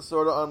nothing but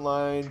Sword Art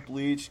Online,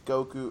 Bleach,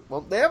 Goku.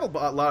 Well, they have a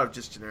lot of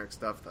just generic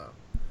stuff though.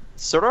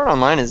 Sword Art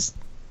Online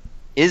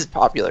is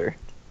popular.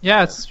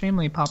 Yeah, it's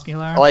extremely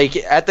popular. Like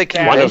at the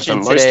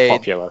convention one of the today, most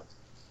popular.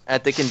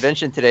 At the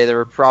convention today, there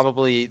were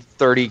probably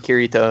 30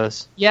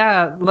 Kiritos.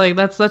 Yeah, like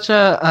that's such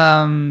a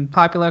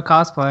popular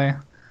cosplay.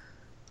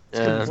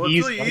 Yeah. Well,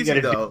 it's really easy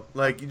though.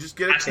 Like you just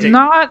get a cape.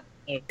 Not.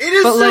 It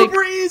is but,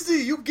 super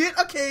easy. You get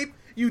a cape.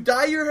 You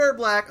dye your hair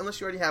black, unless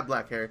you already have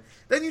black hair.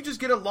 Then you just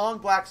get a long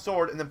black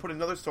sword and then put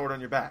another sword on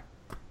your back.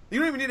 You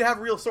don't even need to have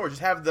a real sword.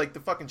 Just have like the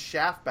fucking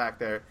shaft back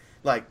there,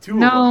 like two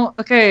of them. No,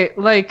 okay,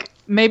 like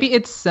maybe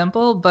it's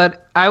simple,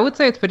 but I would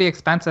say it's pretty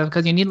expensive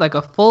because you need like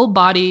a full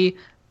body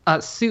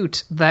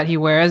suit that he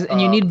wears, and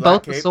you need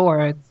both the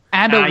swords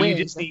and a wig.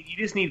 You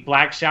just need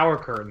black shower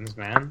curtains,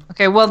 man.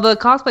 Okay, well the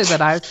cosplays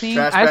that I've seen,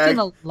 I've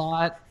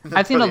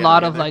seen a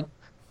lot of like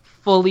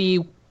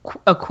fully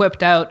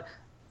equipped out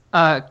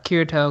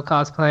Kirito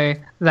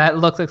cosplay that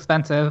looks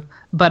expensive,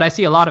 but I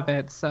see a lot of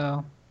it,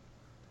 so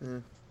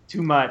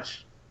Too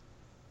much.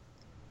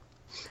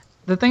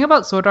 The thing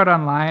about Sword Art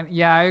Online,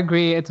 yeah, I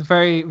agree, it's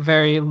very,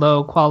 very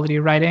low quality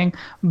writing,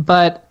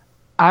 but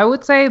I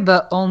would say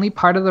the only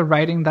part of the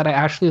writing that I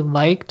actually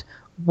liked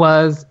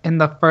was in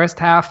the first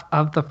half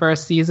of the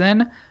first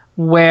season,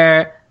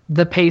 where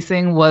the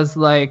pacing was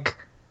like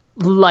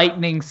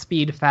lightning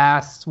speed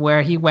fast,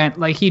 where he went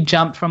like he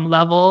jumped from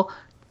level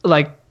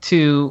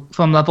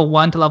from level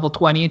 1 to level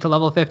 20 to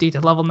level 50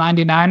 to level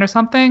 99 or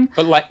something.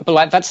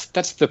 But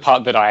that's the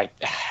part that I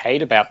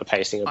hate about the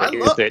pacing of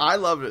it. I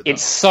love it.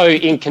 It's so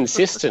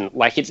inconsistent.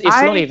 Like it's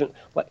not even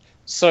like.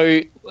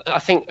 So I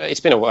think it's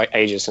been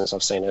ages since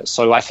I've seen it.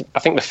 So I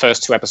think the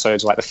first 2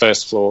 episodes are like the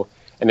first floor,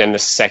 and then the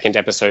second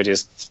episode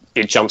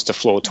it jumps to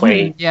floor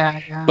 20.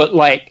 Yeah. But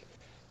like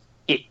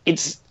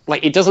it's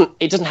like it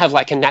doesn't have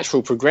like a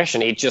natural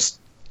progression. It just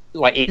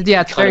like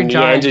it's very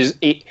meanders.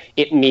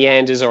 It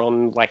meanders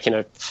on like in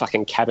a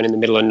fucking cabin in the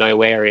middle of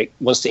nowhere. It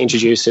wants to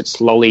introduce its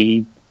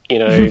lolly,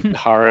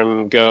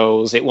 harem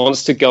girls. It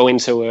wants to go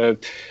into a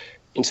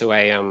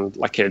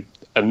like a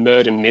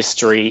murder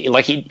mystery.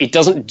 Like it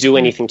doesn't do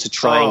anything to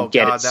try and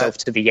get itself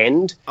to the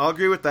end. I'll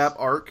agree with that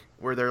arc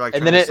where they're like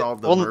trying to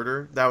solve the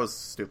murder. That was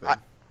stupid.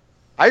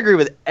 I agree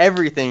with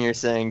everything you're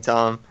saying,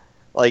 Tom.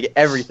 Like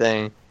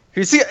everything.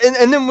 You see,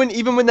 and then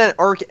when that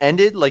arc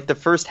ended, like the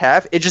first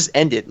half, it just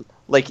ended.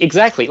 Like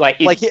exactly,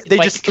 they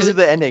just threw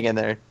the ending in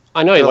there.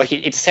 I know, like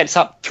it sets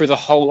up through the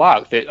whole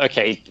arc that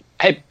okay,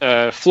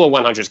 floor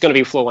 100 is going to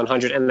be floor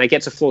 100, and they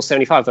get to floor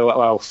 75. They're like,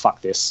 well,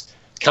 fuck this,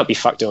 can't be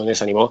fucked doing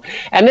this anymore.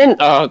 And then,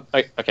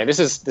 okay, this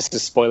is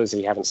spoilers if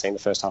you haven't seen the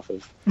first half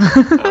of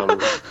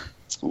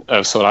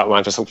Sword Art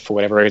Online for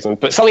whatever reason.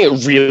 But something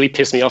that really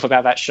pissed me off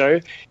about that show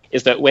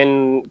is that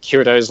when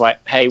Kirido's like,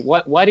 hey,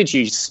 why did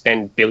you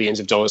spend billions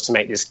of dollars to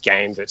make this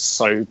game that's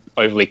so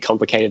overly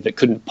complicated that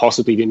couldn't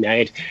possibly be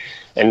made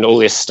and all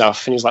this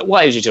stuff? And he's like,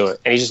 why did you do it?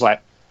 And he's just like,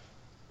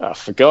 oh, I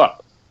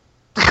forgot.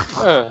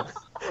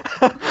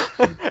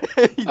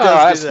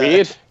 That's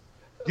weird.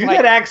 Do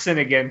that accent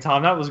again,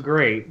 Tom. That was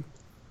great.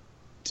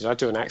 Did I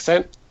do an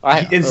accent?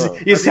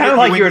 You sounded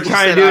like you were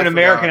trying to do an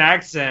American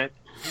accent.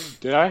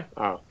 Did I?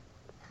 Oh.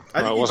 I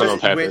think it wasn't on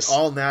purpose. You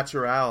went all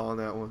natural on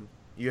that one.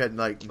 You had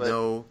nothing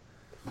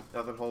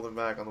holding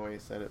back on the way you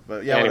said it.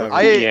 But yeah,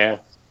 anyway,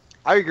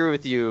 I agree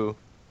with you,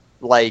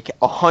 like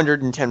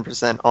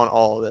 110% on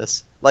all of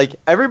this. Like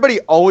everybody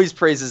always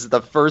praises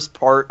the first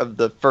part of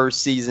the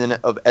first season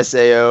of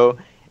SAO,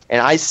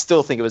 and I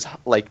still think it was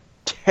like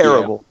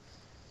terrible,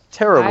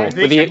 terrible. With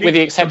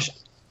the exception.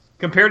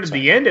 Compared to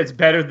the end, it's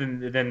better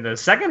than the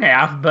second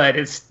half, but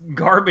it's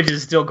garbage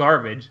is still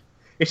garbage.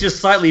 It's just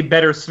slightly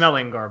better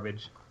smelling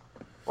garbage.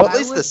 Well, at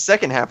least the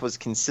second half was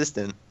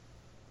consistent.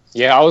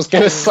 Yeah, I was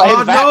going to say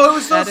that. No, it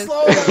was so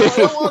slow. I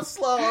don't want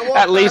slow. I want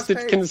at least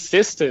it's pace.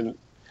 consistent.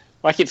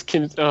 Like it's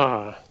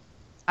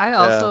I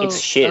also it's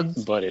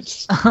shit, but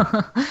it's.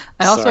 I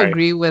also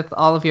agree with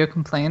all of your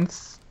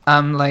complaints.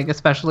 Like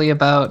especially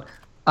about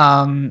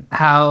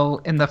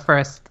how in the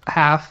first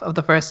half of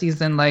the first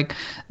season, like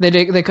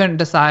they couldn't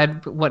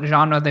decide what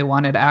genre they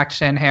wanted: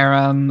 action,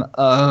 harem,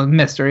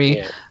 mystery.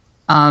 Yeah.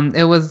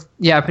 It was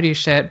pretty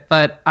shit,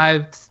 but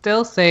I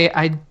still say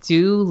I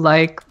do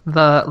like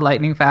the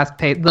lightning fast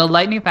pace,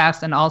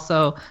 and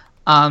also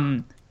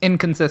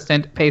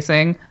inconsistent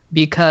pacing,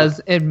 because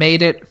it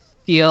made it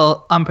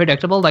feel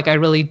unpredictable. Like I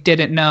really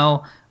didn't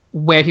know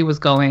where he was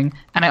going,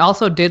 and I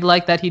also did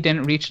like that he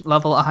didn't reach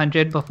level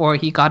 100 before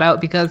he got out,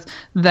 because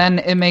then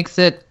it makes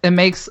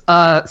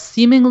a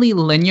seemingly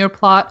linear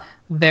plot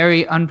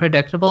very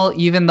unpredictable,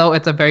 even though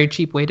it's a very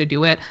cheap way to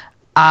do it.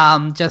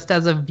 Just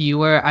as a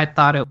viewer, I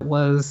thought it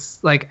was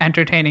like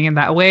entertaining in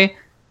that way.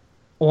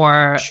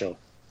 Or sure.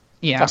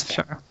 Yeah,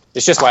 sure.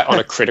 It's just like on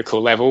a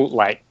critical level,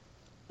 like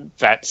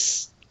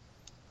that's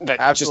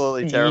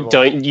absolutely just,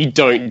 terrible. You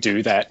don't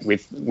do that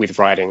with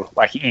writing.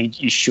 Like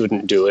you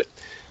shouldn't do it.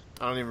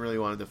 I don't even really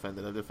want to defend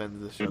it. I've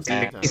defended this show.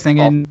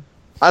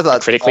 I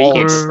thought critically,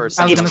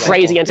 it's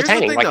crazy entertaining. Here's the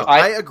thing, like though.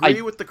 I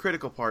agree with the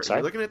critical part. Sorry?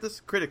 If you're looking at this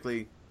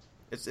critically,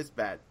 it's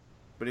bad.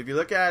 But if you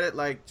look at it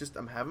like just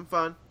I'm having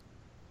fun,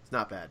 it's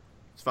not bad.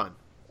 It's fun.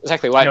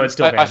 Exactly. Like No, it's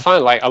still I bad.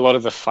 find like a lot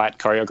of the fight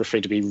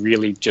choreography to be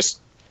really just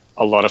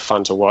a lot of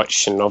fun to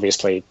watch, and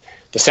obviously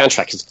the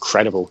soundtrack is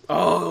incredible.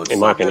 Oh, it's in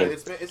so my good.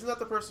 opinion. Isn't that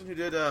the person who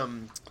did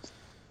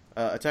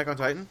Attack on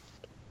Titan?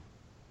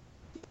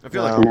 I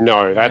feel No. like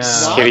No,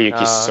 that's No. Hiroyuki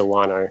Uh,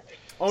 Sawano.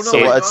 oh no, So-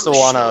 wait, it's no,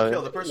 Sawano.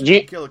 Kill. The person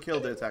You- who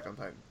killed did Attack on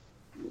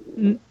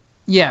Titan.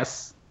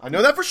 Yes. I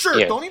know that for sure.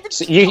 Yeah. Don't even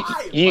So try you- and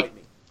fight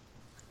me.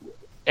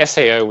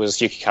 SAO was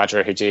Yuki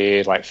Kaji, who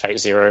did like Fate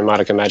Zero,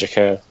 Madoka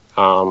Magica,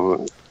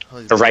 Oh,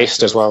 he's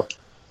Erased as well.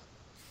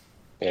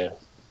 Yeah.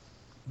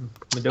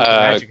 Madoka Magic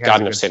has a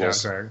Garden good of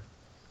Sinners. soundtrack.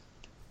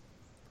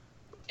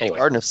 Anyway,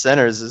 Garden of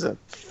Sinners is a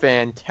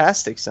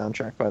fantastic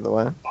soundtrack, by the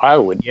way. I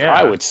would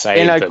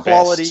say In a the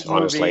quality best, movie.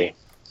 honestly.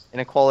 In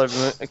a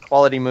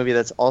quality movie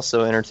that's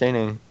also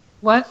entertaining.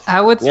 What?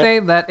 I would Yep. say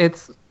that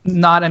it's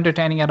not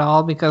entertaining at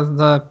all, because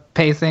the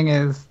pacing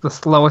is the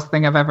slowest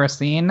thing I've ever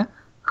seen.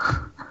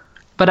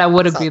 But I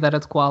would agree that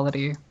it's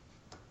quality.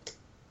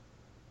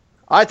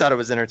 I thought it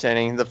was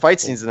entertaining. The fight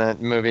scenes in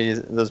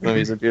those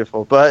movies are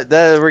beautiful. But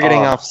we're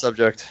getting off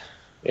subject.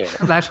 Yeah,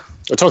 That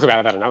we'll talk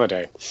about that another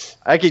day.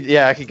 I could go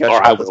Or check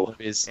I out those will.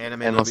 movies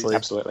Anime endlessly. movies.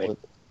 Absolutely.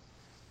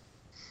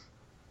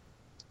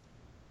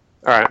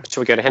 All right, should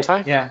we go to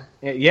hentai?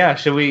 Yeah.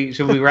 Should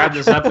we wrap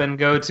this up and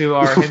go to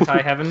our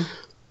hentai heaven?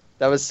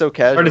 That was so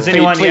casual. Or does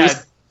anyone?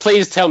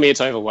 Please tell me it's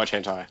Overwatch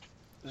hentai.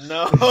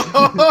 No,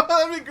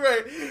 that'd be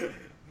great.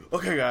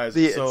 Okay, guys.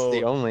 It's so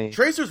the only.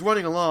 Tracer's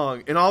running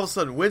along, and all of a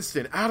sudden,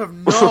 Winston, out of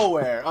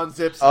nowhere,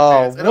 unzips his Oh,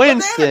 pants, and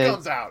Winston. a banana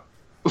comes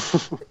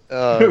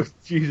out.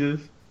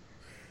 Jesus.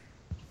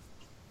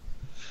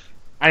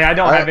 I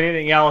don't have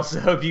anything else.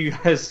 So if you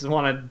guys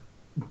want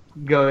to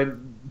go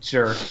ahead,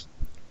 sure.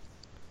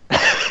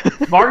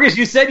 Marcus,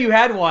 you said you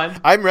had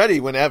one. I'm ready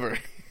whenever.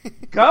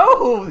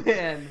 Go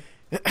then.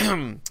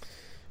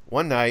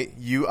 One night,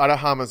 Yu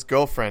Arahama's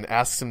girlfriend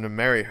asks him to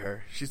marry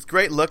her. She's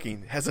great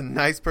looking, has a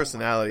nice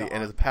personality,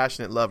 and is a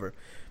passionate lover.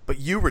 But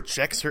Yu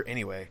rejects her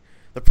anyway.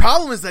 The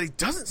problem is that he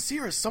doesn't see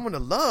her as someone to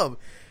love,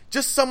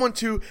 just someone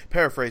to,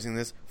 paraphrasing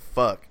this,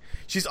 fuck.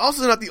 She's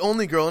also not the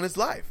only girl in his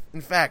life. In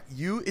fact,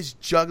 Yu is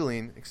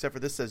juggling, except for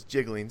this says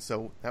jiggling,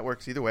 so that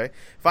works either way,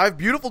 5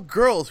 beautiful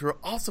girls who are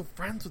also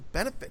friends with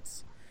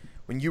benefits.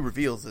 When Yu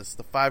reveals this,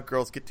 the 5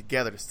 girls get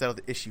together to settle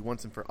the issue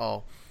once and for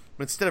all.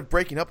 But instead of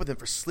breaking up with him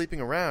for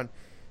sleeping around,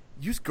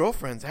 Yu's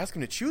girlfriends ask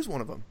him to choose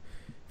one of them.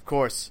 Of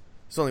course,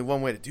 there's only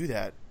one way to do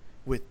that,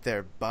 with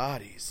their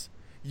bodies.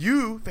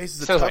 Yu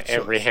faces a Sounds tough like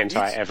every choice.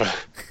 hentai ever.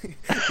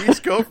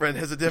 Each girlfriend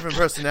has a different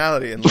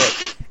personality and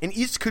look, and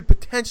each could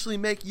potentially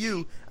make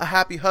Yu a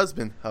happy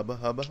husband. Hubba,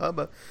 hubba,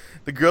 hubba.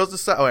 The girls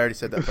decide... Oh, I already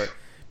said that part.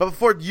 But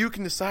before Yu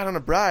can decide on a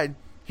bride,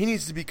 he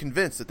needs to be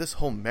convinced that this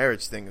whole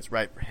marriage thing is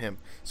right for him.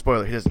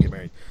 Spoiler, he doesn't get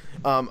married.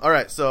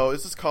 Alright, so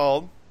this is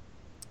called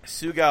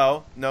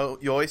Sugao no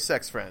Yoi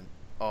Sex Friend.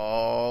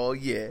 Oh,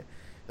 yeah.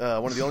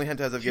 One of the only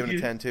hentais I've given a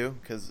 10 to,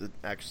 because it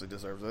actually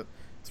deserves it.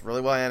 It's really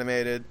well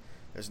animated.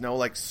 There's no,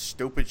 like,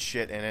 stupid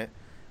shit in it.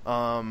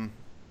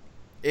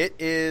 It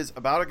is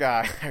about a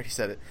guy... I already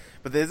said it.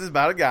 But this is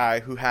about a guy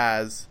who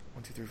has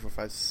 1, 2, 3, 4,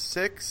 5,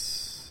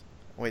 6...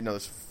 Wait, no,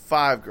 there's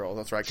 5 girls.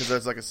 That's right, because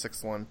there's, like, a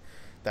 6th one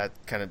that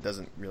kind of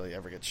doesn't really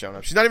ever get shown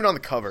up. She's not even on the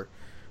cover.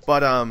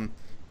 But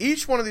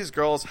each one of these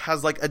girls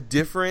has, like, a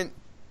different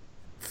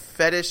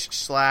fetish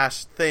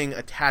 / thing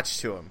attached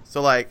to him.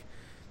 So, like,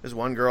 there's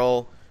one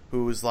girl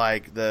who's,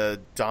 like,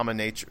 the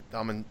dominatrix?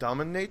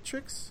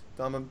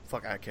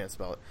 Fuck, I can't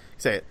spell it.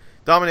 Say it.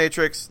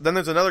 Dominatrix. Then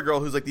there's another girl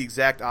who's, like, the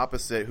exact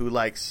opposite, who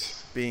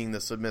likes being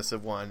the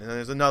submissive one. And then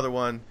there's another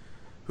one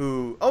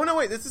who... Oh, no,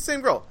 wait, it's the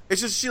same girl.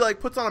 It's just she, like,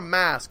 puts on a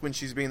mask when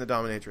she's being the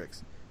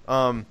dominatrix.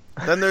 Then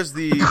there's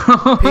the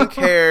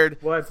pink-haired,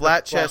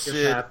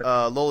 flat-chested,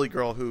 lowly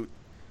girl who...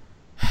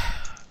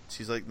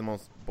 She's, like, the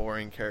most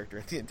boring character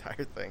in the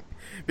entire thing.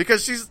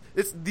 Because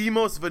it's the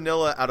most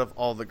vanilla out of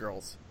all the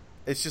girls.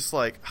 It's just,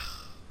 like...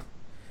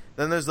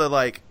 Then there's the,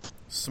 like,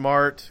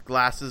 smart,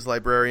 glasses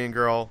librarian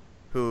girl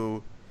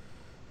who...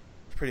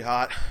 is pretty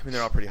hot. I mean,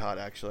 they're all pretty hot,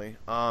 actually.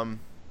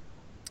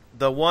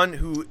 The one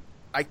who...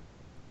 I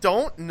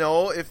don't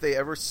know if they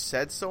ever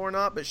said so or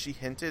not, but she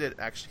hinted at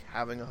actually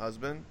having a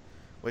husband.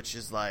 Which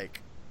is,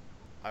 like...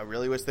 I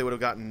really wish they would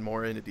have gotten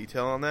more into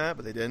detail on that,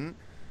 but they didn't.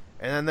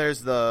 And then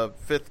there's the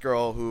 5th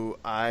girl who,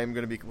 I'm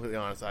going to be completely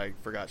honest, I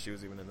forgot she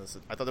was even in this.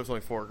 I thought there was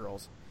only 4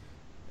 girls.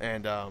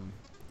 And,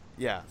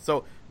 yeah.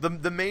 So,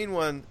 the main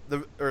one,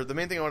 the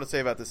main thing I want to say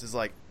about this is,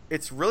 like,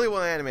 it's really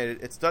well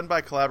animated. It's done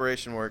by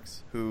Collaboration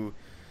Works, who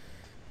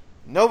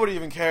nobody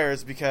even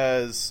cares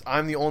because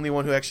I'm the only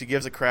one who actually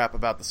gives a crap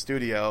about the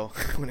studio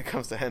when it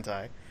comes to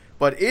hentai.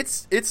 But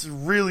it's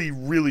really,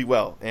 really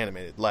well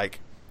animated. Like,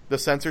 the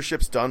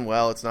censorship's done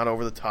well. It's not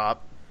over the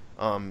top.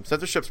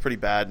 Censorship's pretty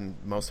bad in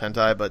most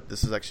hentai, but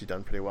this is actually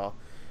done pretty well.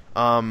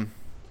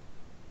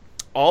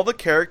 All the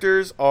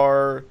characters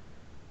are,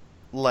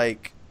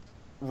 like,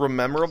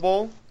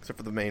 rememberable, except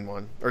for the main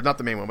one. Or not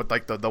the main one, but,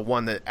 like, the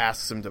one that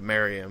asks him to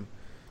marry him.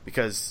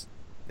 Because,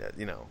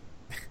 you know,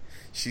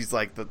 she's,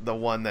 like, the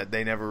one that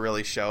they never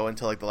really show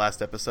until, like, the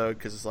last episode.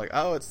 Because it's like,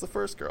 oh, it's the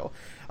first girl.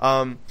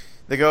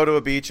 They go to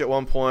a beach at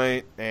one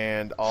point,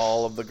 and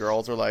all of the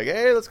girls are like,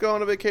 hey, let's go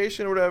on a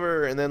vacation or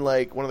whatever. And then,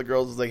 like, one of the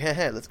girls is like,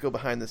 hey, let's go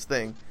behind this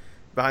thing,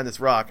 behind this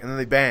rock. And then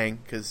they bang,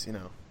 because, you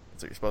know,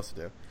 that's what you're supposed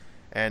to do.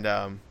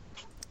 And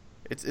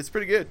it's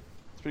pretty good.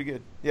 It's pretty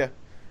good. Yeah. I'm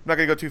not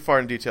going to go too far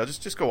in detail.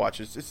 Just go watch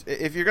it.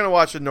 If you're going to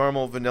watch a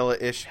normal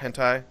vanilla-ish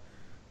hentai,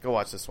 go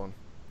watch this one.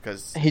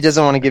 Because he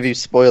doesn't want to give you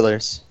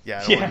spoilers.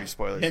 Yeah, I don't want to give you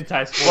spoilers.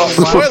 Hentai Well,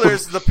 spoilers.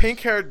 spoilers, the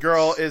pink-haired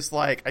girl is,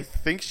 like, I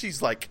think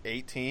she's, like,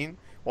 18.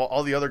 While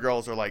all the other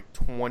girls are, like,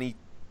 22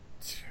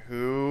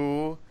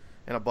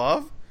 and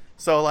above.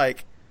 So,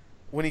 like,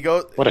 when he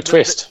goes... What a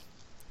twist.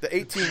 The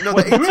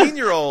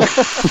 18-year-old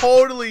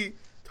totally...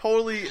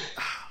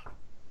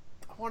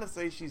 I want to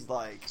say she's,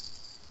 like...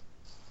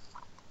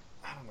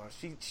 I don't know.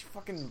 She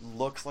fucking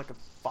looks like a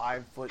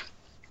 5-foot,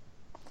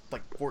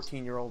 like,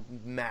 14-year-old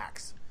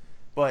max.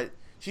 But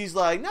she's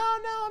like, no,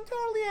 I'm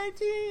totally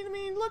 18. I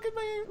mean, look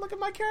at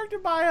my character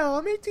bio.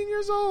 I'm 18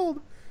 years old.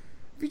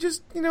 If you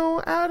just, you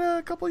know, add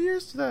a couple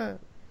years to that.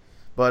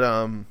 But,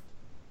 I don't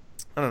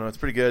know, it's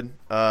pretty good.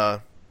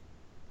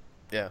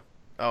 Yeah.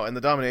 Oh, and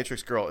the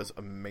dominatrix girl is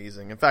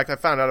amazing. In fact, I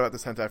found out about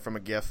this hentai from a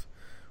GIF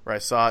where I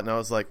saw it, and I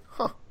was like,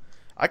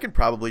 I could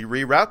probably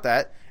reroute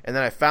that. And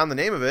then I found the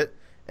name of it,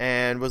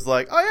 and was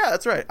like, oh yeah,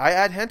 that's right. I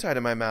add hentai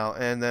to my MAL.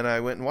 And then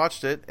I went and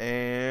watched it,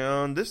 and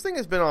around. This thing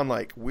has been on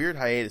like weird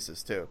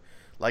hiatuses too.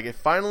 Like it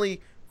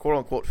finally, quote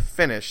unquote,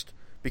 finished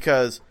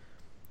because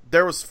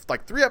there was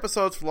like 3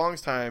 episodes for the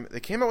longest time. They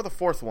came out with a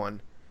 4th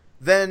one.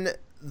 Then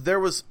there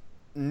was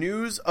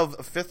news of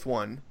a 5th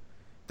one.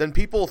 Then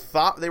people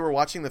thought they were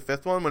watching the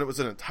 5th one when it was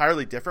an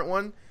entirely different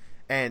one.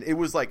 And it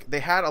was like they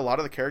had a lot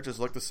of the characters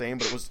look the same,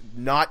 but it was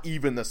not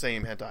even the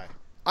same hentai.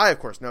 I, of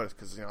course, noticed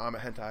because I'm a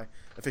hentai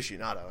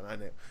aficionado, and I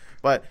knew.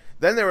 But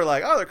then they were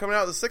like, oh, they're coming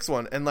out with the 6th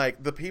one. And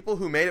like the people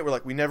who made it were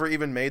like, we never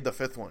even made the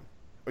 5th one.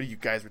 Are you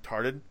guys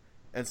retarded?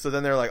 And so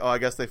then they're like, oh, I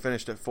guess they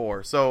finished at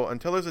 4. So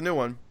until there's a new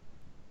one,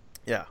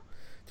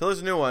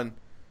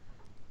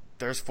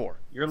 there's 4.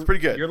 It's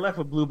pretty good. You're left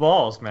with blue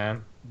balls,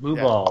 man. Blue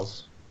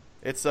balls.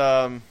 It's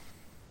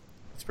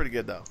pretty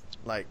good though.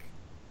 Like,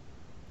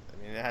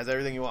 I mean, it has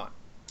everything you want,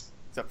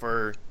 except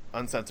for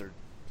uncensored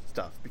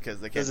stuff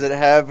because they can't. Does it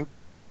have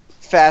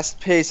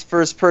fast-paced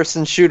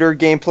first-person shooter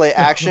gameplay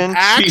action?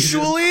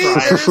 Actually,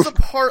 there is a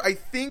part I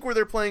think where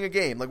they're playing a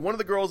game. Like one of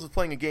the girls is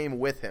playing a game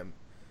with him.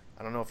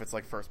 I don't know if it's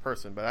like first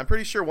person, but I'm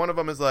pretty sure one of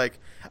them is like,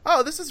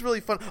 "Oh, this is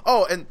really fun."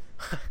 Oh, and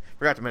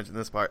forgot to mention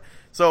this part.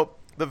 So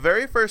the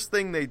very first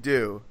thing they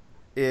do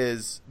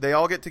is they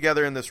all get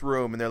together in this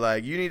room and they're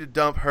like, you need to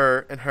dump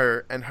her and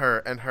her and her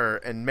and her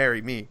and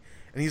marry me.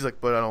 And he's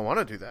like, but I don't want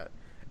to do that.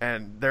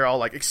 And they're all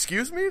like,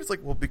 excuse me? It's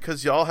like, well,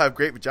 because y'all have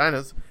great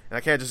vaginas and I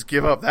can't just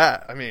give up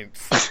that. I mean,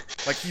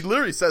 like he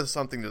literally says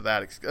something to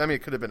that. I mean,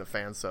 it could have been a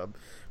fan sub,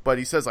 but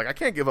he says like, I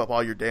can't give up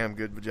all your damn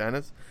good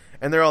vaginas.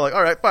 And they're all like,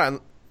 all right, fine.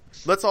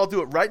 Let's all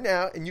do it right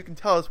now, and you can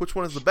tell us which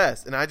one is the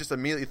best. And I just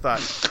immediately thought,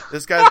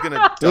 this guy's gonna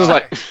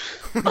die.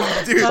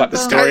 Dude, like the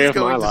story of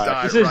my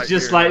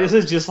This life.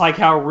 is just like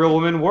how real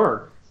women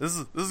work. This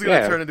is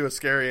gonna turn into a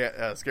scary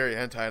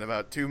hentai in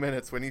about 2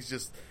 minutes when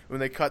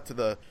they cut to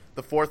the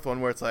 4th one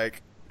where it's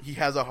like he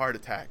has a heart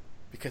attack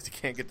because he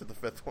can't get to the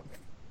 5th one.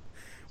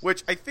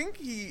 Which I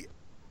think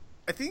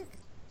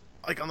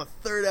like on the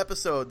 3rd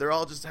episode they're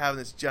all just having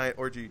this giant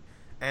orgy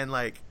and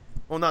like,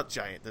 well, not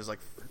giant. There's like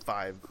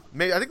 5.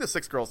 Maybe I think the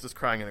 6th girl's just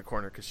crying in a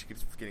corner because she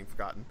keeps getting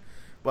forgotten.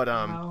 But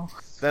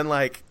then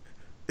like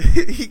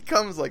he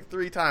comes like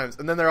 3 times,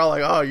 and then they're all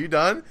like, "Oh, you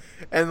done?"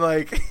 And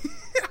like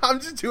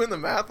I'm just doing the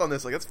math on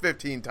this. Like that's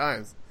 15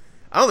 times.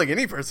 I don't think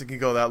any person can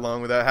go that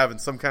long without having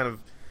some kind of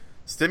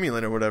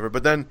stimulant or whatever.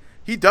 But then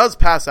he does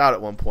pass out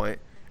at one point,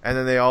 and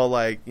then they all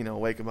like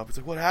wake him up. It's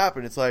like, what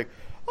happened? It's like,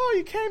 oh,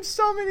 you came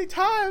so many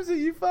times that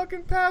you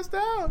fucking passed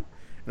out.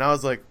 And I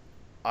was like,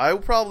 I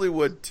probably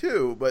would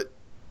too, but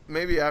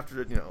maybe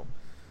after,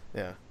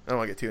 yeah. I don't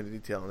want to get too into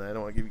detail on that. I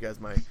don't want to give you guys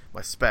my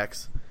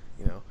specs,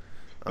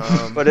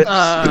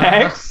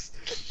 Specs?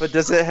 But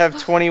does it have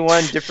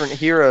 21 different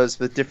heroes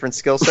with different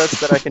skill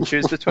sets that I can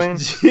choose between?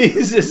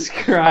 Jesus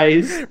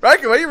Christ.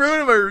 Riker, why are you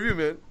ruining my review,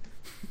 man?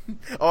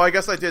 Oh, I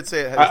guess I did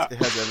say it has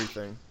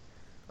everything.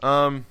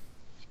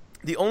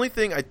 The only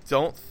thing I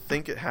don't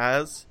think it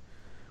has,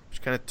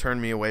 which kind of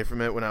turned me away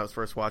from it when I was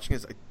first watching,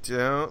 is I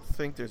don't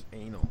think there's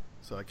anal.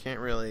 So I can't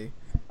really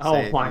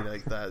say it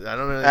like that. I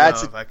don't really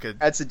know if I could.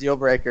 That's a deal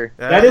breaker.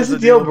 That is a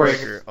deal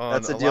breaker.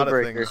 That's a deal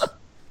breaker.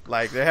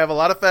 Like they have a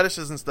lot of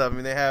fetishes and stuff. I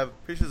mean, they have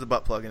pretty sure there's a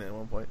butt plug in it at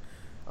one point.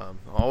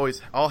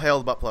 All hail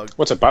the butt plug.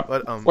 What's a butt?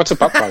 What's a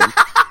butt plug?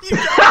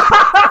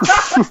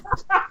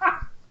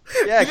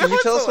 Yeah, can you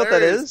tell us what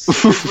that is?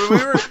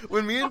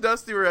 when me and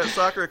Dusty were at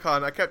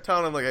SoccerCon, I kept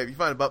telling him like, hey, if you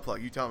find a butt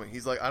plug, you tell me.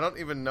 He's like, I don't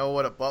even know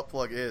what a butt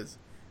plug is.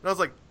 And I was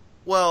like,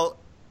 well,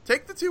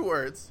 take the 2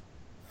 words.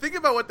 Think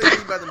about what they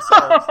mean by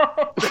themselves.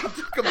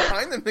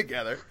 Combine them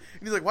together.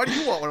 And he's like, why do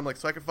you want one? I'm like,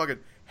 so I can fucking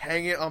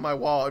hang it on my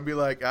wall and be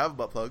like, I have a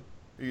butt plug.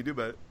 What do you do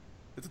about it?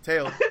 It's a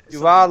tail.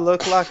 Do I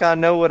look like I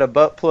know what a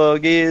butt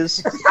plug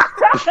is?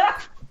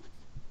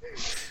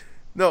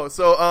 No,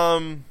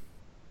 so,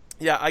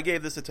 yeah, I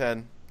gave this a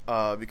 10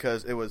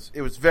 because it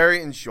was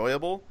very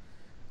enjoyable,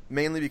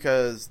 mainly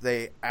because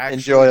they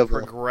actually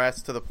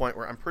progressed to the point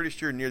where I'm pretty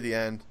sure near the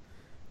end,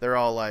 they're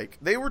all like,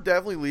 they were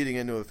definitely leading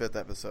into a 5th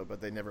episode,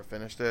 but they never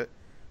finished it.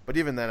 But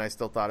even then, I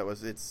still thought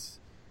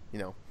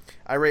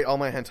I rate all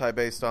my hentai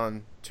based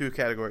on 2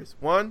 categories.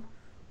 1,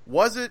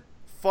 was it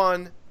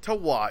fun to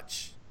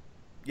watch?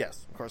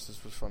 Yes, of course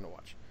this was fun to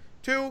watch.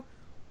 2,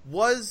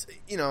 was,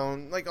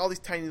 like all these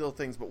tiny little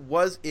things, but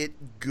was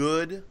it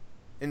good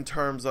in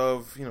terms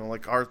of,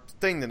 like our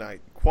thing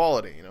tonight,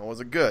 quality,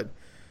 was it good?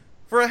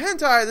 For a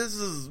hentai, this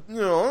is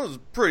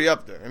pretty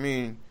up there. I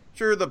mean,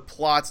 sure, the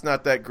plot's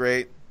not that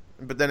great,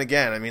 but then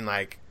again, I mean,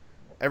 like,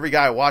 every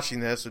guy watching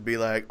this would be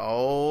like,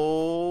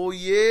 oh,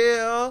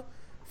 yeah,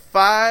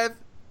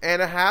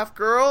 5.5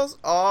 girls?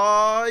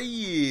 Oh,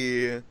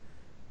 yeah.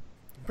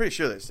 I'm pretty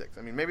sure there's 6.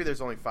 I mean, maybe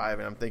there's only 5,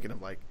 and I'm thinking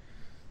of, like,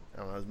 I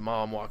don't know, his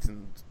mom walks in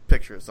the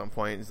picture at some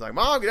point, and he's like,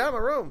 Mom, get out of my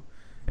room.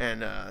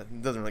 And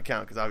it doesn't really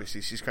count, because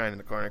obviously she's crying in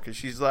the corner, because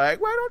she's like,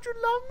 why don't you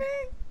love me?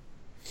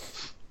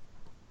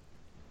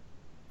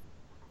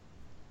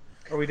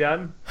 Are we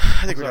done?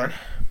 I think we're done.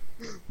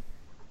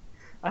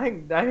 I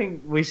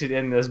think we should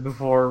end this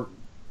before.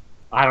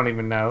 I don't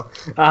even know.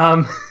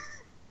 I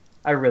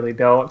really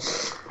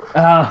don't.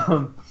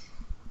 All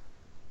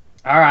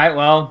right.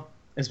 Well,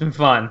 It's been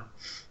fun.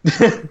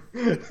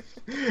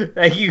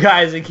 Thank you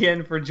guys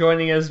again for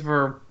joining us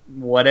for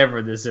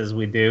whatever this is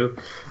we do.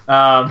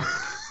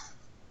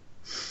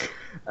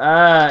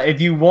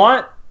 If you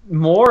want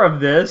more of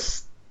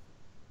this,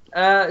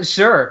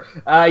 sure.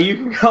 You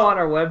can go on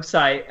our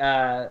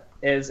website.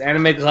 It's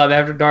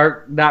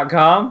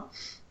animeclubafterdark.com.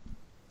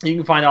 You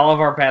can find all of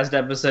our past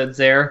episodes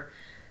there.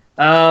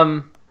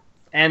 And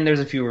there's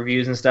a few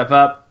reviews and stuff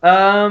up.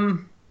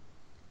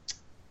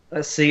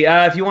 Let's see.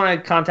 If you want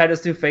to contact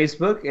us through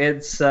Facebook,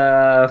 it's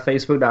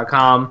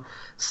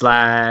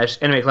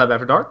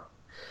facebook.com/animeclubafterdark.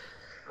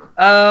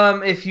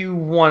 If you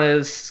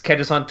want to catch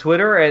us on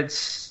Twitter,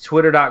 it's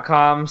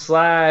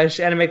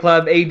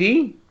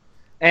twitter.com/animeclubad.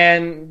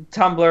 And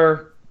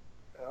Tumblr,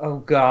 oh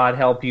God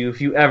help you if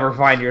you ever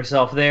find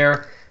yourself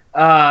there.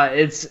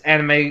 It's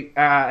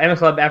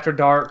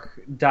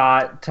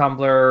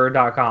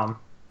animeclubafterdark.tumblr.com.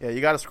 Yeah,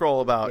 you got to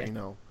scroll about,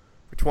 for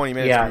 20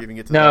 minutes before you even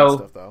get to No. that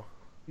stuff, though.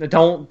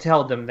 Don't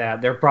tell them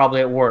that. They're probably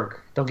at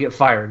work. Don't get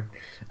fired.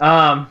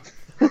 And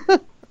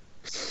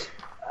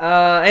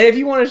if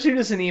you want to shoot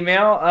us an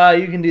email,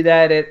 you can do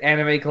that at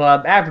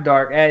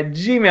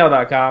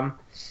animeclubafterdark@gmail.com.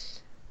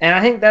 And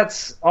I think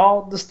that's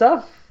all the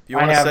stuff. If you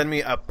want to send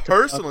me a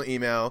personal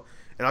email,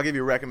 and I'll give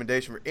you a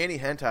recommendation for any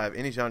hentai of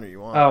any genre you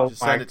want,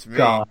 just send it to me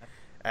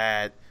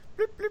at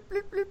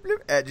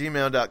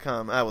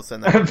 @gmail.com. I will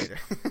send that later.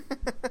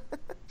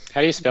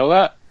 How do you spell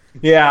that?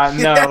 Yeah,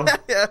 no.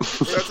 Yeah,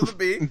 starts with a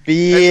B.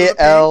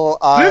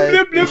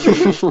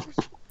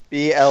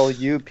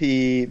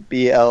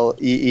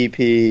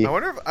 BLUPBLEEP.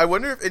 I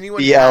wonder if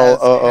anyone has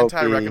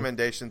hentai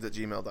recommendations at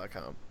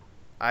gmail.com.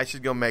 I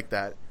should go make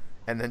that,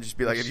 and then just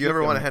be like, if you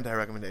ever want a hentai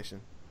recommendation,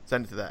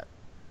 send it to that.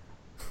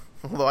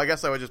 Although I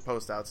guess I would just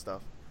post out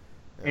stuff.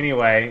 Yeah.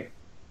 Anyway,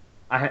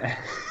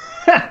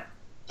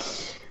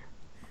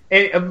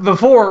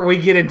 before we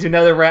get into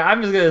another round,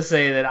 I'm just going to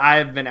say that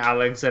I've been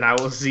Alex, and I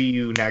will see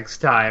you next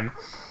time.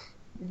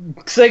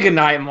 Say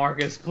goodnight,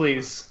 Marcus,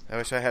 please. I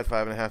wish I had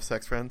 5.5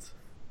 sex friends.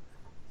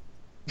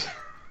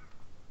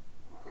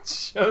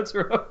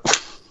 Shotaro.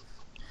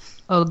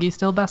 Ogie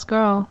still best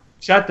girl.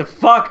 Shut the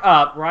fuck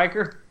up,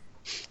 Riker.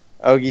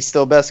 Ogie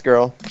still best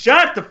girl.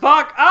 Shut the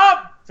fuck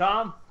up,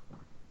 Tom.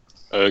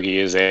 Ogie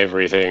is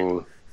everything.